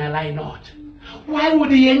truth and I lie not. Why would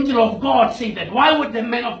the angel of God say that? Why would the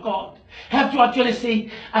man of God have to actually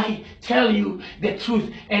say, I tell you the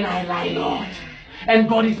truth and I lie not? And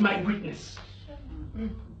God is my witness.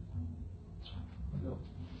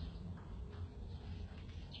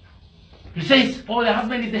 He says, for the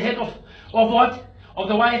husband is the head of what? Of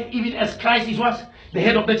the wife, even as Christ is what? The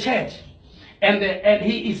head of the church. And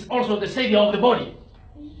he is also the savior of the body.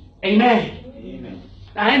 Amen. Amen.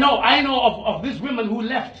 I know of these women who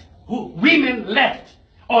left, women left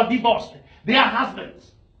or divorced their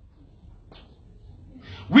husbands,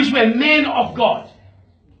 which were men of God.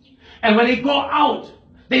 And when they go out,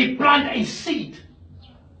 they plant a seed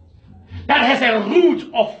that has a root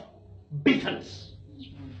of bitterness.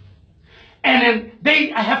 And then they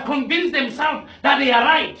have convinced themselves that they are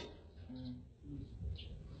right.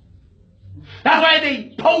 That's why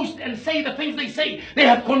they post and say the things they say. They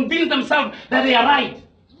have convinced themselves that they are right.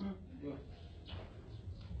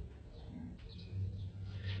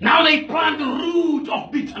 Now they plant the root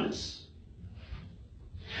of bitterness.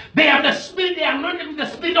 They have the spirit, they are anointed with the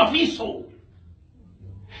spirit of Esau.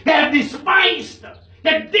 They have despised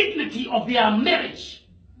the dignity of their marriage.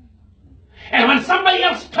 And when somebody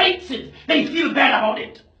else takes it, they feel bad about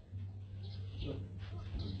it.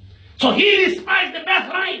 So he despised the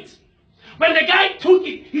birthright. When the guy took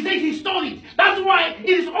it, he says he stole it. That's why it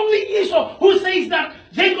is only Esau who says that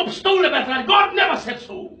Jacob stole the birthright. God never said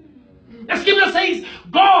so. The scripture says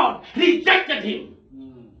God rejected him.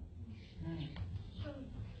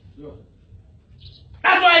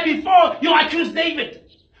 That's why before you accuse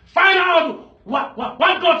David, find out what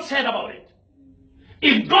God said about it.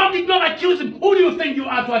 If God did not accuse him, who do you think you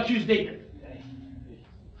are to accuse David?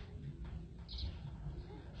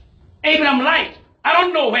 Abraham lied. I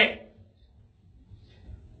don't know where.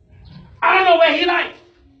 I don't know where he lied.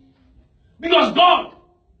 Because God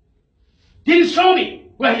didn't show me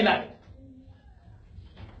where he lied.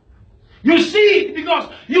 You see it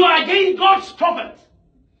because you are against God's prophet.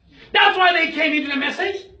 That's why they came into the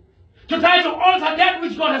message, to try to alter that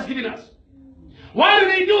which God has given us. Why do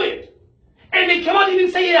they do it? And they cannot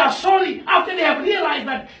even say they are sorry after they have realized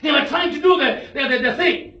that they were trying to do the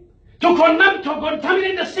thing, to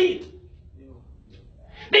contaminate the seed.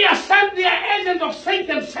 They are sent, they are agents of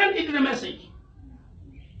Satan sent into the message.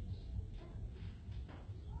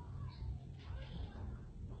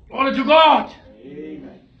 Glory to God.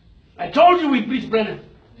 Amen. I told you we preach Brennan.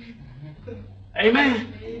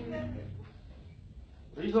 Amen. Amen.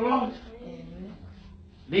 Praise the Lord.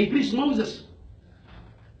 They preached Moses.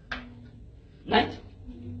 Right?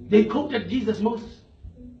 They quoted Jesus, Moses.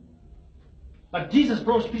 But Jesus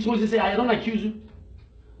preached Moses and said, I don't accuse you,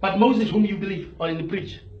 but Moses whom you believe or in the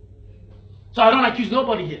preach. So I don't accuse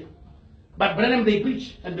nobody here. But Brenham, they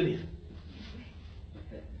preach and believe.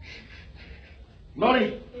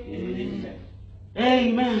 Glory. Amen.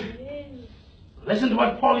 Amen. Amen. Listen to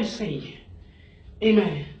what Paul is saying.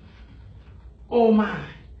 Amen. Oh my.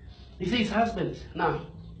 He says husbands. No.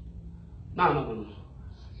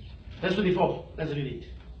 Verse 24. Let's read it.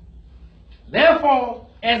 Therefore,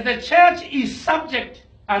 as the church is subject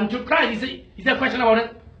unto Christ, is there a question about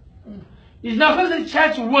it? It's not that the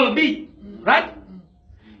church will be, right?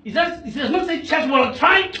 It does not say church will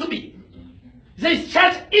try to be. It says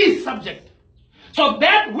church is subject. So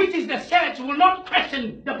that which is the church will not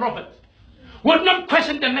question the prophet, will not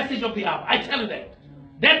question the message of the hour. I tell you that.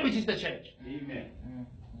 That which is the church. Amen.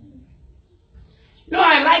 You know,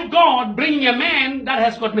 I like God bringing a man that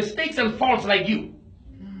has got mistakes and faults like you.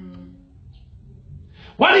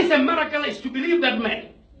 What is a miracle is to believe that man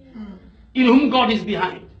in whom God is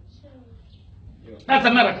behind. That's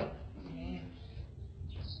a miracle.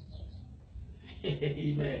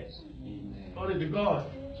 Amen. Glory to God.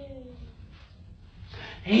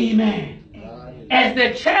 Amen. As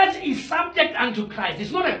the church is subject unto Christ,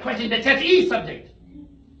 it's not a question, the church is subject.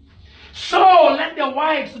 So let the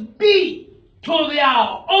wives be to their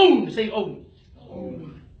own, say own.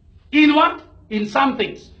 In what? In some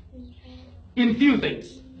things. In few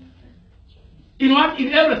things. In what?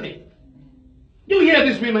 In everything. You hear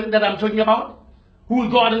these women that I'm talking about, who will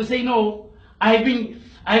go out and say, no, I've been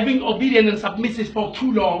obedient and submissive for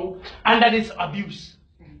too long, and that is abuse.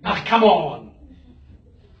 Ah, come on.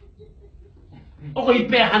 Okay,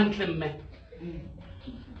 bear handling me.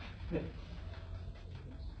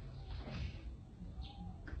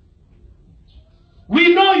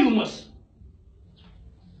 We know you must.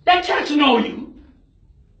 The church know you.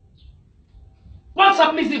 What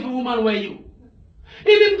submissive woman were you?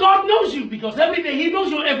 Even God knows you, because every day, He knows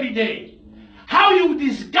you every day. How you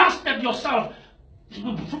disgusted yourself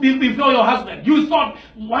before your husband. You thought,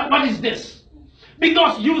 what is this?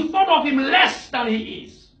 Because you thought of him less than he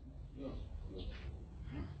is.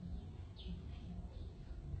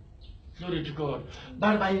 Glory to God.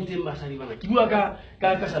 I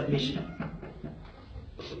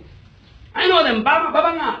know them.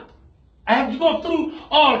 I have to go through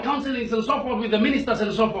all counselings and so forth with the ministers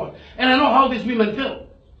and so forth. And I know how these women feel.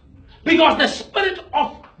 Because the spirit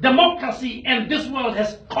of democracy and this world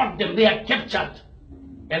has caught them. They are captured.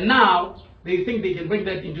 And now they think they can bring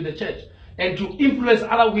that into the church and to influence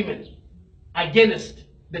other women against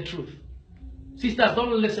the truth. Sisters,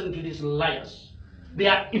 don't listen to these liars. They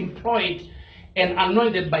are employed and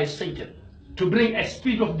anointed by Satan to bring a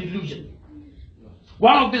spirit of delusion.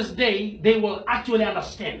 One of this day, they will actually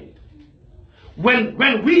understand when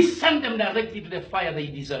we send them directly to the fire they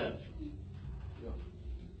deserve.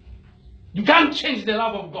 You can't change the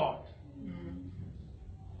love of God.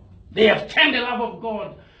 They have turned the love of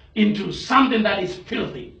God into something that is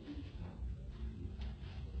filthy.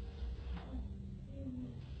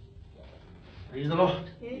 Praise the Lord.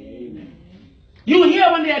 Amen. You hear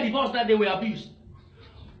when they are divorced that they were abused.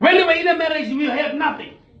 When they were in a marriage, we heard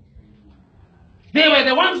nothing. They were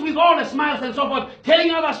the ones with all the smiles and so forth,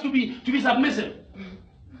 telling others to be submissive.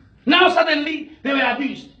 Now suddenly they were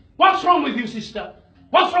abused. What's wrong with you, sister?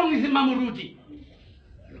 What's wrong with you, Mamuruti?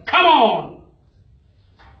 Come on.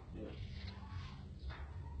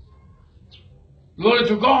 Glory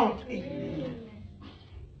to God. Amen.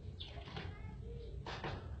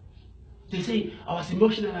 They say, I was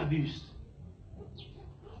emotionally abused.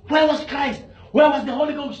 Where was Christ? Where was the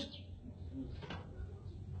Holy Ghost?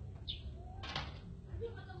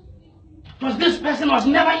 Because this person was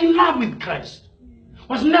never in love with Christ.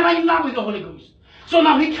 Was never in love with the Holy Ghost. So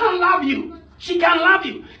now he can't love you. She can't love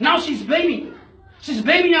you. Now she's blaming you. She's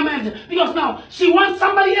blaming your man. Because now she wants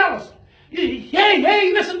somebody else.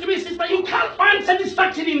 Hey, listen to me, sister. You can't find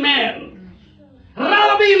satisfaction in man.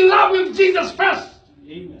 Rather be in love with Jesus first.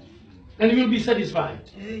 Amen. And you will be satisfied.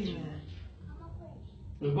 Amen.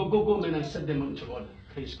 Go, man, and set them into order.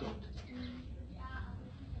 Praise God.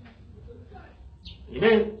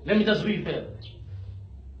 Amen. Let me just read that.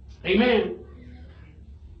 Amen.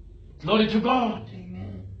 Glory to God.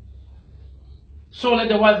 Amen. So let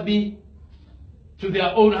the wife be to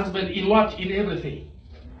their own husband in what? In everything.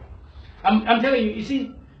 I'm telling you, you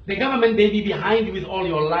see, the government may be behind you with all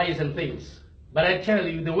your lies and things. But I tell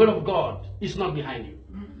you, the word of God is not behind you.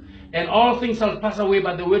 And all things shall pass away,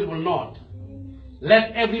 but the word will not.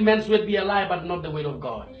 Let every man's word be a lie, but not the word of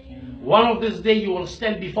God. One of this day you will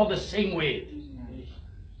stand before the same word.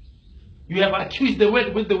 You have accused the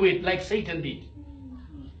word with the word, like Satan did.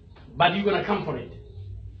 But you're going to come for it.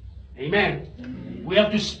 Amen. We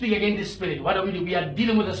have to speak against the spirit. What do? We are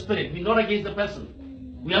dealing with the spirit. We're not against the person.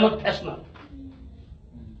 We are not personal.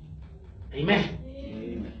 Amen.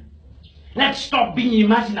 Amen. Let's stop being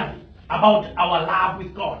imaginary about our love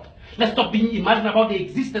with God. Let's stop being imaginary about the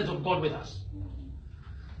existence of God with us.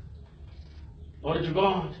 Glory to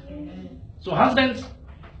God. So husbands,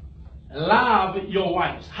 love your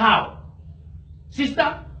wives. How?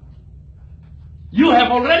 Sister, you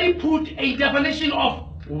have already put a definition of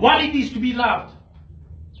what it is to be loved.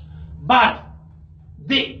 But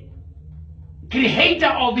the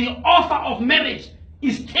creator or the author of marriage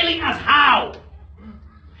is telling us how.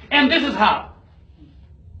 And this is how.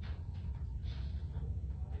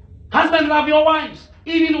 Husbands, love your wives.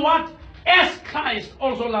 Even what? As Christ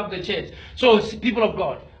also loved the church. So, people of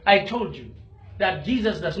God, I told you that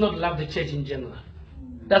Jesus does not love the church in general.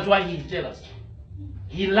 That's why he is jealous.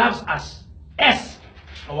 He loves us as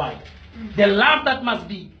a wife. The love that must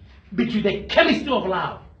be between the chemistry of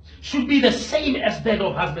love should be the same as that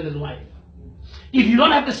of husband and wife. If you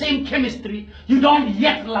don't have the same chemistry, you don't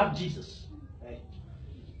yet love Jesus.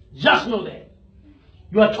 Just know that.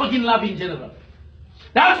 You are talking love in general.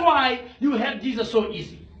 That's why you have Jesus so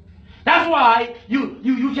easy. That's why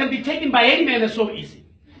you can be taken by any man so easy.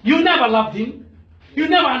 You never loved him. You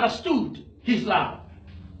never understood his love.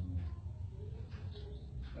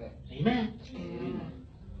 Amen.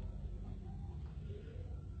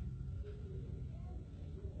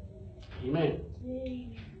 Amen.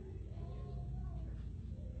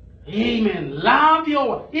 Amen. Love your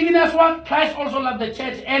wife. Even as what? Christ also loved the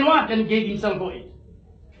church and what? And gave himself for it.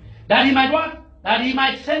 That he might what? That he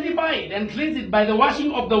might sanctify it and cleanse it by the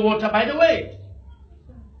washing of the water by the way.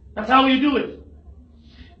 That's how you do it.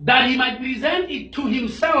 That he might present it to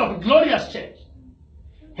himself, a glorious church,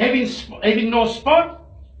 having no spot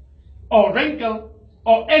or wrinkle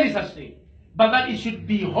or any such thing, but that it should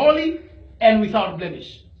be holy and without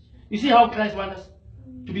blemish. You see how Christ wants us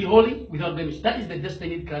to be holy without blemish. That is the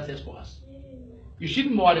destiny Christ has for us. You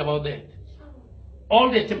shouldn't worry about that. All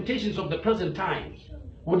the temptations of the present time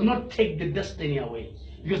would not take the destiny away,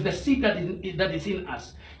 because the seed that is in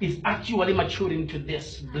us is actually maturing to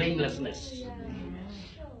this blamelessness.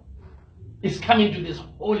 It's coming to this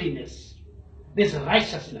holiness, this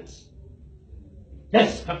righteousness,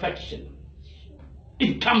 this perfection.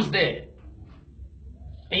 It comes there.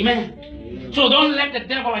 Amen. So don't let the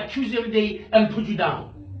devil accuse you every day and put you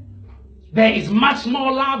down. There is much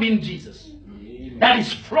more love in Jesus that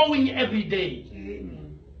is flowing every day.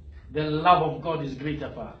 The love of God is greater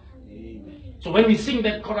far. So when we sing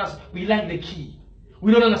that chorus, we like the key.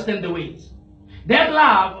 We don't understand the words. That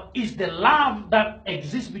love is the love that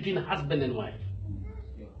exists between husband and wife.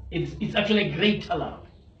 It's actually a greater love.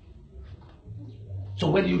 So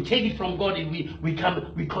when you take it from God, we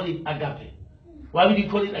call it agape. Why would you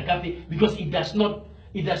call it agape? Because it does not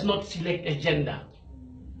select a gender.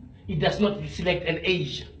 It does not select an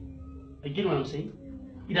age. You get what I'm saying?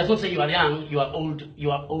 It does not say you are young, you are old, you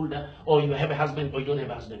are older, or you have a husband or you don't have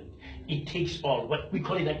a husband. It takes all. What we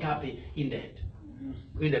call it agape in that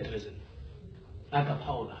reason.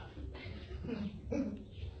 Agapaula.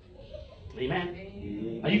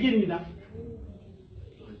 Amen. Are you getting it now?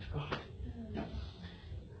 Glory to God.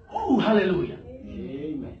 Oh, hallelujah.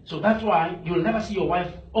 Amen. So that's why you'll never see your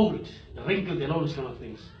wife old, wrinkled, and all those kind of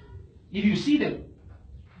things. If you see them,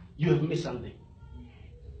 you have missed something.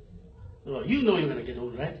 Well, you know you're going to get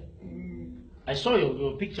old, right? I saw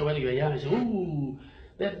your picture when you were young. I said, ooh,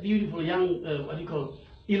 that beautiful young,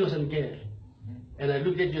 innocent girl. And I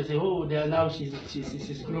looked at you and said, oh, there now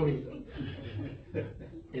she's growing.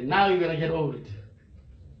 And now you're going to get old.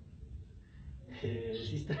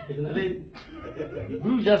 Sister, you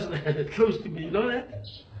grew just close to me, you know that?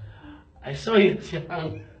 I saw you as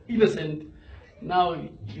young, innocent. Now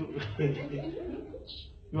you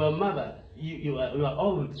are a mother. You are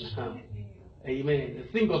old now. Amen.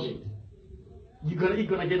 Think of it. It's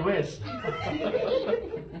gonna get worse.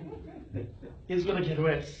 It's gonna get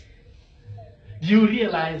worse. You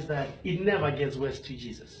realize that it never gets worse to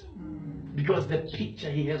Jesus, because the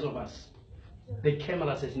picture he has of us, the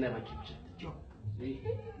cameras has never captured.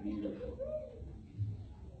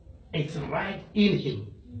 It's right in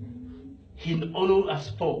him. He honored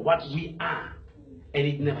us for what we are, and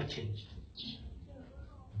it never changed.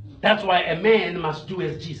 That's why a man must do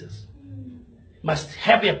as Jesus. Must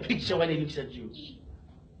have a picture when he looks at you,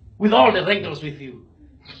 with all the wrinkles with you,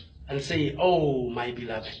 and say, oh, my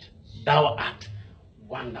beloved, thou art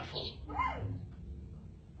wonderful.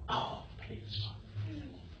 Oh, praise God.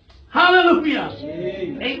 Hallelujah.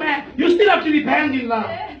 Amen. You still have to repent in love.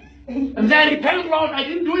 And say, repent, Lord, I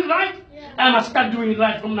didn't do it right. I must start doing it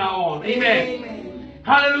right from now on. Amen.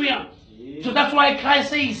 Hallelujah. So that's why Christ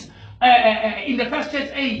says, in the first church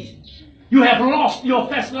age, you have lost your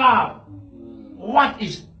first love. What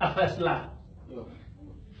is a first love?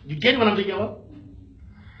 You get what I'm talking about?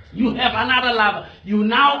 You have another love. You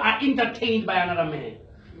now are entertained by another man.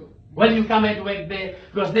 When you come at work there,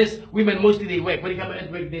 because this women mostly they work. When you come at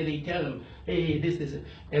work there, they tell them, hey, this,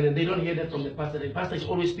 and then they don't hear that from the pastor. The pastor is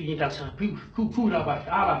always speaking to us,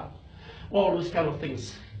 all those kind of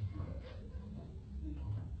things.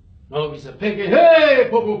 No, it's a pig, hey,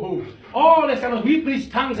 po, po, po. All this kind of, we preach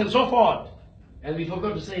tongues and so forth. And we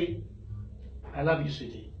forgot to say, I love you,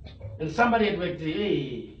 sweetie. And somebody at work say,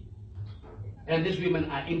 hey. And these women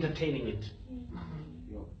are entertaining it.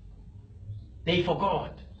 They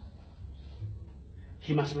forgot.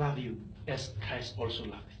 He must love you as Christ also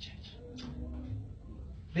loved the church.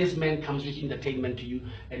 This man comes with entertainment to you,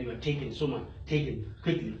 and you are taken so much, taken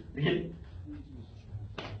quickly. Begin.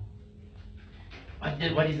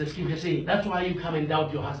 What is the scripture saying? That's why you come and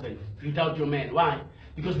doubt your husband. You doubt your man. Why?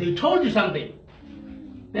 Because they told you something.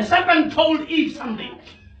 The serpent told Eve something.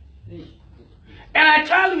 And I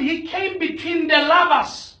tell you, he came between the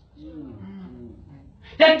lovers.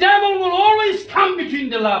 The devil will always come between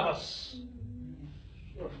the lovers.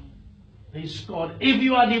 Praise God. If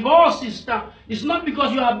you are divorced, it's not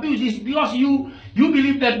because you are abused, it's because you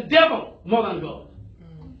believe the devil more than God.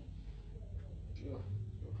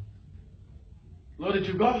 Glory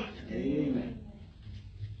to God. Amen.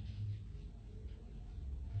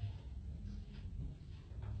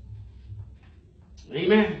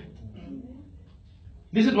 Amen.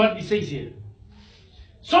 Listen what he says here.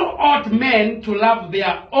 So ought men to love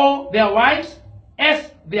their wives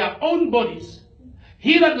as their own bodies.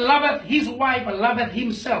 He that loveth his wife loveth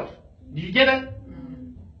himself. Do you get it?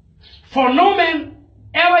 For no man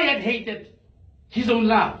ever yet hated his own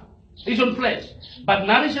love, his own flesh, but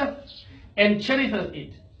nourisheth and cherisheth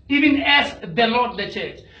it, even as the Lord the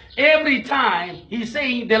church. Every time he's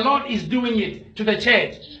saying the Lord is doing it to the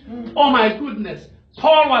church. Oh my goodness.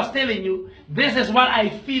 Paul was telling you, this is what I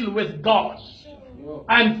feel with God.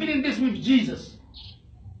 I'm feeling this with Jesus.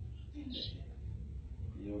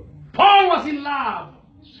 Paul was in love.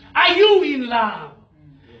 Are you in love?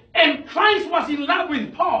 And Christ was in love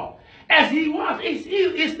with Paul. As he was,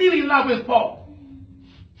 he's still in love with Paul.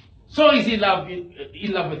 So is he in love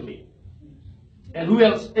with me. And who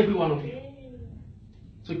else? Every one of you.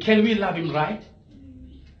 So can we love him right?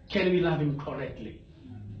 Can we love him correctly?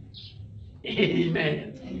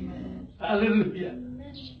 Amen. Amen. Hallelujah.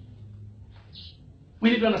 We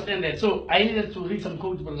need to understand that. So I needed to read some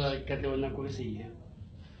quotes, but I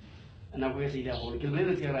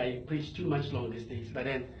preach too much long these days. But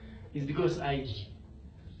then it's because I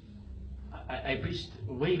preached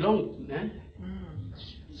way long. Eh?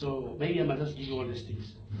 So maybe I must just give you all these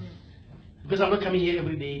things. Because I'm not coming here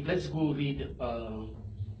every day. Let's go read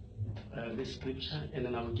this scripture, and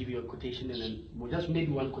then I will give you a quotation, and then we'll just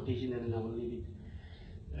maybe one quotation, and then I will leave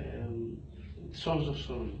it. Songs of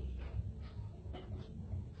Solomon.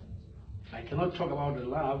 I cannot talk about the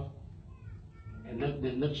love and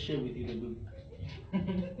not share with you the book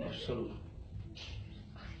of Solomon.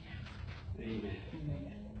 Amen.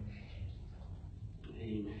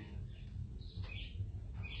 Amen.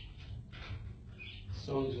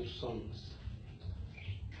 Songs of Songs.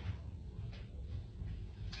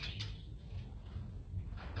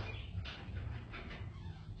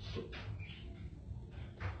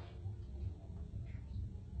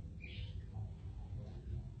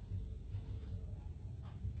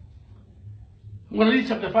 I'm going to read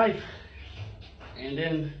chapter 5, and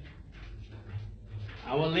then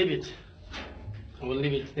I will leave it.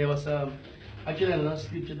 There was actually another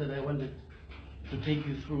scripture that I wanted to take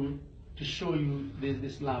you through to show you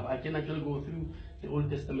this love. I can actually go through the Old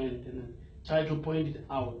Testament and try to point it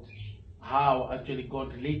out how actually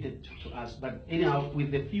God related to us. But anyhow,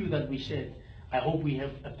 with the few that we shared, I hope we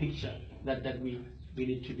have a picture that we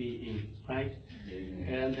need to be in, right?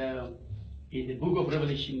 And in the book of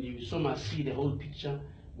Revelation, you so much see the whole picture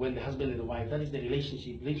when the husband and the wife. That is the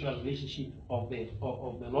relationship, literal relationship of the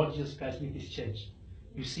Lord Jesus Christ with His church.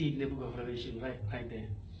 You see it in the book of Revelation, right there.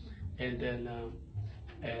 And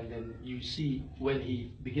then you see when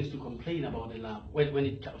he begins to complain about the love.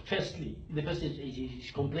 Firstly, the first stage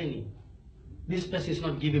he's complaining. This person is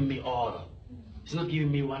not giving me all. It's not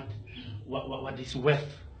giving me what is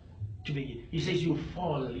worth to begin. He says you've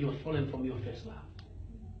fallen from your first love.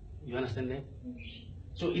 You understand that?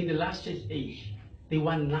 So in the last church age, they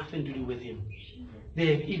want nothing to do with him.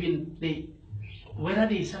 Whether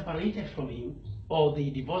they separated from him or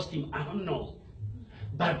they divorced him, I don't know.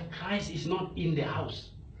 But Christ is not in the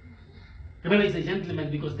house. Remember, he's a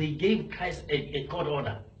gentleman because they gave Christ a court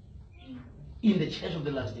order in the church of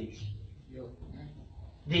the last days.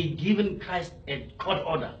 They given Christ a court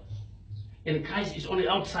order, and Christ is on the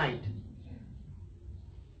outside.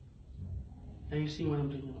 Are you seeing what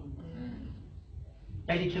I'm talking about?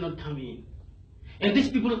 And he cannot come in. And these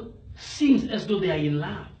people seems as though they are in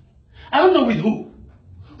love. I don't know with who.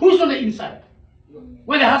 Who's on the inside?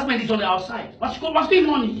 When the husband is on the outside. What's going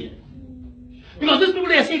on here? Because these people,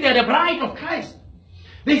 they say they're the bride of Christ.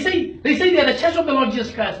 They say they're the church of the Lord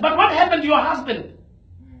Jesus Christ. But what happened to your husband?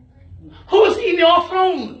 Who's in your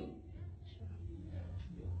throne?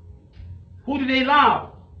 Who do they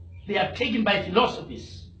love? They are taken by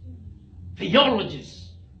philosophies, theologies,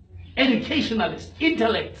 educationalists,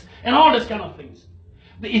 intellects, and all these kind of things.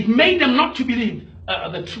 It made them not to believe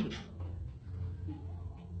the truth.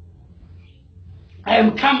 I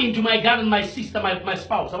am come into my garden, my sister, my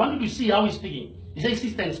spouse. I want you to see how he's speaking. He says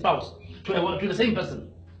sister and spouse to the same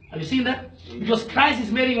person. Have you seen that? Because Christ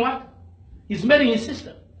is marrying what? He's marrying his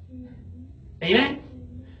sister. Amen?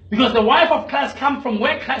 Because the wife of Christ comes from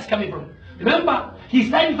where Christ coming from. Remember, he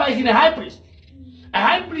signifies in a high priest. A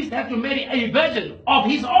high priest has to marry a virgin of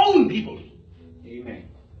his own people. Amen.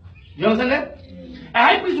 You understand that? A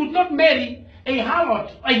high priest would not marry a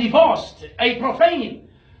harlot, a divorced, a profane,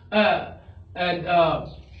 and a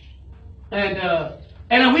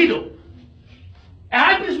widow. A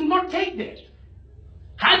high priest will not take that.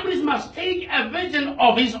 High priest must take a virgin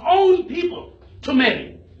of his own people to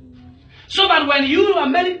marry. So that when you are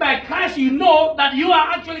married by Christ, you know that you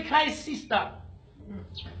are actually Christ's sister.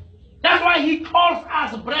 That's why he calls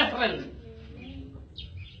us brethren.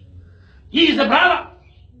 He is a brother.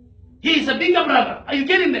 He is a bigger brother. Are you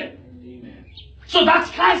getting there? Amen. So that's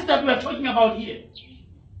Christ that we are talking about here.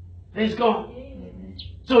 Praise God.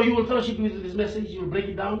 So you will fellowship with this message, you will break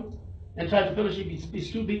it down and try to fellowship.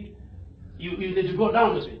 It's too big. You need to go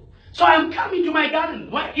down with it. So I'm coming to my garden.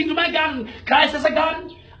 Why? Into my garden. Christ has a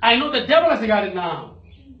garden. I know the devil has a garden now.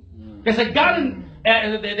 There's a garden,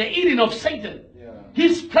 the Eden of Satan. Yeah.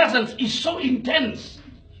 His presence is so intense.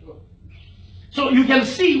 Sure. So you can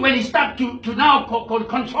see when he starts to now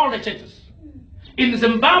control the churches. In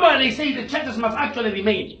Zimbabwe, they say the churches must actually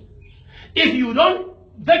remain. If you don't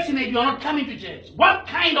vaccinate, you are not coming to church. What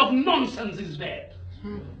kind of nonsense is that?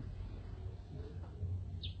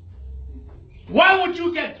 Why would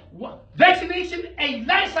you get vaccination a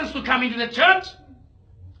license to come into the church?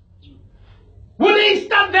 Will they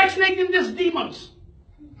start vaccinating these demons?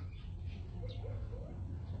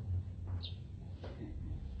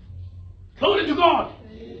 Glory to God.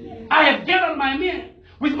 I have gathered my meal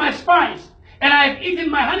with my spice, and I have eaten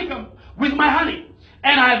my honeycomb with my honey,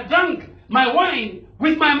 and I have drunk my wine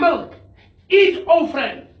with my milk. Eat, O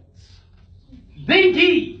friends. Drink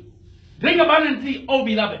ye. Drink abundantly, O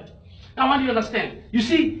beloved. Now I want you to understand. You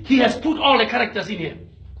see, he has put all the characters in here.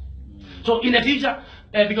 So in the future,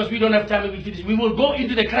 because we don't have time, we will go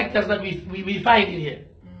into the characters that we find in here.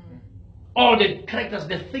 All the characters,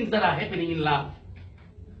 the things that are happening in love.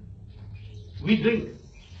 We drink.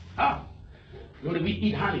 We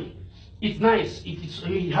eat honey. It's nice. It's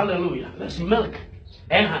hallelujah. That's milk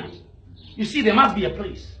and honey. You see, there must be a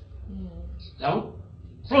place. No?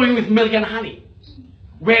 Flowing with milk and honey.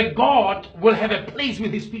 Where God will have a place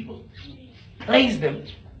with his people. Place them.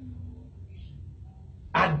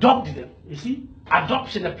 Adopt them. You see?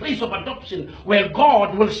 Adoption, a place of adoption where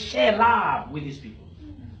God will share love with his people.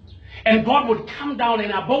 And God would come down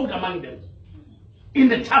and abode among them in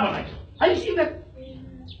the tabernacle. Have you seen that?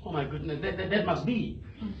 Oh my goodness, that must be.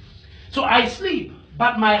 So I sleep,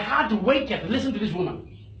 but my heart waketh. Listen to this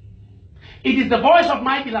woman. It is the voice of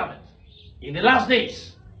my beloved in the last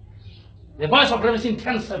days. The voice of Revelation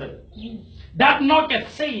 10:7. That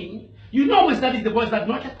knocketh, saying, you know that is the voice that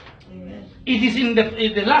knocketh. Amen. It is in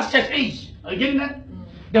the last church age. Are you getting that?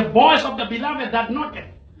 The voice of the beloved that knocketh.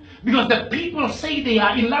 Because the people say they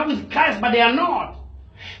are in love with Christ, but they are not.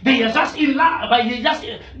 They are just in love, but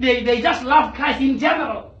they just love Christ in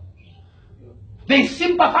general. They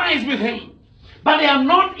sympathize with him, but they are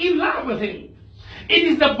not in love with him. It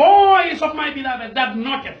is the voice of my beloved that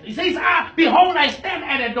knocketh. He says, behold, I stand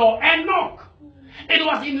at the door and knock. It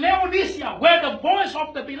was in Laodicea where the voice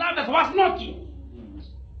of the beloved was knocking.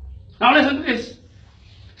 Now listen to this.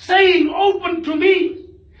 Saying, open to me,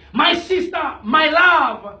 my sister, my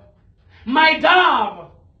love, my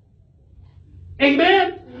dove.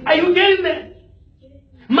 Amen? Are you getting that?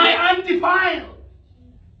 My undefiled.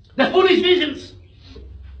 The foolish visions.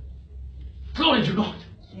 Glory to God.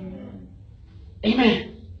 Amen.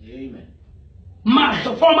 Amen. Amen.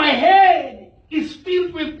 For my head is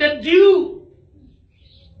filled with the dew,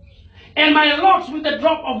 and my locks with the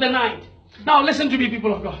drop of the night. Now listen to me,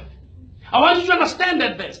 people of God. I want you to understand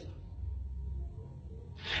that best.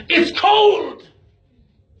 It's cold.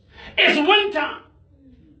 It's winter.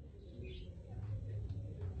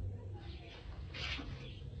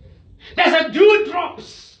 There's a dew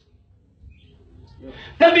drops.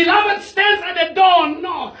 The beloved stands at the door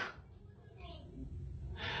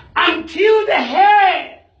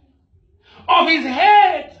his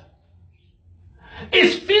head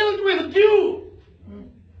is filled with dew,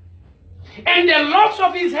 and the locks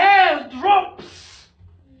of his hair drops.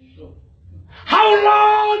 How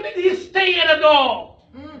long did he stay at the door?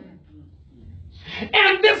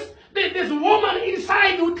 And this woman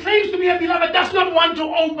inside who claims to be a beloved does not want to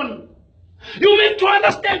open. You mean to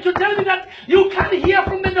understand, to tell me that you can't hear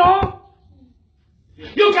from the door?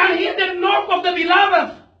 You can hear the knock of the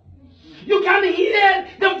beloved. You can hear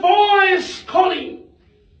the voice calling.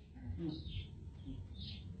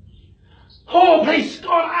 Oh, praise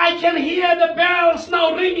God, I can hear the bells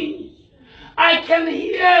now ringing. I can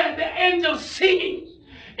hear the angels singing.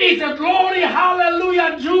 It's a glory,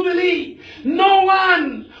 hallelujah, jubilee. No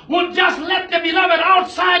one would just let the beloved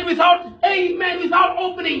outside without, amen, without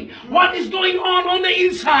opening what is going on the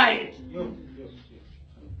inside.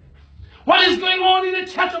 What is going on in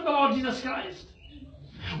the church of the Lord Jesus Christ?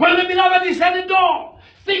 When the beloved is at the door,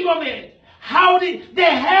 think of it. How did the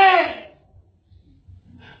hair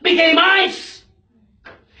became ice,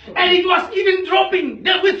 and it was even dropping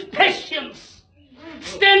there with patience,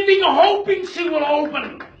 standing hoping she will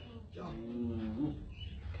open.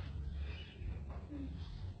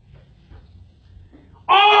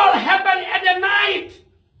 All happened at the night.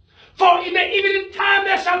 For in the evening time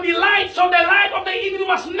there shall be light. So the light of the evening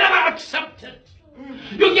was never accepted.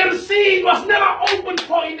 You can see it was never opened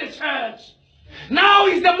for in the church. Now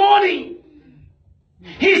is the morning.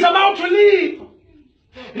 He's about to leave.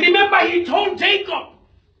 Remember, he told Jacob,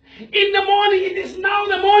 in the morning, it is now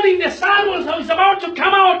the morning, the sun is about to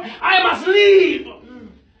come out, I must leave.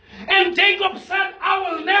 And Jacob said, I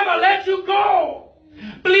will never let you go.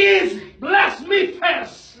 Please bless me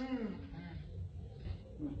first.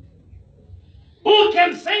 Who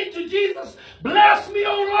can say to Jesus, bless me,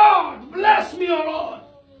 O Lord, bless me, O Lord.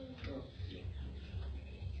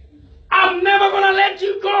 I'm never going to let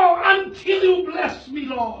you go until you bless me,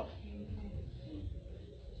 Lord.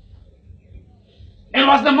 It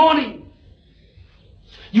was the morning.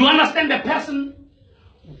 You understand, the person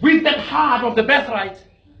with that heart of the birthright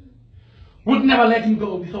would never let him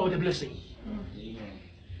go without the blessing.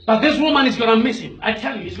 But this woman is going to miss him. I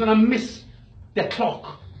tell you, he's going to miss the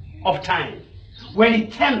clock of time. When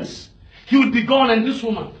it turns, he would be gone, and this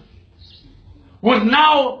woman would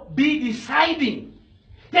now be deciding.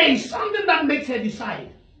 There is something that makes her decide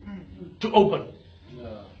to open.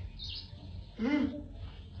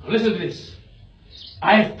 Listen to this.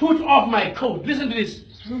 I have put off my coat. Listen to this.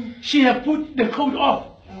 She have put the coat off.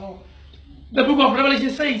 The book of Revelation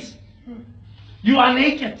says, you are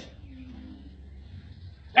naked.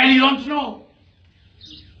 And you don't know.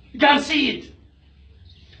 You can't see it.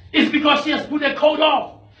 It's because she has put the coat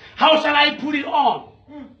off. How shall I put it on?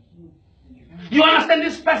 You understand,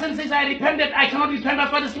 this person says, I repented. I cannot repent.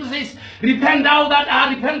 That's what the scripture says. Repent thou that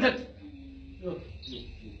art repented.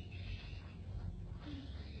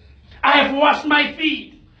 I have washed my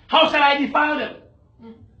feet. How shall I defile them?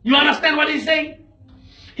 You understand what he's saying?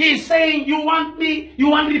 He's saying, you want me, you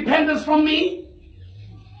want repentance from me?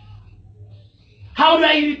 How do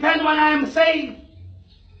I repent when I am saved?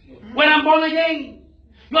 When I'm born again?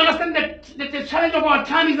 You understand that the challenge of our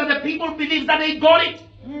time is that the people believe that they got it.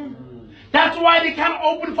 That's why they can't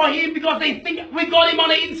open for him, because they think we got him on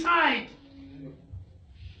the inside.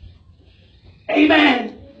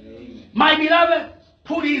 Amen. My beloved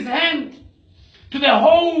put his hand to the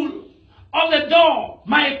hole of the door.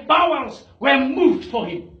 My bowels were moved for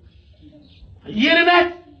him. Are you hearing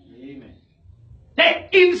that? Amen.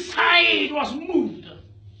 The inside was moved.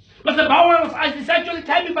 But the bowels, as it's actually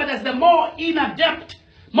telling me, but there's the more inner depth,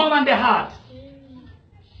 more than the heart.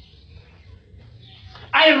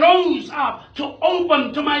 I rose up to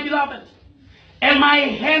open to my beloved, and my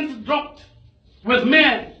hands dropped with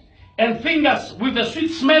myrrh and fingers with the sweet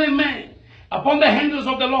smelling myrrh upon the handles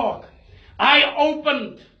of the lock. I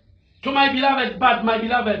opened to my beloved, but my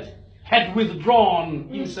beloved had withdrawn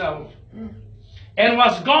himself and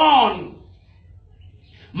was gone.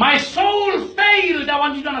 My soul failed. I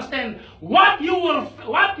want you to understand. What you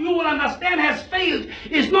will understand has failed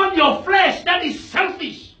is not your flesh. That is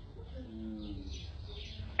selfish.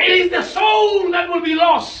 It is the soul that will be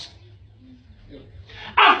lost.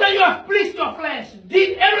 After you have pleased your flesh,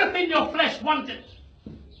 did everything your flesh wanted.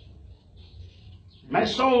 My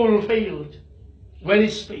soul failed when he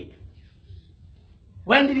spake.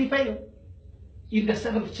 When did he fail? In the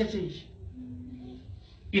seventh church age.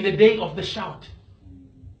 In the day of the shout.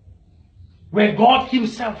 Where God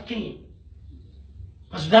himself came.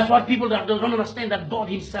 Because that's what people don't understand, that God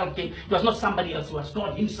himself came. It was not somebody else, it was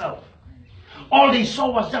God himself. All they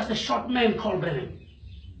saw was just a short man called Branham.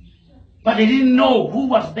 But they didn't know who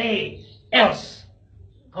was there else.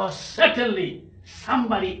 Because certainly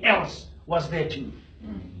somebody else was there too.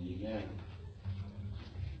 Amen.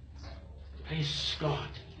 Praise God.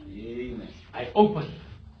 Amen. I opened.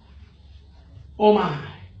 Oh my.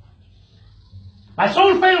 My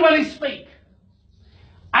soul fell when he spake.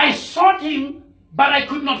 I sought him, but I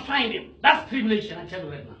could not find him. That's tribulation, I tell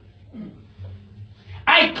you right now.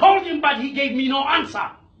 I called him, but he gave me no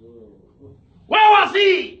answer. Where was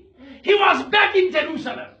he? He was back in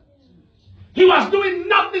Jerusalem. He was doing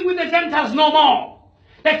nothing with the Gentiles no more.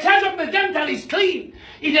 The church of the Gentile is clean.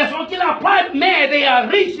 It is okay applied man. They are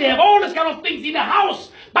rich. They have all these kind of things in the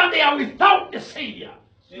house, but they are without the Savior.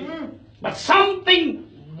 But something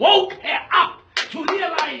woke her up to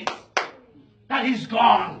realize that he's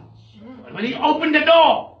gone. But when he opened the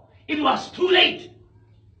door, it was too late.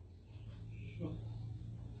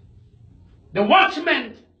 The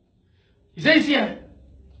watchman, he says here,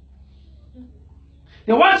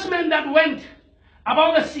 the watchmen that went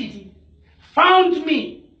about the city found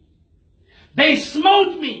me. They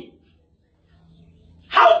smote me.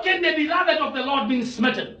 How can the beloved of the Lord be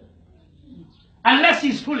smitten? Unless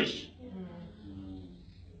he's foolish.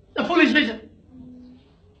 The foolish vision.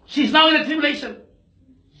 She's now in a tribulation.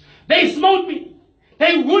 They smote me.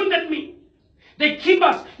 They wounded me. They keep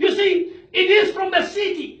us. You see, it is from the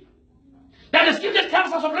city that the scripture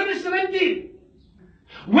tells us of Revelation 17,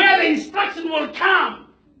 where the instruction will come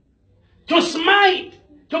to smite,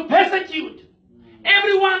 to persecute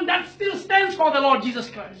everyone that still stands for the Lord Jesus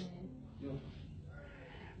Christ.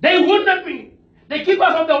 They wounded me. They keep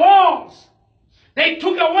us on the walls. They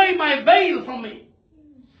took away my veil from me.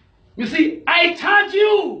 You see, I charge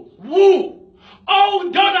you, woo,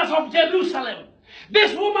 O daughters of Jerusalem.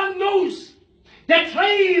 This woman knows the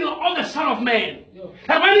trail of the Son of Man.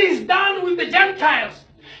 That when he's done with the Gentiles,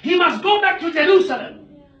 he must go back to Jerusalem.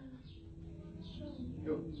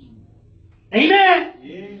 Amen.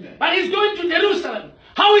 Amen. But he's going to Jerusalem.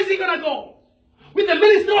 How is he going to go? With the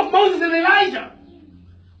ministry of Moses and Elijah.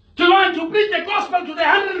 To learn to preach the gospel to the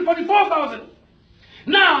 144,000.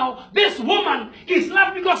 Now, this woman is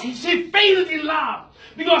loved because she failed in love.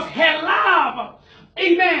 Because her love,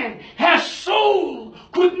 amen, her soul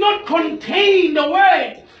could not contain the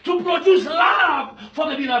word to produce love for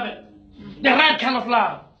the beloved. The right kind of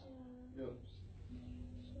love.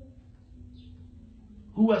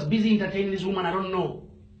 Who was busy entertaining this woman, I don't know.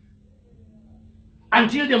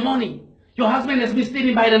 Until the morning. Your husband has been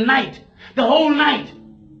staying by the night. The whole night.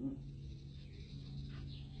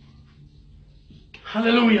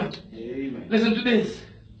 Hallelujah. Amen. Listen to this.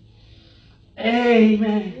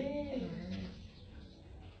 Amen.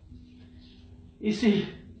 You see,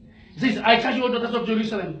 it says, I charge you, O daughters of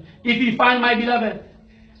Jerusalem, if ye find my beloved,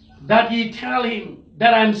 that ye tell him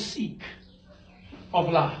that I am sick of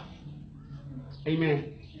love.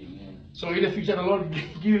 Amen. Amen. So in the future, the Lord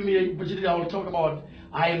giving me the opportunity, I will talk about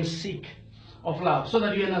I am sick of love, so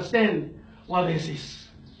that you understand what this is.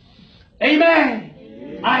 Amen.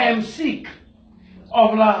 Amen. I am sick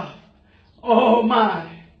of love. Oh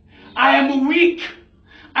my. I am weak.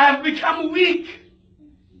 I have become weak.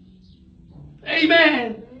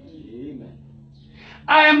 Amen. Amen.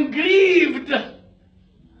 I am grieved.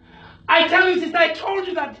 I tell you, sister, I told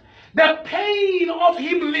you that the pain of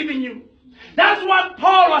him leaving you. That's what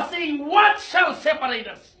Paul was saying. What shall separate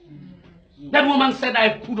us? That woman said, I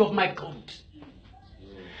put off my coat.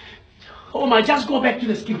 Oh my, just go back to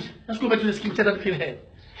the scripture. Just go back to the scripture that we read.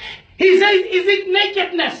 He says, is it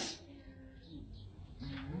nakedness?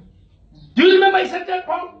 Do you remember he said that,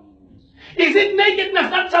 Paul? Is it nakedness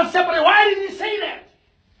that shall separate? Why did he say that?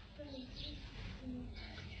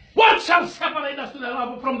 What shall separate us from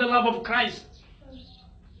the love of Christ?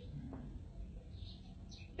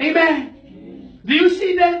 Amen. Do you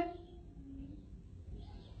see that?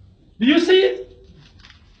 Do you see it?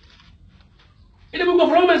 In the book of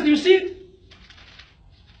Romans, do you see it?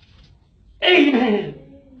 Amen.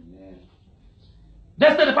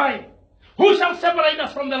 Verse 35. Who shall separate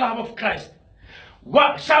us from the love of Christ?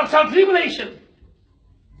 What shall tribulation,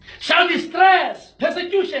 shall distress,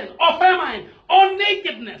 persecution, or famine, or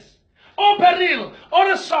nakedness, or peril,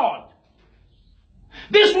 or a sword?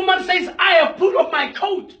 This woman says, I have put off my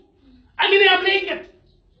coat. I mean, I am naked.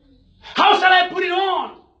 How shall I put it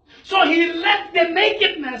on? So he let the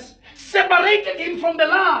nakedness separated him from the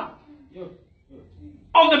love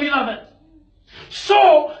of the beloved.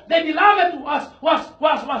 So the beloved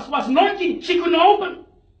was knocking. She couldn't open.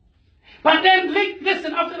 But then,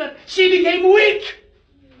 listen, after that, she became weak.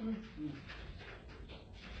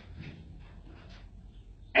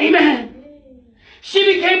 Amen.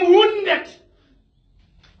 She became wounded.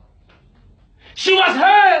 She was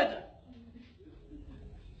hurt.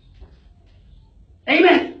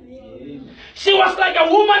 Amen. Amen. She was like a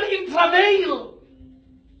woman in travail.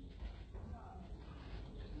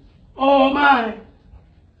 Oh my.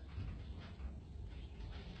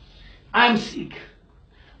 I'm sick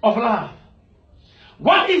of love.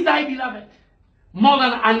 What is thy beloved more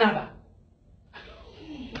than another?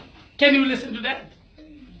 Can you listen to that?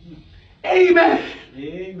 Amen.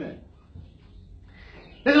 Amen.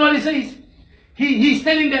 This is what he says. He's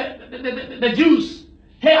telling the Jews,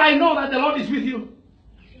 hey, I know that the Lord is with you.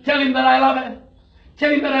 Tell him that I love him.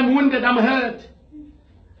 Tell him that I'm wounded, I'm hurt.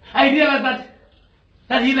 I realize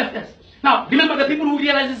that he left us. Now, remember the people who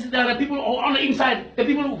realize this, there are people on the inside, the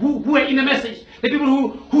people who are in the message, the people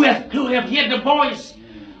who have heard the voice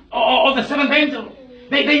of the seventh angel.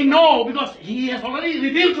 They know because he has already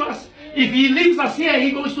revealed to us. If he leaves us here,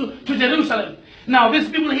 he goes to Jerusalem. Now, these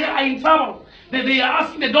people here are in trouble. They are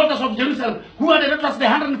asking the daughters of Jerusalem, who are the daughters? The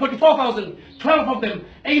 144,000, 12 of them,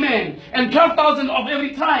 amen, and 12,000 of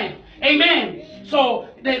every tribe, amen. So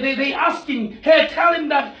they asking, hey, tell him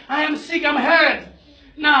that I am sick, I'm hurt.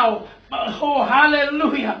 Now, oh,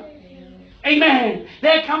 hallelujah, amen.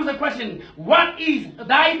 There comes the question, what is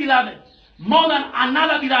thy beloved more than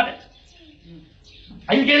another beloved?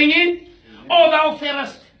 Are you getting it? Oh, thou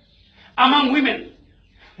fairest among women,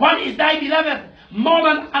 what is thy beloved more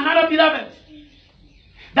than another beloved?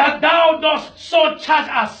 That thou dost so charge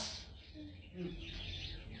us.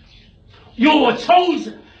 You chose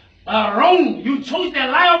wrong. You chose the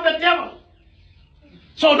lie of the devil.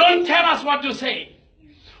 So don't tell us what to say.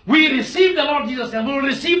 We receive the Lord Jesus and we will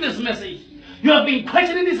receive this message. You have been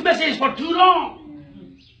questioning this message for too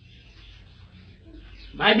long.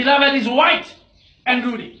 My beloved is white and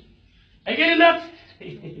ruddy. Are you getting that?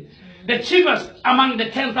 The cheapest among the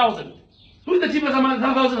 10,000. Who is the cheapest among the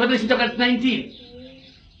 10,000? Revelation chapter 19.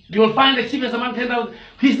 You will find the cheapest among 10,000.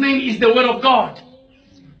 His name is the Word of God.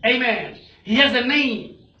 Amen. He has a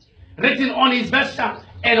name written on his vesture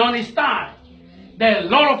and on his thigh. The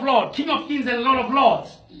Lord of Lords, King of Kings and Lord of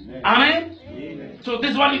Lords. Amen. Amen. So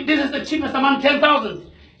this is the cheapest among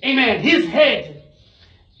 10,000. Amen. His head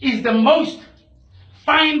is the most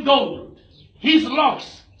fine gold. His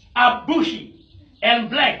locks are bushy and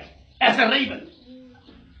black as a raven.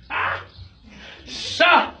 Ah.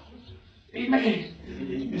 Sir. Amen.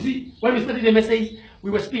 You see, when we studied the message,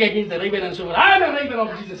 we will speak against the raven and so on. I'm a raven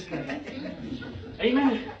of Jesus Christ.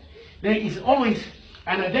 Amen. There is always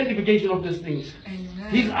an identification of these things. Amen.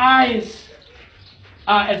 His eyes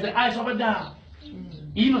are as the eyes of a dove,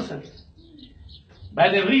 innocent, by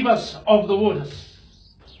the rivers of the waters,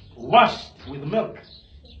 washed with milk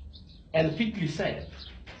and fitly said.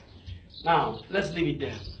 Now, let's leave it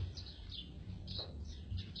there.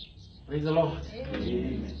 Praise the Lord.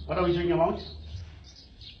 Amen. What are we talking about?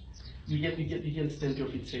 You can stand to your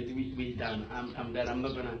feet. Say, we're done. I'm done. I'm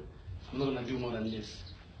not gonna do more than this.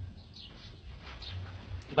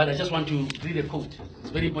 But I just want to read a quote. It's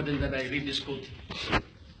very important that I read this quote.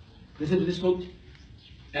 Listen to this quote.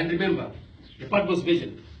 And remember, the Patmos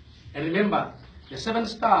vision. And remember, the 7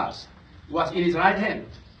 stars was in his right hand.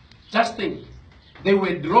 Just think, they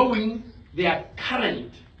were drawing their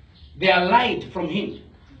current, their light from him.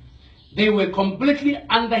 They were completely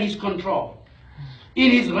under his control,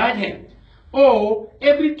 in his right hand. Oh,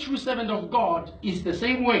 every true servant of God is the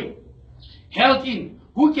same way, held in.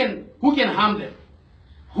 Who can harm them?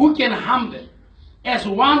 Who can harm them? As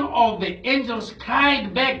one of the angels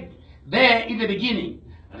cried back there in the beginning,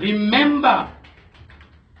 remember,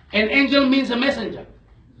 an angel means a messenger.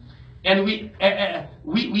 And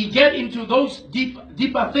we get into those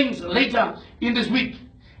deeper things later in this week.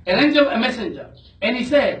 An angel, a messenger. And he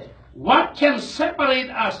said, what can separate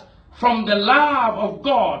us from the love of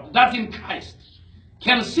God that's in Christ?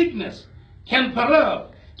 Can sickness, can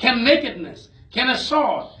peril, can nakedness, can a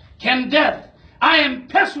sword, can death? I am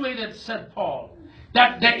persuaded, said Paul,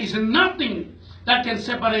 that there is nothing that can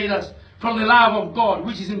separate us from the love of God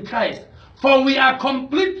which is in Christ. For we are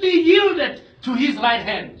completely yielded to his right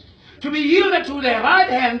hand. To be yielded to the right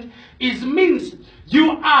hand means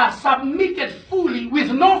you are submitted fully with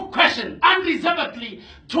no question, unreservedly,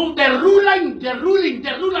 to the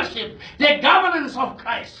rulership, the governance of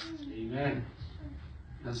Christ. Amen.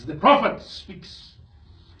 As the prophet speaks.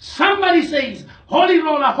 Somebody says, holy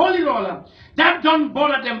roller, that don't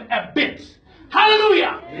bother them a bit.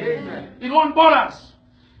 Hallelujah. Amen. It won't bother us.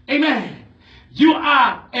 Amen. You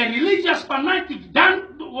are a religious fanatic.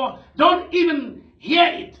 Don't even hear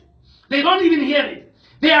it. They don't even hear it.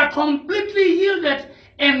 They are completely yielded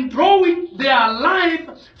and drawing their life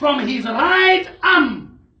from his right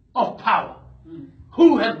arm of power.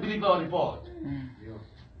 Who has believed our report?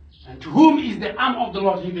 And to whom is the arm of the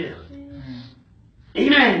Lord revealed?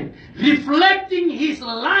 Amen. Reflecting his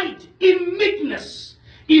light in meekness,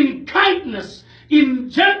 in kindness, in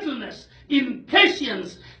gentleness, in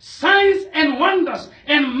patience, signs and wonders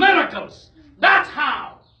and miracles. That's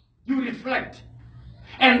how you reflect.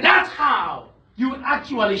 And that's how you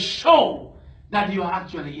actually show that you are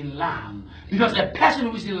actually in love. Because a person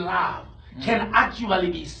who is in love can actually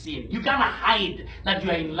be seen. You cannot hide that you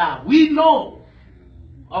are in love. We know.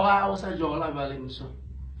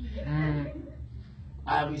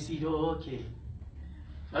 We see, oh, okay.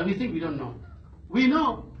 But we think we don't know. We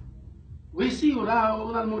know. We see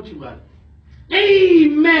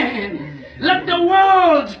Amen. Let the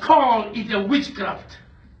world call it a witchcraft.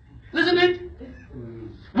 Listen it.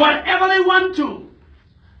 Whatever they want to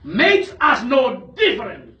makes us no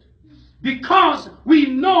different, because we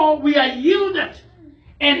know we are yielded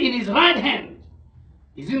and in his right hand.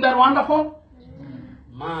 Isn't that wonderful?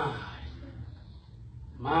 My.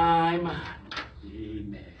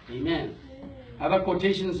 Amen. Amen. Other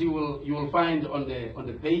quotations you will find on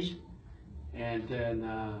the page, and then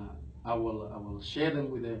I will share them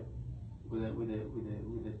with the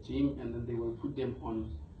team, and then they will put them on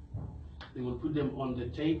the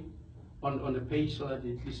tape on the page, so that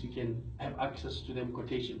at least you can have access to them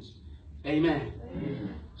quotations. Amen.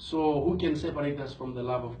 Amen. So who can separate us from the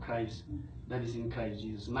love of Christ that is in Christ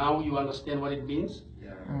Jesus? Now you understand what it means.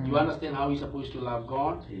 Yeah. You understand how you're supposed to love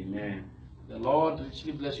God. Amen. The Lord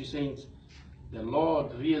richly bless you, saints. The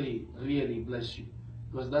Lord really, really bless you.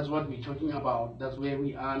 Because that's what we're talking about. That's where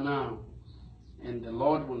we are now. And the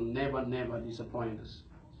Lord will never, never disappoint us.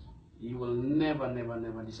 He will never, never,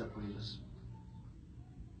 never disappoint us.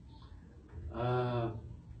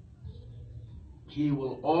 He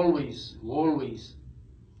will always, always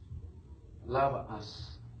love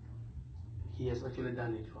us. He has actually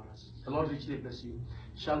done it for us. The Lord richly bless you.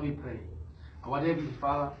 Shall we pray? Our Heavenly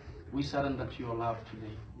Father, we surrender to your love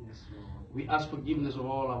today. Yes, Lord. We ask forgiveness of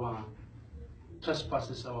all our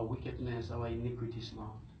trespasses, our wickedness, our iniquities,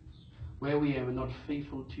 Lord. Where we are not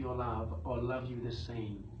faithful to your love or love you the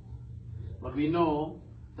same. But we know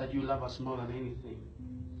that you love us more than anything.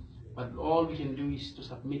 But all we can do is to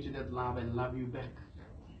submit to that love and love you back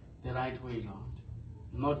the right way, Lord.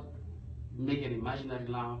 Not make an imaginary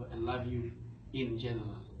love and love you in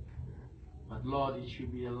general. But Lord, it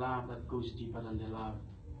should be a love that goes deeper than the love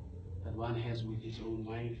that one has with his own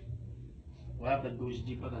wife. Love that goes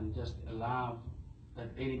deeper than just a love that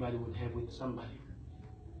anybody would have with somebody.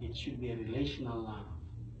 It should be a relational love.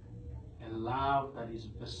 A love that is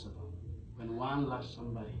visible. When one loves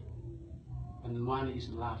somebody, when one is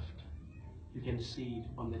loved, you can see it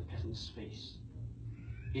on that person's face.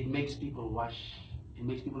 It makes people wash. It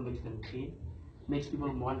makes them clean. It makes people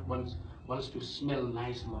wants to smell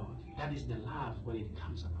nice, Lord. That is the love when it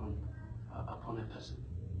comes upon a person.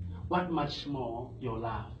 What much more your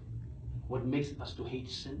love? What makes us to hate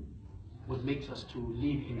sin? What makes us to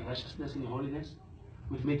live in righteousness and holiness?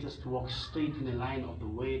 What makes us to walk straight in the line of the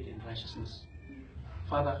word and righteousness?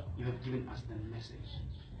 Father, you have given us the message.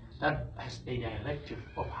 That has a directive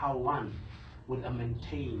of how one would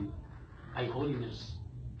maintain a holiness,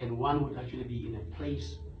 and one would actually be in a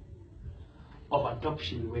place of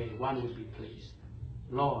adoption where one would be placed.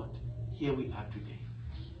 Lord, here we are today.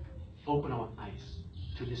 Open our eyes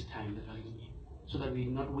to this time that we are in, so that we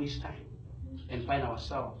do not waste time and find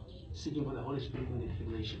ourselves seeking for the Holy Spirit in the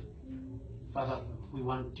tribulation. Father, we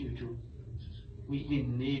want you to, we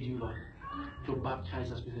need you, Lord, to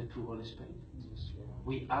baptize us with the true Holy Spirit.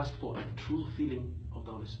 We ask for a true feeling of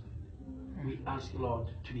the Holy Spirit. We ask, Lord,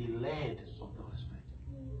 to be led of the Holy Spirit.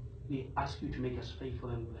 We ask you to make us faithful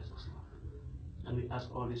and bless us, Lord. And we ask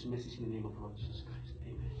all this message in the name of the Lord Jesus Christ.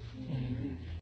 Amen. Amen.